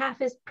lines in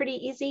half is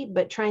pretty easy,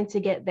 but trying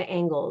to get the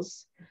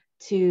angles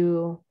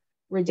to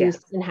reduce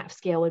in half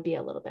scale would be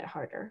a little bit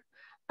harder.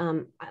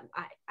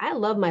 I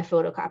love my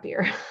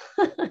photocopier.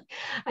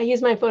 I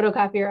use my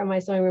photocopier in my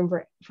sewing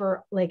room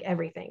for like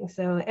everything.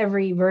 So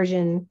every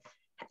version,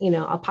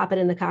 I'll pop it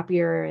in the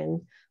copier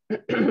and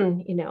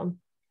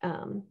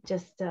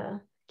just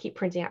keep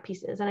printing out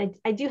pieces. And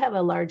I do have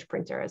a large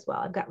printer as well.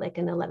 I've got like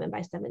an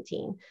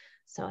 11x17.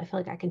 So I feel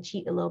like I can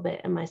cheat a little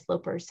bit and my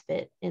slopers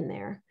fit in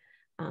there,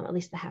 at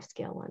least the half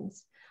scale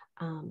ones.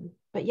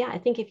 But yeah, I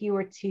think if you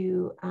were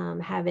to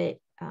have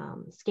it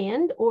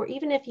scanned, or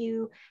even if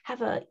you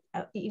have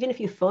even if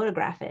you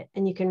photograph it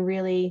and you can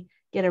really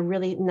get a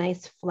really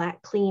nice,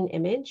 flat, clean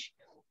image,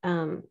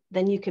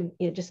 then you could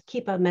just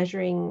keep a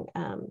measuring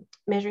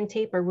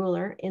tape or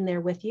ruler in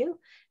there with you.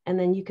 And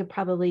then you could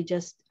probably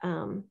just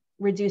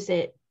reduce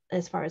it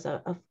as far as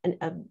a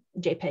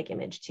JPEG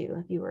image too,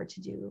 if you were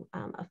to do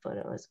a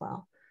photo as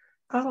well.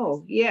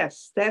 Oh,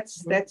 yes,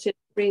 that's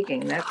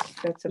intriguing.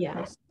 That's a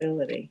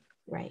possibility.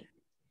 Right.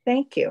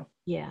 Thank you.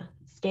 Yeah,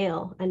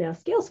 scale. I know,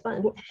 scale's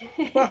fun.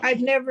 Well, I've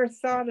never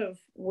thought of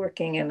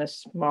working in a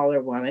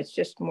smaller one. It's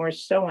just more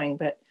sewing,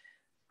 but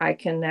I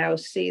can now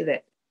see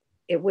that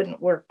it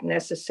wouldn't work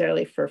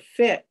necessarily for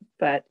fit,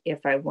 but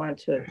if I want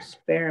to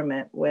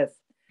experiment with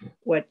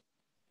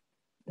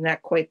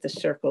not quite the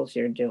circles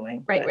you're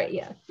doing. Right,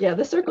 yeah,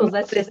 the circles,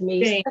 that's just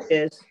me.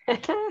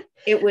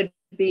 It would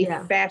be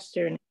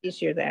faster and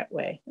easier that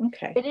way.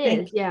 Okay. It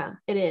is, yeah,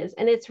 it is.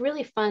 And it's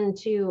really fun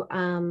too,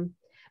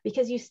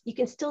 because you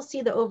can still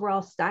see the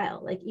overall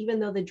style. Like, even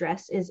though the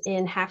dress is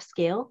in half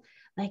scale,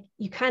 like,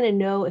 you kind of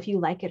know if you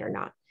like it or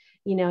not.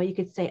 You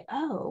could say,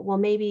 oh, well,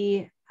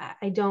 maybe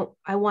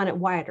I want it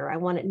wider, I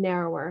want it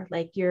narrower.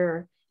 Like,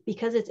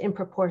 because it's in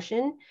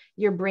proportion,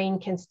 your brain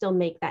can still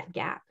make that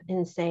gap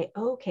and say,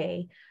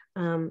 okay,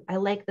 I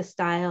like the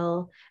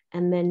style,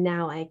 and then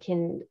now I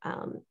can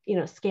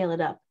scale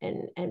it up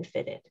and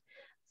fit it.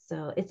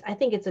 So I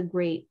think it's a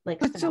great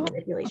style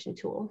manipulation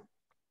tool.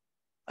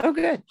 Oh,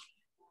 good.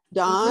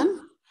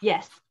 Dawn?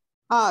 Yes.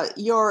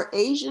 Your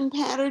Asian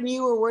pattern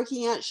you were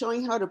working at,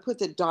 showing how to put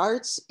the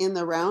darts in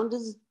the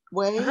rounded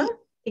way.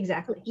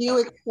 Exactly. Could you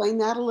explain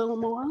that a little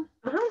more?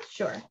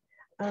 Sure.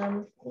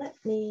 Let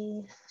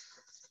me.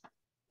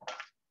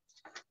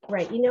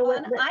 Right. You know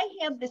what? I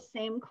have the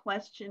same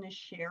question as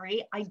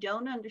Sherry. I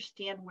don't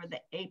understand where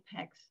the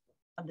apex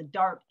of the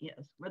dart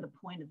is, where the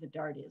point of the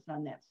dart is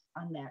on that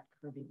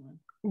curvy one.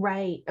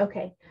 Right.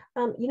 Okay.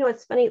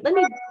 It's funny. Let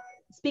me,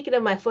 speaking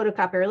of my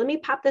photocopier, let me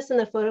pop this in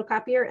the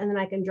photocopier and then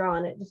I can draw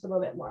on it just a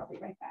little bit more. I'll be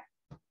right back.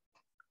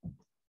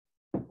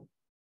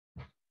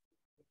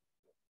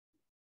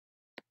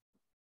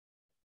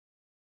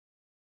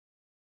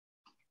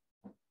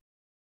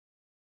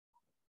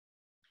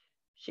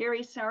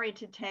 Sherry, sorry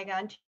to tag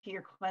on to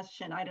your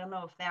question. I don't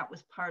know if that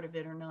was part of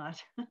it or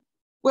not.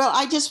 Well,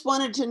 I just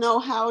wanted to know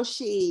how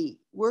she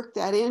worked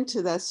that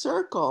into the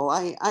circle.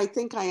 I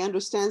think I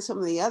understand some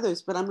of the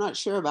others, but I'm not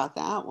sure about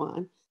that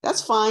one.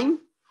 That's fine.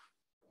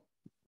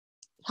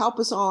 Help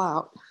us all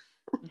out.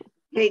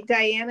 Hey,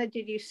 Diana,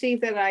 did you see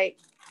that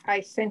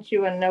I sent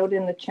you a note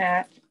in the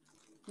chat?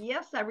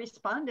 Yes, I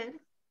responded.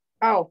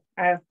 Oh,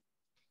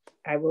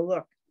 I will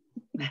look.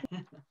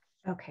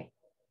 Okay,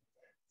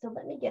 so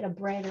let me get a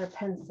brighter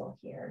pencil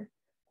here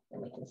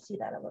and we can see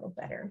that a little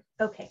better.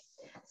 Okay,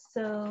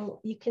 so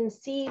you can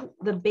see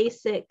the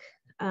basic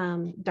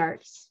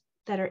darts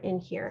that are in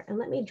here, and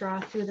let me draw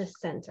through the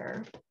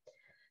center.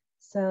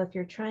 So if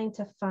you're trying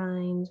to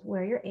find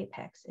where your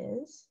apex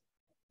is,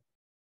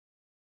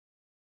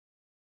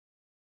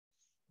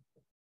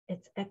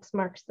 it's X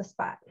marks the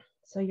spot.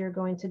 So you're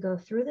going to go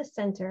through the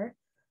center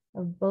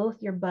of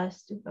both your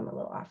bust, I'm a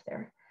little off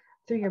there,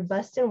 through your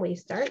bust and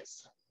waist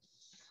darts.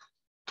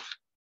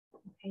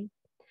 Okay,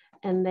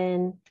 and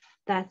then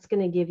that's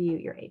going to give you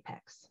your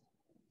apex.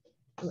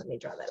 Let me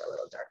draw that a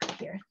little darker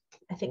here.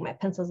 I think my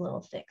pencil's a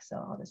little thick, so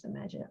I'll just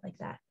imagine it like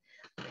that.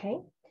 Okay,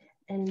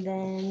 and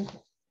then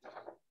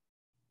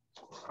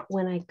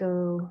when I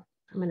go,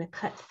 I'm going to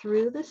cut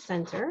through the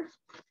center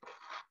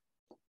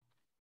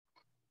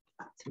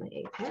to my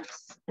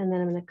apex, and then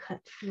I'm going to cut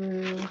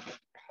through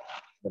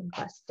the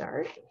bust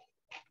dart.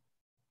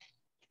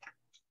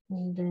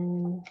 And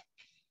then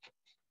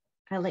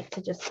I like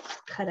to just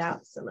cut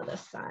out some of the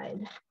side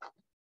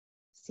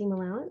seam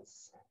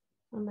allowance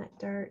on that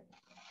dart.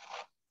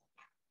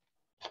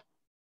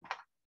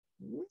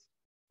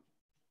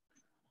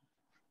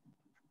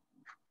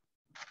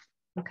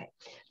 Okay,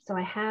 so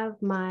I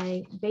have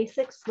my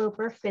basic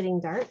sloper fitting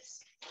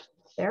darts.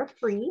 They're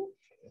free.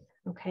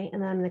 Okay,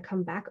 and then I'm going to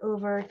come back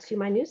over to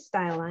my new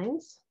style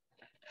lines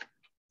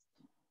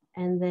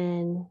and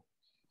then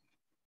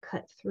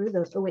cut through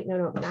those. Oh wait,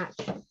 no, notch.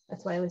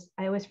 That's why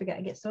I always forget.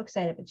 I get so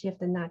excited, but you have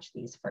to notch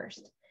these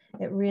first.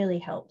 It really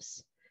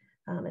helps.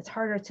 It's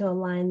harder to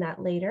align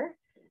that later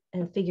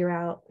and figure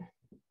out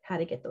how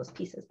to get those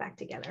pieces back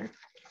together.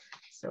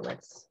 So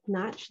let's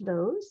notch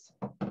those.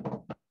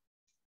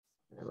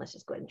 And let's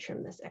just go ahead and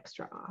trim this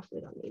extra off. We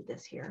don't need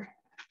this here.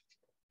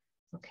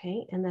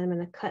 Okay, and then I'm going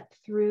to cut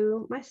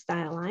through my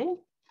style line.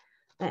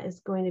 That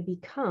is going to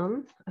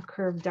become a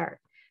curved dart,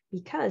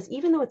 because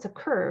even though it's a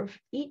curve,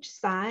 each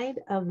side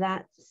of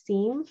that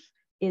seam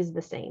is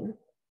the same.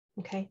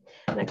 Okay,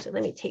 and actually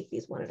let me take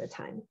these one at a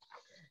time.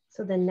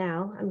 So then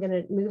now I'm going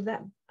to move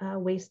that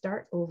waist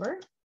dart over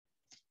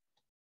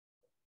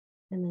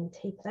and then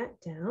take that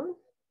down.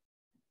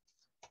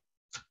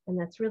 And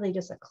that's really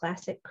just a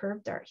classic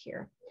curved dart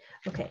here.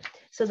 Okay,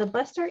 so the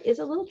bust dart is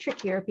a little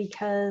trickier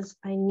because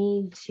I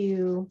need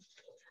to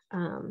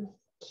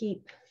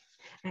keep,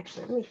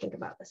 actually, let me think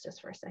about this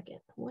just for a second.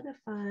 What if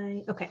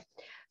okay,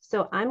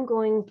 so I'm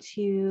going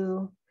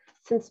to,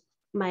 since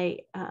my,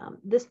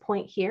 this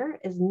point here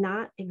is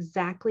not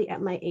exactly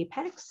at my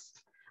apex,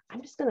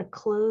 I'm just gonna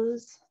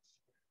close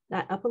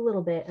that up a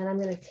little bit and I'm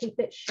gonna tape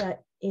it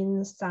shut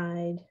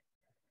inside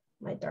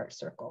my dart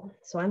circle.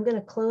 So I'm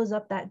gonna close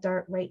up that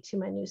dart right to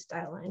my new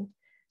style line.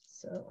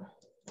 So,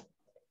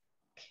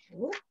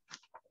 okay.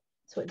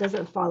 So it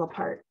doesn't fall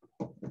apart.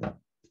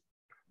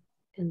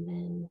 And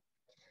then,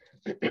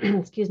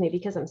 excuse me,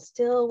 because I'm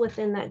still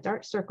within that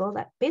dart circle,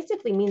 that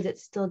basically means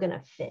it's still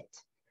gonna fit.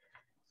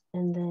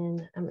 And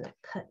then I'm gonna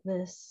cut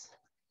this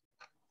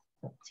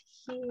up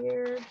to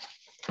here.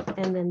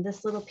 And then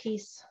this little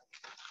piece,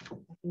 I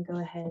can go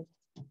ahead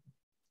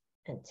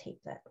and tape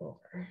that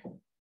over.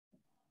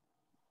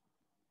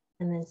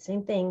 And then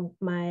same thing,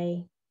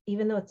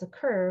 even though it's a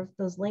curve,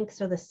 those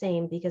lengths are the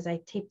same because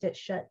I taped it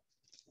shut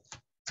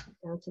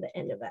down to the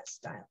end of that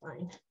style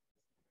line.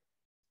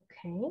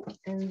 Okay,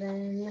 and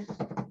then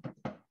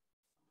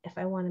if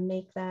I want to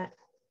make that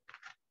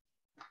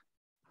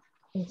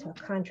into a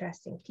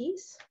contrasting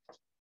piece,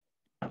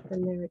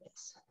 then there it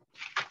is.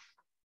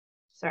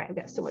 Sorry, I've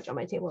got so much on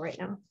my table right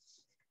now.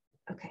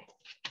 Okay,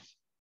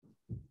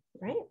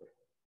 right?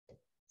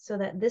 So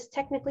that this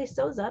technically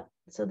sews up.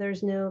 So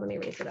there's no, let me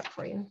raise it up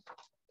for you.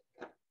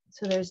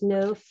 So there's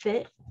no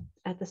fit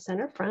at the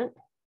center front,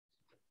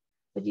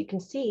 but you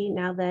can see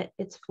now that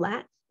it's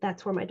flat,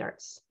 that's where my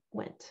darts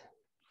went.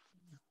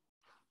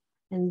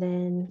 And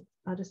then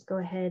I'll just go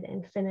ahead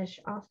and finish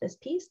off this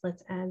piece.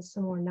 Let's add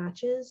some more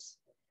notches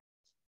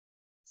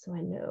so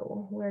I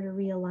know where to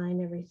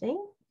realign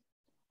everything.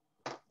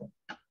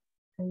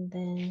 And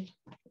then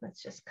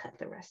let's just cut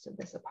the rest of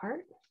this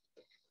apart.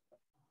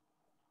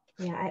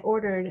 Yeah, I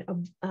ordered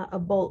a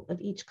bolt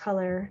of each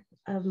color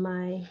of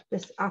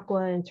this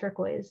aqua and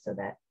turquoise so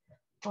that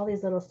all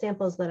these little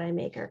samples that I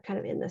make are kind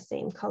of in the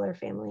same color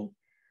family.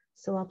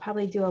 So I'll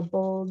probably do a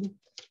bold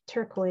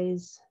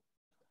turquoise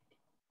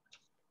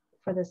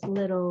for this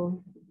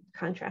little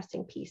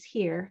contrasting piece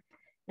here.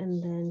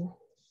 And then,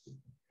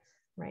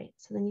 right,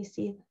 so then you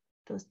see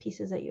those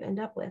pieces that you end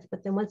up with.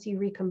 But then once you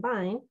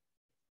recombine,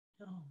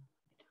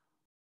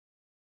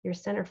 your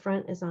center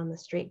front is on the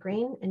straight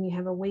grain and you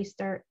have a waist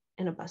dart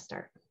and a bust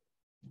dart.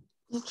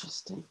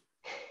 Interesting.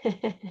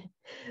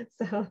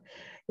 So,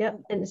 yep.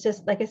 And it's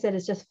just, like I said,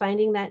 it's just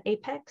finding that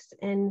apex.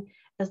 And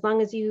as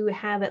long as you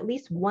have at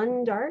least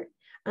one dart,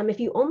 if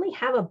you only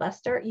have a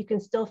bust dart, you can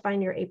still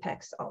find your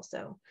apex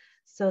also.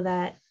 So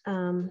that,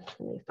 let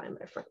me find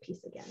my front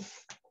piece again.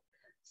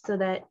 So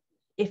that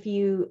if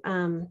you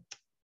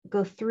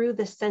go through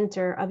the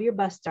center of your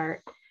bust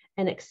dart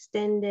and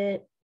extend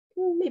it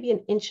maybe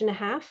 1.5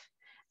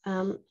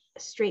 inches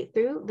straight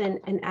through, then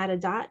and add a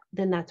dot,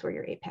 then that's where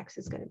your apex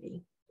is going to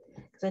be.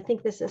 Because I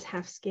think this is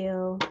half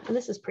scale and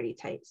this is pretty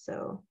tight.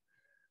 So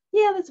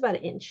yeah, that's about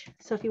 1 inch.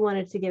 So if you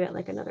wanted to give it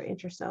like another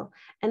inch or so.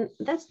 And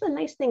that's the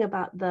nice thing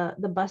about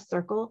the bust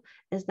circle,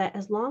 is that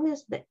as long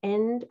as the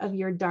end of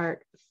your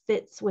dart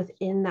fits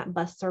within that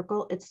bust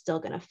circle, it's still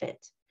going to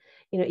fit.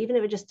 You know, even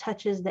if it just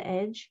touches the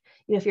edge,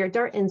 you know, if your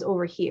dart ends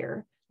over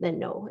here, then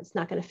no, it's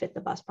not going to fit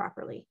the bust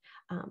properly.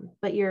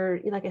 But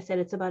like I said,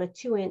 it's about a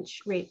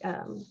 2-inch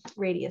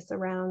radius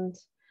around,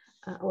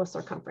 or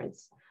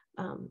circumference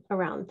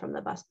around from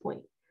the bust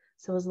point.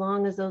 So as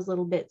long as those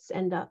little bits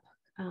end up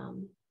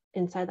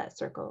inside that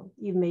circle,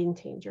 you've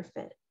maintained your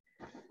fit.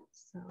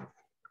 So,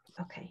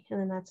 okay, and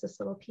then that's this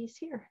little piece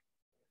here.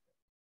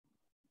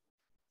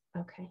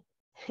 Okay.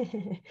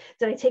 Did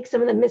I take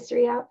some of the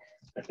mystery out?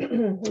 Let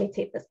me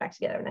tape this back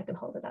together and I can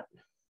hold it up.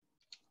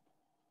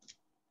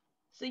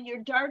 So your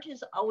dart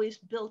is always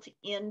built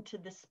into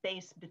the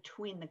space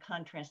between the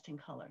contrasting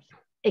colors.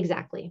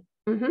 Exactly.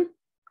 Mm-hmm.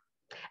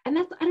 And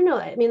that's, I don't know,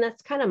 I mean,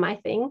 that's kind of my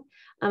thing.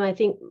 I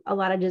think a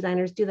lot of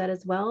designers do that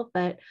as well,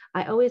 but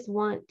I always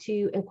want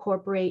to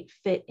incorporate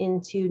fit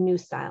into new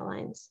style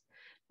lines,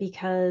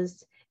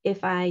 because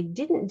if I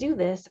didn't do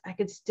this, I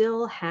could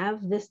still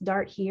have this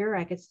dart here.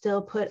 I could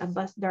still put a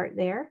bust dart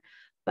there,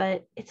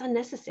 but it's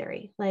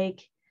unnecessary.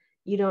 Like,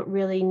 you don't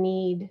really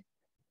need,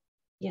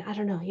 yeah, I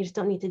don't know. You just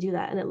don't need to do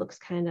that. And it looks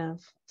kind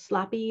of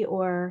sloppy,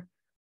 or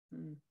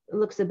it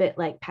looks a bit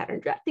like pattern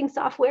drafting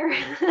software.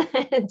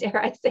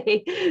 Dare I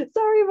say,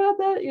 sorry about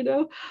that, you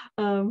know?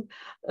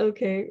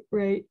 Okay,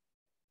 right.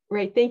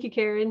 Thank you,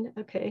 Karen.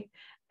 Okay.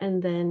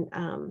 And then,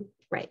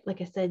 right,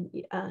 like I said,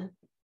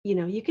 you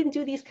know, you can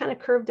do these kind of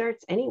curved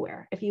darts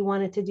anywhere. If you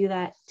wanted to do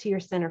that to your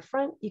center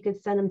front, you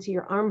could send them to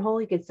your armhole.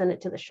 You could send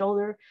it to the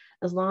shoulder.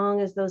 As long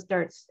as those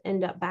darts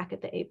end up back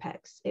at the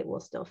apex, it will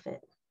still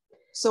fit.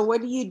 So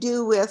what do you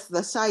do with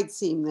the side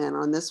seam then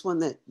on this one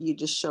that you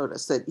just showed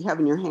us that you have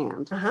in your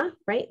hand?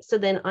 Right. So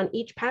then on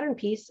each pattern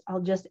piece,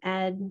 I'll just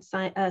add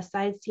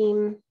side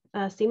seam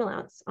seam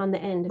allowance on the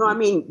end. No, I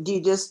mean, do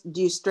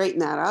you straighten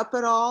that up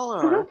at all,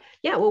 or?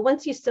 Yeah. Well,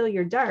 once you sew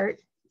your dart,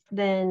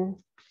 then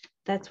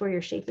that's where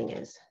your shaping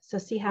is. So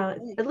see how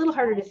it's a little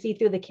harder to see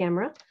through the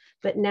camera,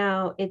 but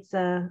now it's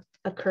a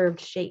curved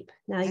shape.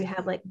 Now you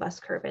have like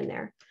bust curve in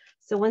there.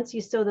 So once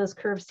you sew those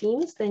curved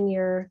seams, then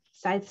your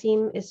side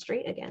seam is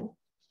straight again.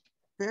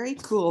 Very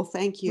cool.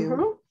 Thank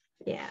you.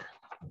 Yeah.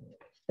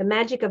 The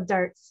magic of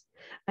darts.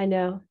 I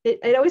know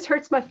it always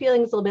hurts my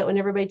feelings a little bit when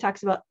everybody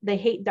talks about they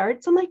hate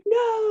darts. I'm like,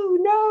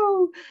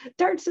 no,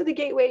 darts are the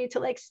gateway to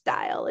like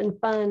style and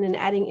fun and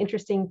adding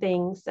interesting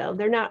things. So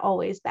they're not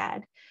always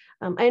bad.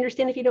 I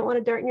understand if you don't want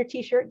a dart in your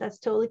t-shirt, that's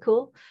totally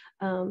cool.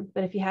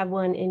 But if you have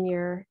one in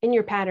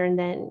your pattern,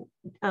 then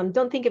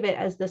don't think of it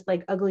as this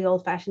like ugly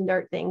old fashioned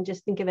dart thing.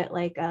 Just think of it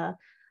like an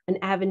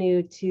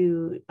avenue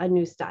to a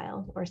new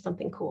style or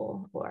something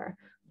cool, or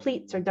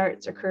pleats or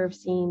darts or curved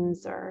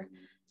seams or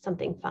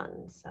something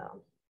fun.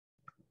 So,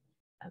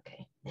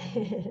 okay.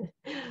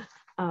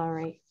 All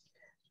right.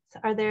 So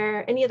are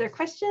there any other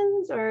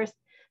questions or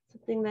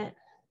something that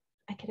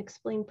I can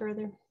explain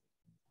further?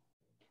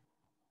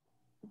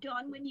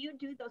 Dawn, when you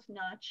do those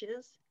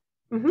notches,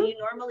 do you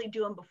normally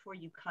do them before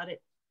you cut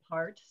it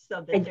apart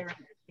so that they're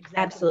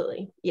exactly?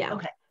 Absolutely. Yeah.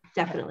 Okay.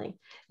 Definitely.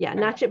 Yeah.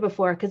 Notch it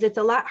before, because it's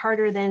a lot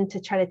harder than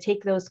to try to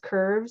take those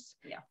curves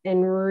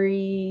and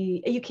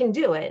you can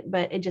do it,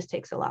 but it just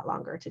takes a lot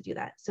longer to do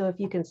that. So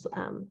if you can,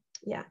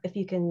 if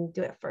you can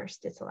do it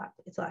first, it's a lot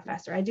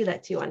faster. I do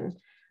that too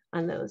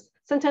on those.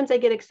 Sometimes I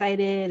get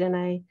excited and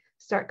I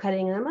start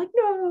cutting and I'm like,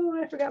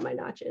 no, I forgot my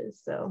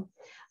notches. So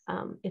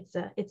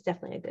it's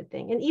definitely a good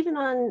thing. And even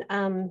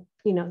on,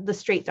 the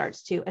straight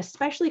darts too,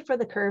 especially for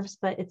the curves,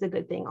 but it's a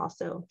good thing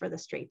also for the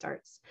straight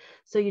darts.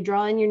 So you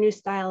draw in your new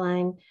style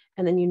line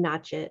and then you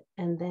notch it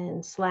and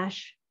then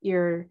slash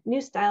your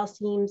new style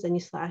seams and you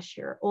slash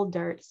your old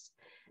darts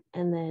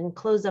and then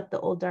close up the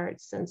old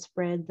darts and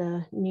spread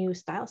the new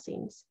style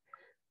seams.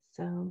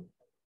 So,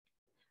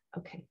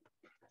 okay.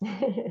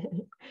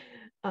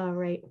 All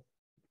right.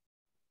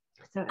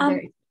 So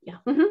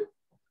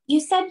You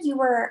said you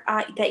were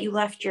that you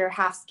left your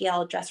half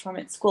scale dress form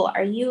at school.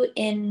 Are you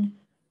in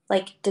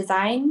like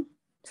design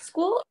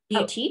school? Do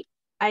you teach?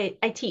 I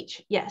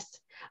teach, yes.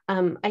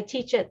 I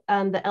teach at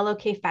the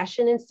LOK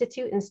Fashion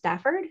Institute in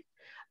Stafford.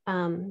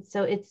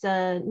 So it's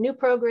a new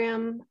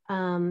program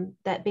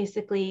that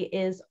basically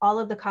is all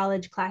of the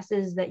college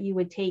classes that you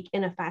would take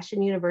in a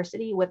fashion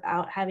university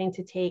without having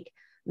to take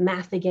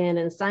math again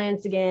and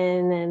science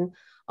again and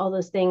all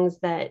those things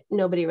that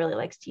nobody really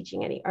likes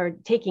teaching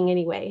taking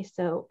anyway.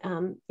 So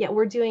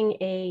we're doing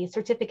a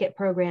certificate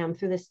program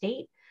through the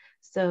state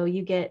So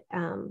you get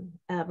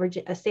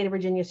a state of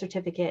Virginia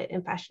certificate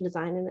in fashion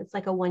design, and it's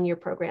like a 1-year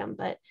program.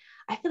 But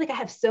I feel like I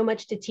have so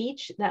much to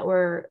teach that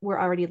we're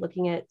already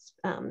looking at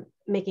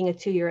making a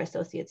 2-year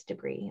associate's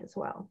degree as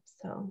well.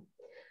 So,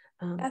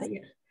 but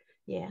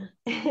yeah,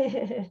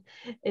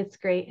 it's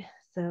great.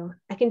 So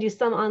I can do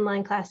some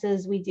online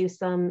classes. We do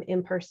some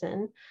in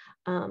person,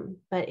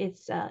 but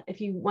it's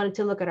if you wanted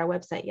to look at our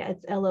website, yeah,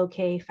 it's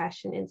LOK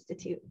Fashion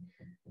Institute.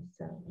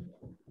 So,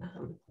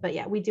 but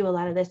yeah, we do a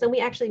lot of this, and we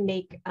actually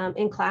make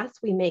in class,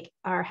 we make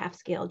our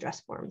half-scale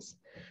dress forms.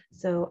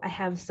 So I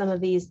have some of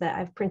these that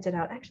I've printed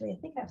out. Actually, I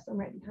think I have some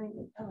right behind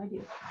me. Oh, I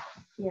do.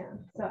 Yeah.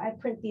 So I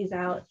print these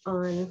out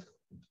on.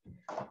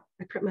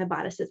 I print my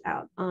bodices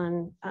out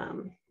on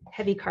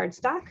heavy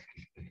cardstock,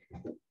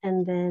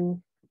 and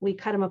then we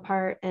cut them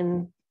apart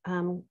and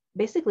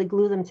basically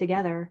glue them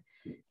together.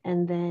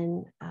 And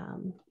then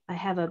I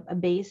have a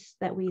base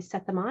that we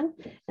set them on,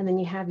 and then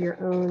you have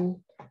your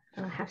own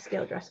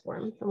half-scale dress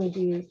form. And we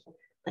do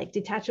like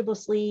detachable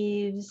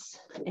sleeves,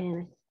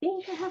 and I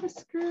think I have a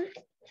skirt.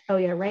 Oh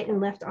yeah, right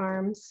and left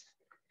arms.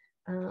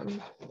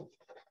 I'm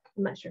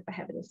not sure if I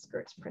have any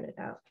skirts printed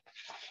out.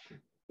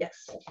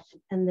 Yes,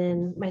 and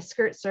then my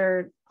skirts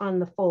are on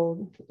the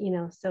fold,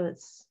 so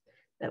it's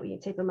that when you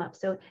take them up.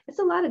 So it's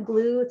a lot of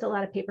glue, it's a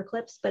lot of paper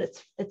clips, but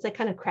it's like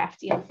kind of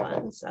crafty and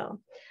fun. So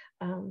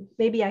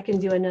maybe I can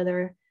do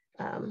another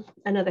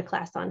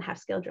class on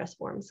half-scale dress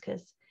forms,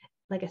 because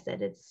like I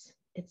said, it's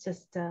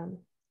just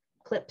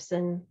clips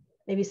and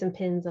maybe some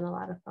pins and a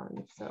lot of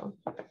fun. So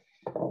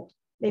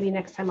maybe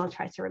next time I'll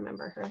try to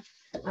remember her.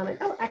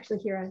 Oh, actually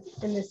here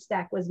in this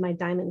stack was my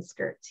diamond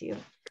skirt too.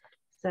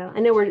 So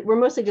I know we're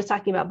mostly just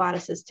talking about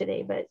bodices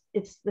today, but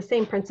it's the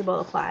same principle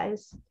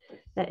applies,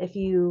 that if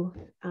you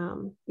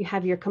you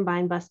have your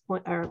combined bust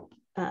point or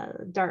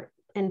dart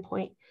end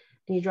point,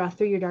 and you draw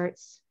through your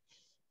darts,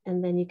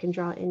 and then you can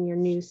draw in your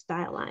new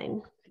style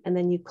line, and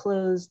then you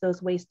close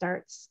those waist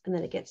darts, and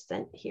then it gets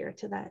sent here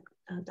to that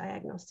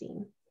diagonal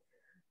seam.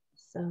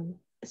 So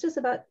it's just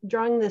about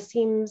drawing the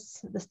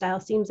seams, the style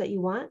seams that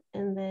you want,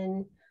 and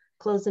then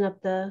closing up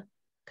the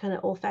kind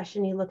of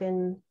old-fashioned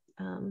looking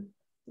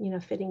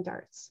fitting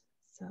darts.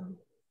 So,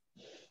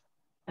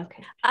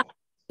 okay.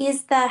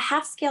 Is the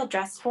half-scale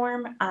dress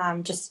form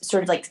just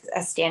sort of like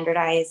a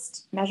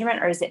standardized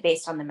measurement, or is it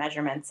based on the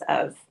measurements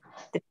of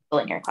the people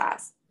in your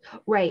class?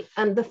 Right.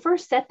 The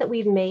first set that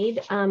we've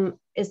made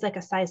is like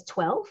a size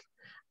 12,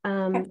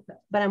 okay.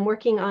 But I'm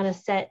working on a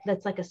set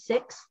that's like a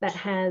 6 that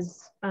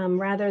has,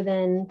 rather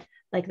than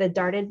like the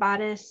darted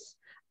bodice,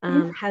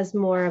 has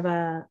more of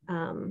a,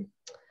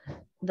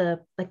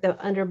 the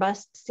under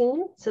bust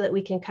seam, so that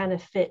we can kind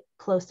of fit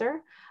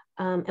closer.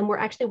 And we're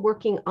actually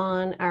working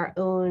on our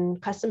own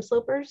custom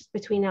slopers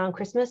between now and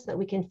Christmas, that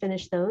we can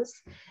finish those.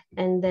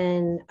 And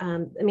then,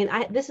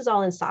 this is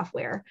all in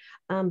software,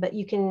 but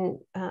you can,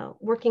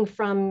 working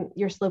from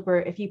your sloper,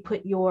 if you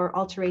put your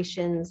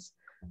alterations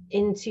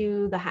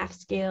into the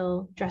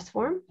half-scale dress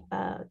form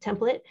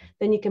template,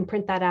 then you can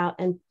print that out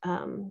and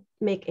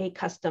make a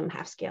custom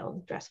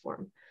half-scale dress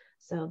form.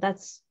 So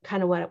that's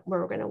kind of what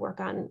we're going to work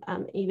on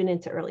even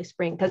into early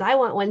spring, because I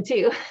want one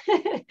too.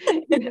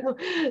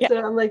 Yeah.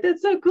 So I'm like,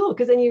 that's so cool,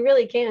 because then you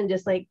really can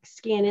just like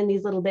scan in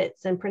these little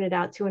bits and print it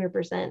out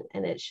 200%,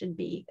 and it should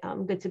be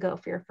good to go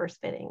for your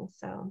first fitting.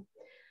 So,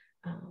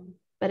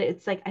 but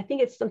it's like, I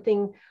think it's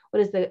something,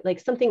 what is the, like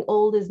something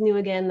old is new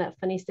again, that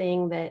funny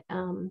saying that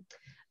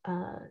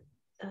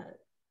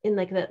in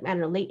like the, I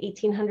don't know, late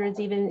 1800s,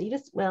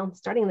 even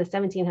starting in the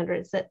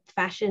 1700s, that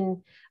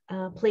fashion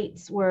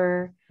plates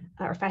were,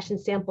 or fashion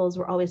samples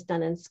were always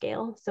done in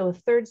scale. So a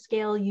 3rd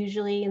scale,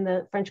 usually in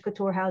the French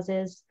couture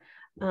houses.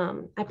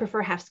 I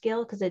prefer half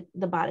scale because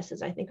the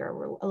bodices, I think, are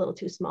a little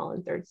too small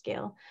in 3rd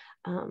scale.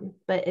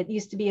 But it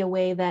used to be a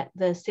way that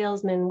the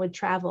salesman would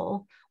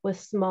travel with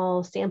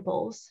small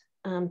samples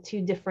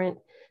to different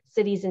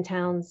cities and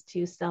towns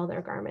to sell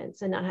their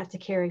garments, and not have to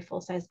carry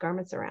full-size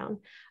garments around.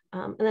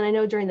 And then I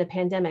know during the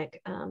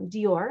pandemic,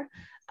 Dior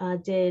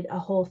did a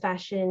whole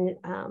fashion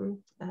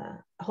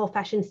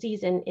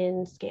season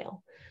in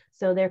scale.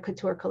 So their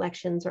couture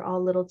collections are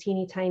all little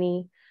teeny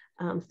tiny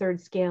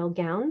 3rd scale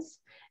gowns.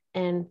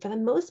 And for the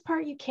most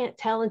part, you can't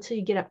tell until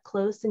you get up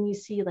close and you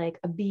see like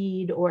a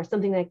bead or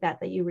something like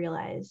that, that you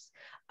realize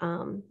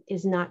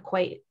is not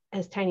quite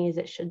as tiny as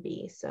it should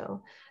be.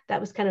 So that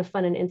was kind of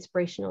fun and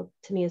inspirational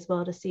to me as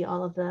well, to see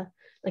all of the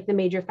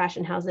major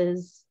fashion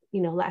houses,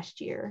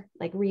 last year,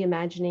 like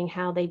reimagining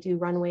how they do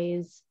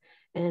runways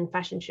and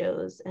fashion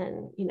shows,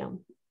 and,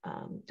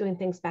 doing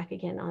things back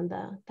again on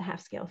the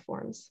half scale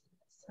forms.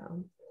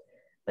 So,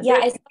 but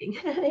yeah,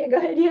 go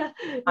ahead. Yeah.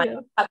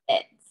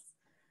 Puppets.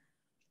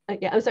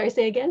 Yeah, I'm sorry,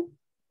 say again.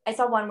 I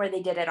saw one where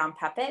they did it on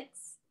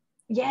puppets.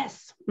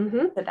 Yes.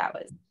 Mm-hmm. So that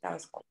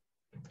was cool.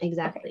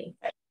 Exactly.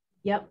 Okay.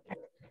 Yep.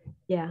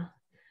 Yeah.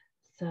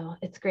 So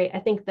it's great. I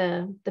think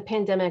the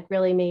pandemic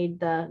really made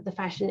the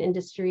fashion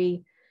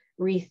industry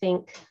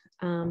rethink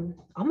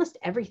almost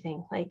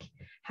everything, like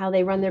how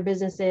they run their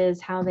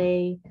businesses, how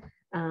they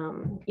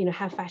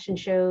have fashion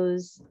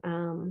shows.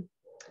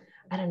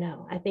 I don't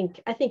know. I think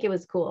it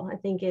was cool. I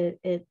think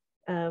it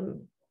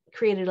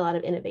created a lot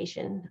of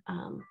innovation.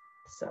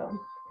 So,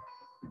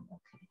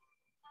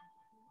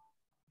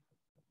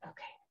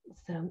 okay.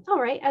 So,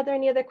 all right. Are there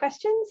any other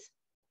questions?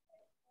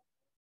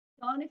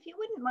 Dawn, if you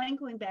wouldn't mind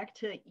going back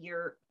to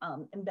your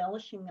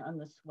embellishing on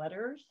the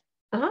sweaters.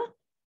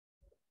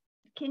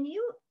 Can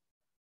you,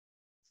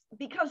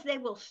 because they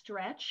will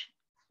stretch,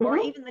 or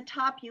even the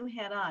top you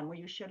had on where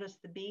you showed us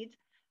the beads,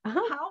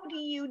 how do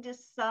you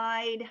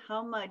decide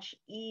how much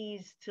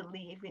ease to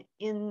leave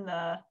in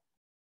the,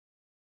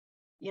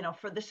 you know,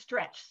 for the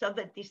stretch so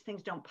that these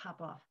things don't pop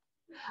off?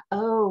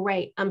 Oh,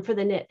 right. For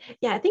the knit.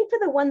 Yeah, I think for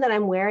the one that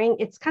I'm wearing,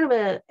 it's kind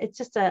of it's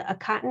just a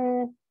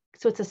cotton,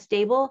 so it's a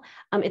stable.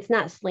 It's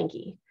not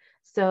slinky.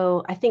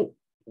 So I think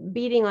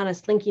beading on a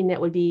slinky knit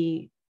would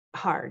be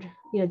hard,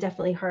 you know,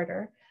 definitely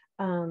harder.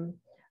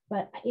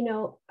 But, you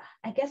know,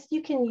 I guess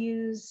you can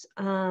use,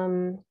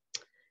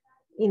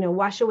 you know,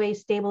 wash away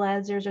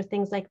stabilizers or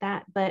things like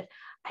that. But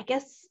I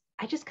guess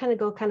I just kind of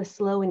go kind of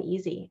slow and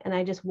easy, and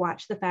I just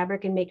watch the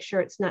fabric and make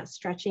sure it's not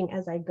stretching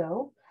as I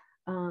go.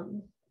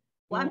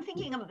 Well, I'm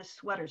thinking of the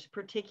sweaters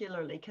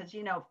particularly because,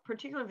 you know,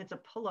 particularly if it's a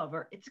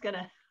pullover, it's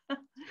gonna.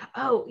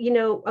 Oh, you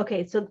know,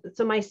 okay. So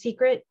my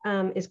secret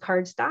is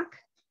cardstock.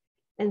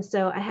 And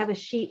so I have a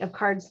sheet of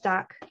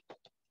cardstock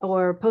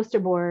or poster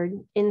board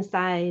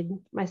inside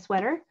my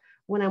sweater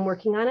when I'm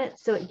working on it.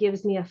 So it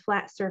gives me a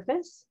flat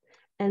surface,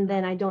 and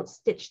then I don't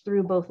stitch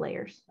through both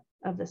layers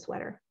of the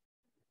sweater.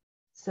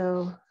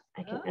 So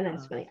I can, and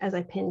that's funny, as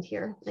I pinned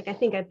here, like I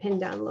think I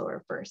pinned down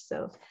lower first.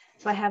 So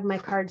I have my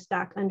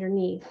cardstock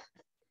underneath.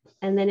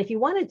 And then if you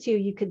wanted to,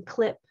 you could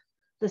clip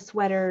the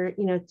sweater,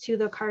 you know, to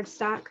the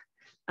cardstock,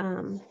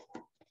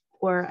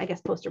 or I guess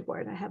poster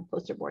board. I have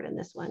poster board in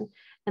this one.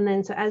 And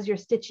then so as you're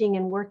stitching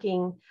and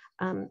working,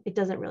 it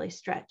doesn't really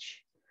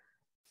stretch.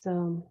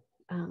 So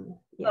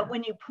yeah. But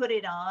when you put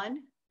it on,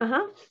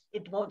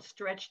 it won't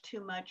stretch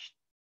too much.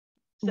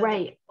 So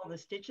right. That you pull the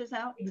stitches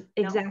out.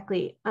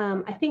 Exactly.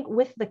 No? I think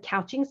with the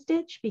couching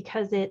stitch,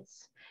 because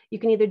you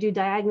can either do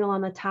diagonal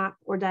on the top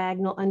or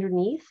diagonal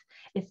underneath,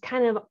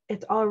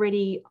 it's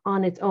already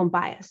on its own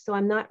bias. So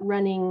I'm not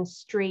running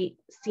straight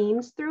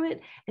seams through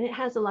it, and it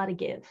has a lot of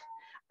give.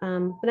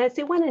 But I'd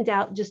say when in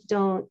doubt, just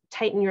don't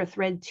tighten your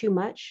thread too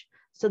much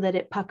so that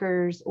it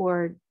puckers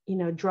or, you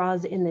know,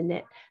 draws in the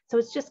knit. So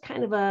it's just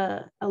kind of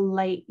a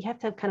light, you have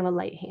to have kind of a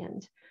light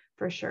hand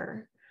for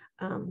sure.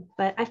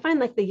 But I find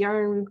like the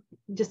yarn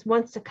just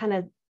wants to kind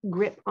of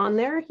grip on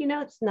there, you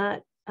know, it's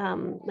not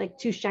like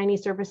too shiny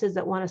surfaces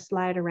that want to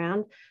slide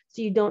around.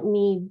 So you don't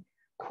need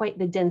quite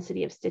the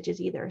density of stitches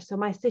either. So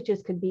my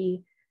stitches could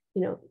be,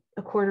 you know,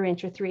 1/4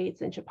 inch or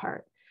 3/8 inch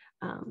apart.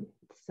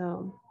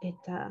 So it,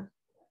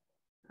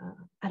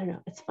 I don't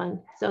know, it's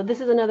fun. So this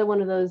is another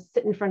one of those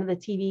sit in front of the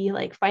TV,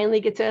 like finally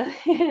get to,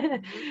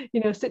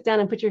 you know, sit down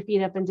and put your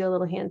feet up and do a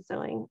little hand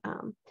sewing.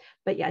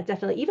 But yeah,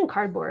 definitely even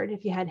cardboard,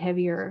 if you had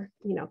heavier,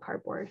 you know,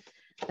 cardboard,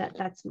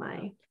 that's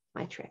my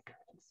trick.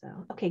 So,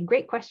 okay,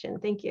 great question.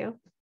 Thank you.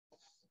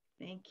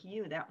 Thank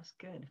you. That was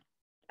good.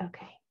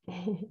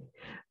 Okay.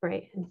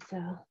 Right. And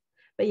so,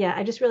 but yeah,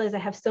 I just realized I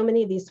have so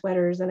many of these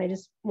sweaters and I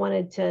just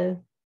wanted to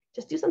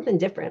just do something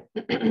different.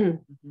 And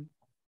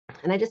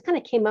I just kind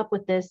of came up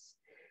with this.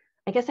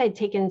 I guess I'd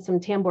taken some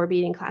tambour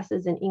beading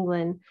classes in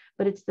England,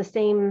 but it's the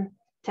same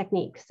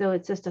technique. So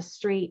it's just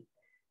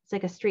it's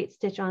like a straight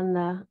stitch on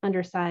the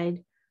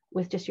underside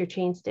with just your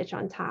chain stitch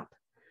on top.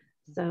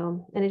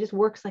 So, and it just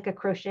works like a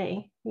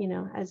crochet, you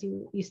know, as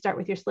you start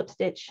with your slip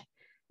stitch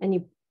and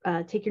you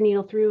take your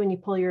needle through and you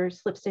pull your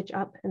slip stitch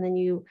up, and then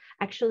you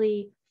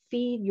actually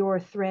feed your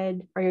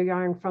thread or your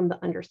yarn from the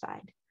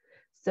underside.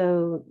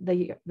 So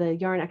the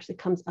yarn actually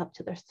comes up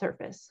to the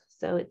surface.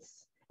 So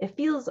it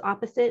feels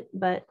opposite,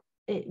 but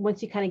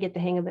once you kind of get the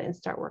hang of it and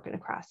start working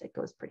across, it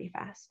goes pretty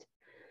fast.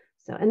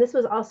 So, and this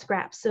was all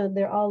scraps. So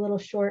they're all little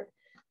short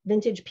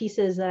vintage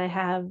pieces that I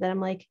have that I'm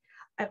like,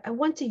 I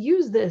want to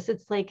use this.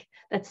 It's like,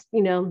 that's,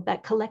 you know,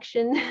 that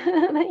collection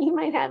that you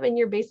might have in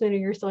your basement or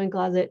your sewing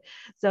closet.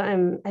 So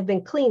I've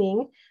been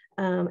cleaning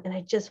and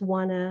I just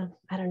want to,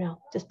 I don't know,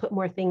 just put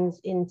more things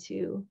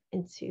into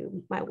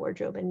my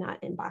wardrobe and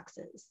not in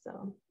boxes.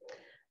 So,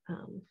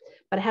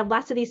 but I have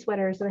lots of these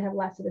sweaters and I have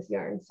lots of this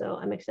yarn. So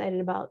I'm excited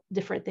about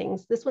different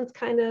things. This one's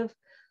kind of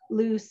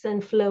loose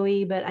and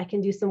flowy, but I can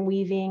do some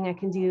weaving. I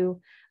can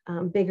do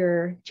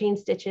bigger chain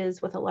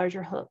stitches with a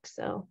larger hook.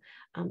 So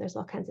there's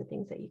all kinds of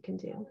things that you can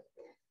do.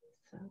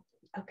 So,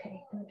 okay,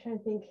 I'm trying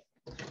to think,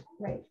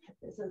 right,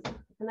 this is,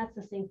 and that's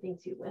the same thing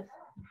too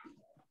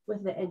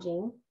with the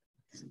edging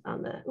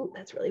on the, ooh,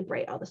 that's really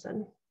bright all of a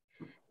sudden.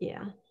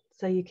 Yeah,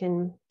 so you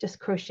can just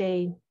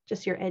crochet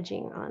just your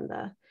edging on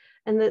the,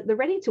 and the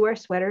ready to wear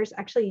sweaters,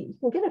 actually, you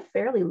can get a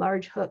fairly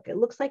large hook. It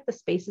looks like the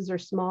spaces are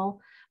small,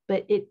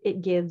 but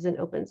it gives and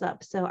opens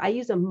up. So I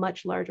use a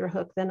much larger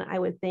hook than I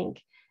would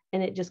think,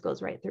 and it just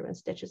goes right through and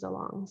stitches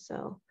along.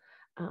 So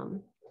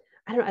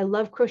I don't know, I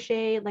love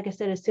crochet. Like I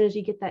said, as soon as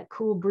you get that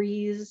cool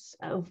breeze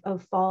of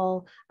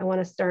fall, I want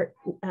to start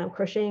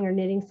crocheting or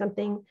knitting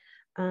something.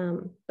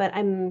 But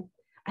I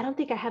don't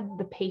think I have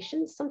the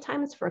patience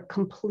sometimes for a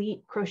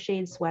complete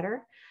crocheted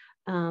sweater.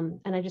 And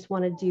I just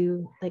want to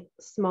do like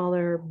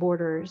smaller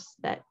borders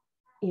that,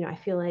 you know, I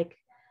feel like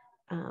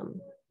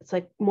it's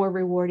like more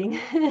rewarding.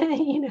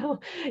 You know,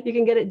 you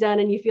can get it done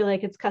and you feel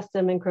like it's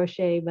custom and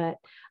crochet, but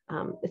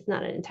it's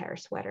not an entire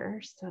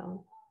sweater.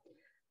 So,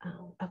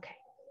 okay.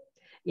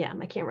 Yeah,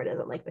 my camera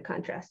doesn't like the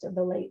contrast of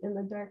the light and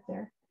the dark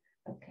there.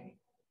 Okay.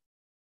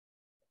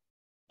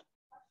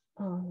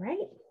 All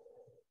right.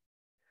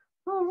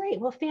 All right,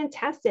 well,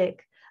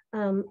 fantastic.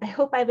 I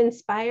hope I've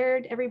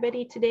inspired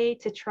everybody today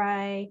to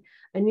try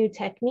a new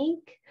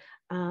technique,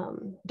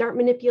 dart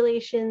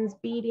manipulations,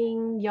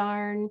 beading,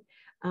 yarn,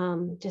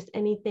 just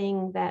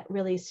anything that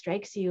really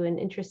strikes you and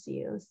interests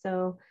you.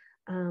 So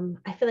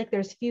I feel like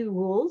there's few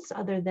rules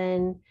other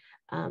than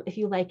if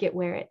you like it,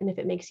 wear it, and if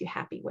it makes you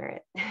happy, wear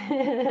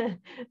it.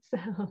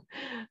 So,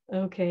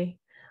 okay,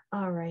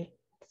 all right.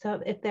 So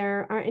if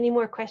there aren't any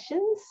more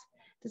questions,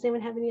 does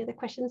anyone have any other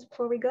questions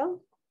before we go?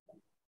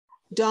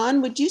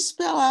 Dawn, would you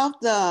spell out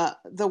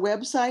the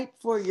website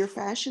for your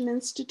Fashion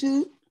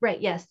Institute? Right,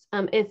 yes.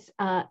 It's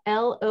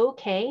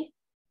LOK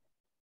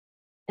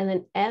and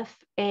then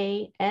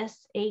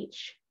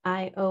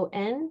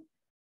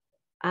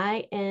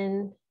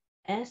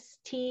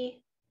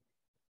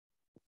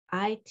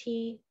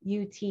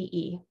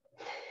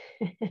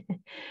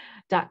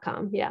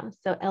Yeah,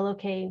 so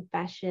LOK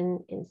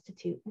Fashion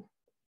Institute.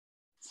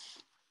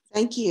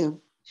 Thank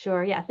you.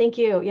 Sure. Yeah. Thank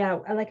you. Yeah.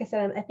 Like I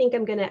said, I think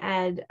I'm going to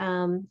add,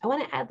 I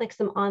want to add like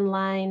some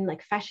online,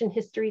 like fashion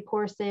history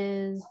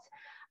courses.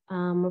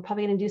 We're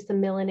probably going to do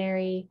some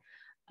millinery,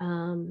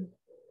 you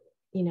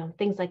know,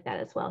 things like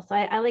that as well. So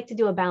I like to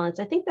do a balance.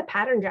 I think the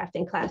pattern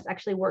drafting class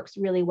actually works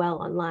really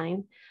well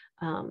online.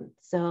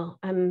 So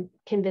I'm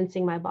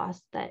convincing my boss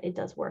that it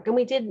does work. And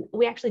we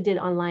actually did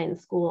online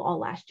school all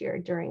last year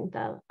during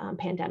the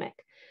pandemic.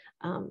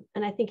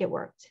 And I think it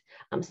worked.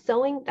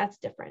 Sewing, that's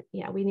different.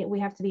 Yeah,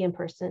 we have to be in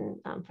person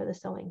for the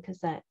sewing because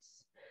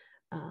that's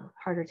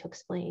harder to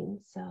explain.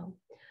 So,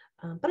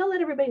 but I'll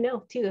let everybody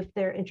know too if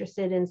they're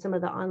interested in some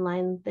of the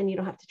online. Then you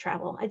don't have to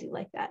travel. I do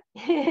like that.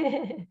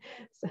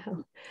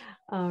 So,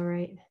 all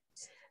right,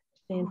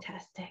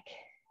 fantastic.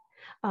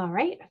 All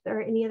right, if there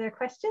are any other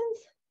questions?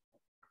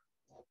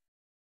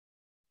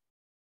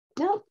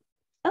 No.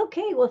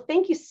 Okay. Well,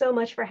 thank you so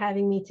much for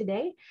having me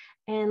today.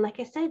 And like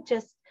I said,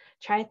 just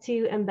try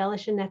to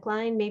embellish a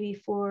neckline, maybe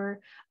for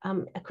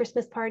a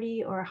Christmas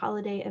party or a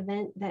holiday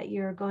event that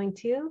you're going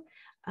to,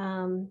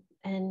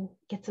 and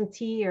get some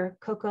tea or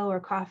cocoa or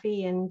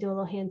coffee and do a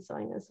little hand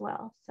sewing as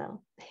well.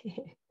 So,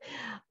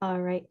 all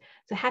right.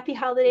 So happy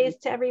holidays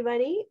to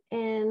everybody.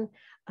 And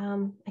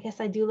I guess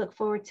I do look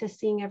forward to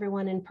seeing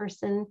everyone in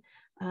person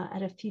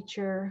at a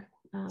future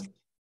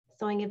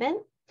sewing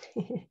event.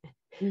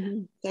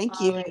 Thank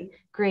you. All right.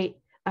 Great.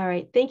 All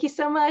right. Thank you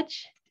so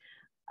much.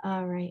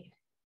 All right.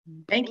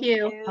 Thank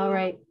you. All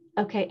right.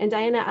 Okay. And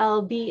Diana,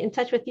 I'll be in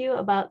touch with you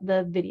about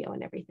the video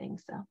and everything.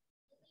 So.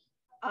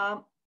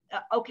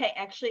 Okay.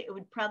 Actually, it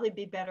would probably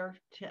be better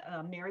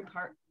to Mary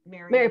Parker.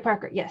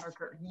 Yes.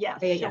 Parker. Yes.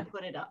 She'll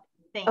put it up.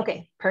 Thank you.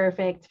 Okay.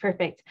 Perfect.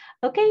 Perfect.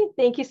 Okay.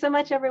 Thank you so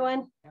much,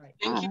 everyone. All right.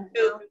 Thank you.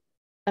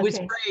 It was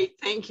great.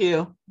 Thank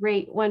you.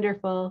 Great.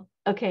 Wonderful.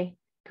 Okay.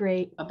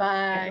 Great.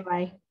 Bye-bye.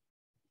 Bye-bye.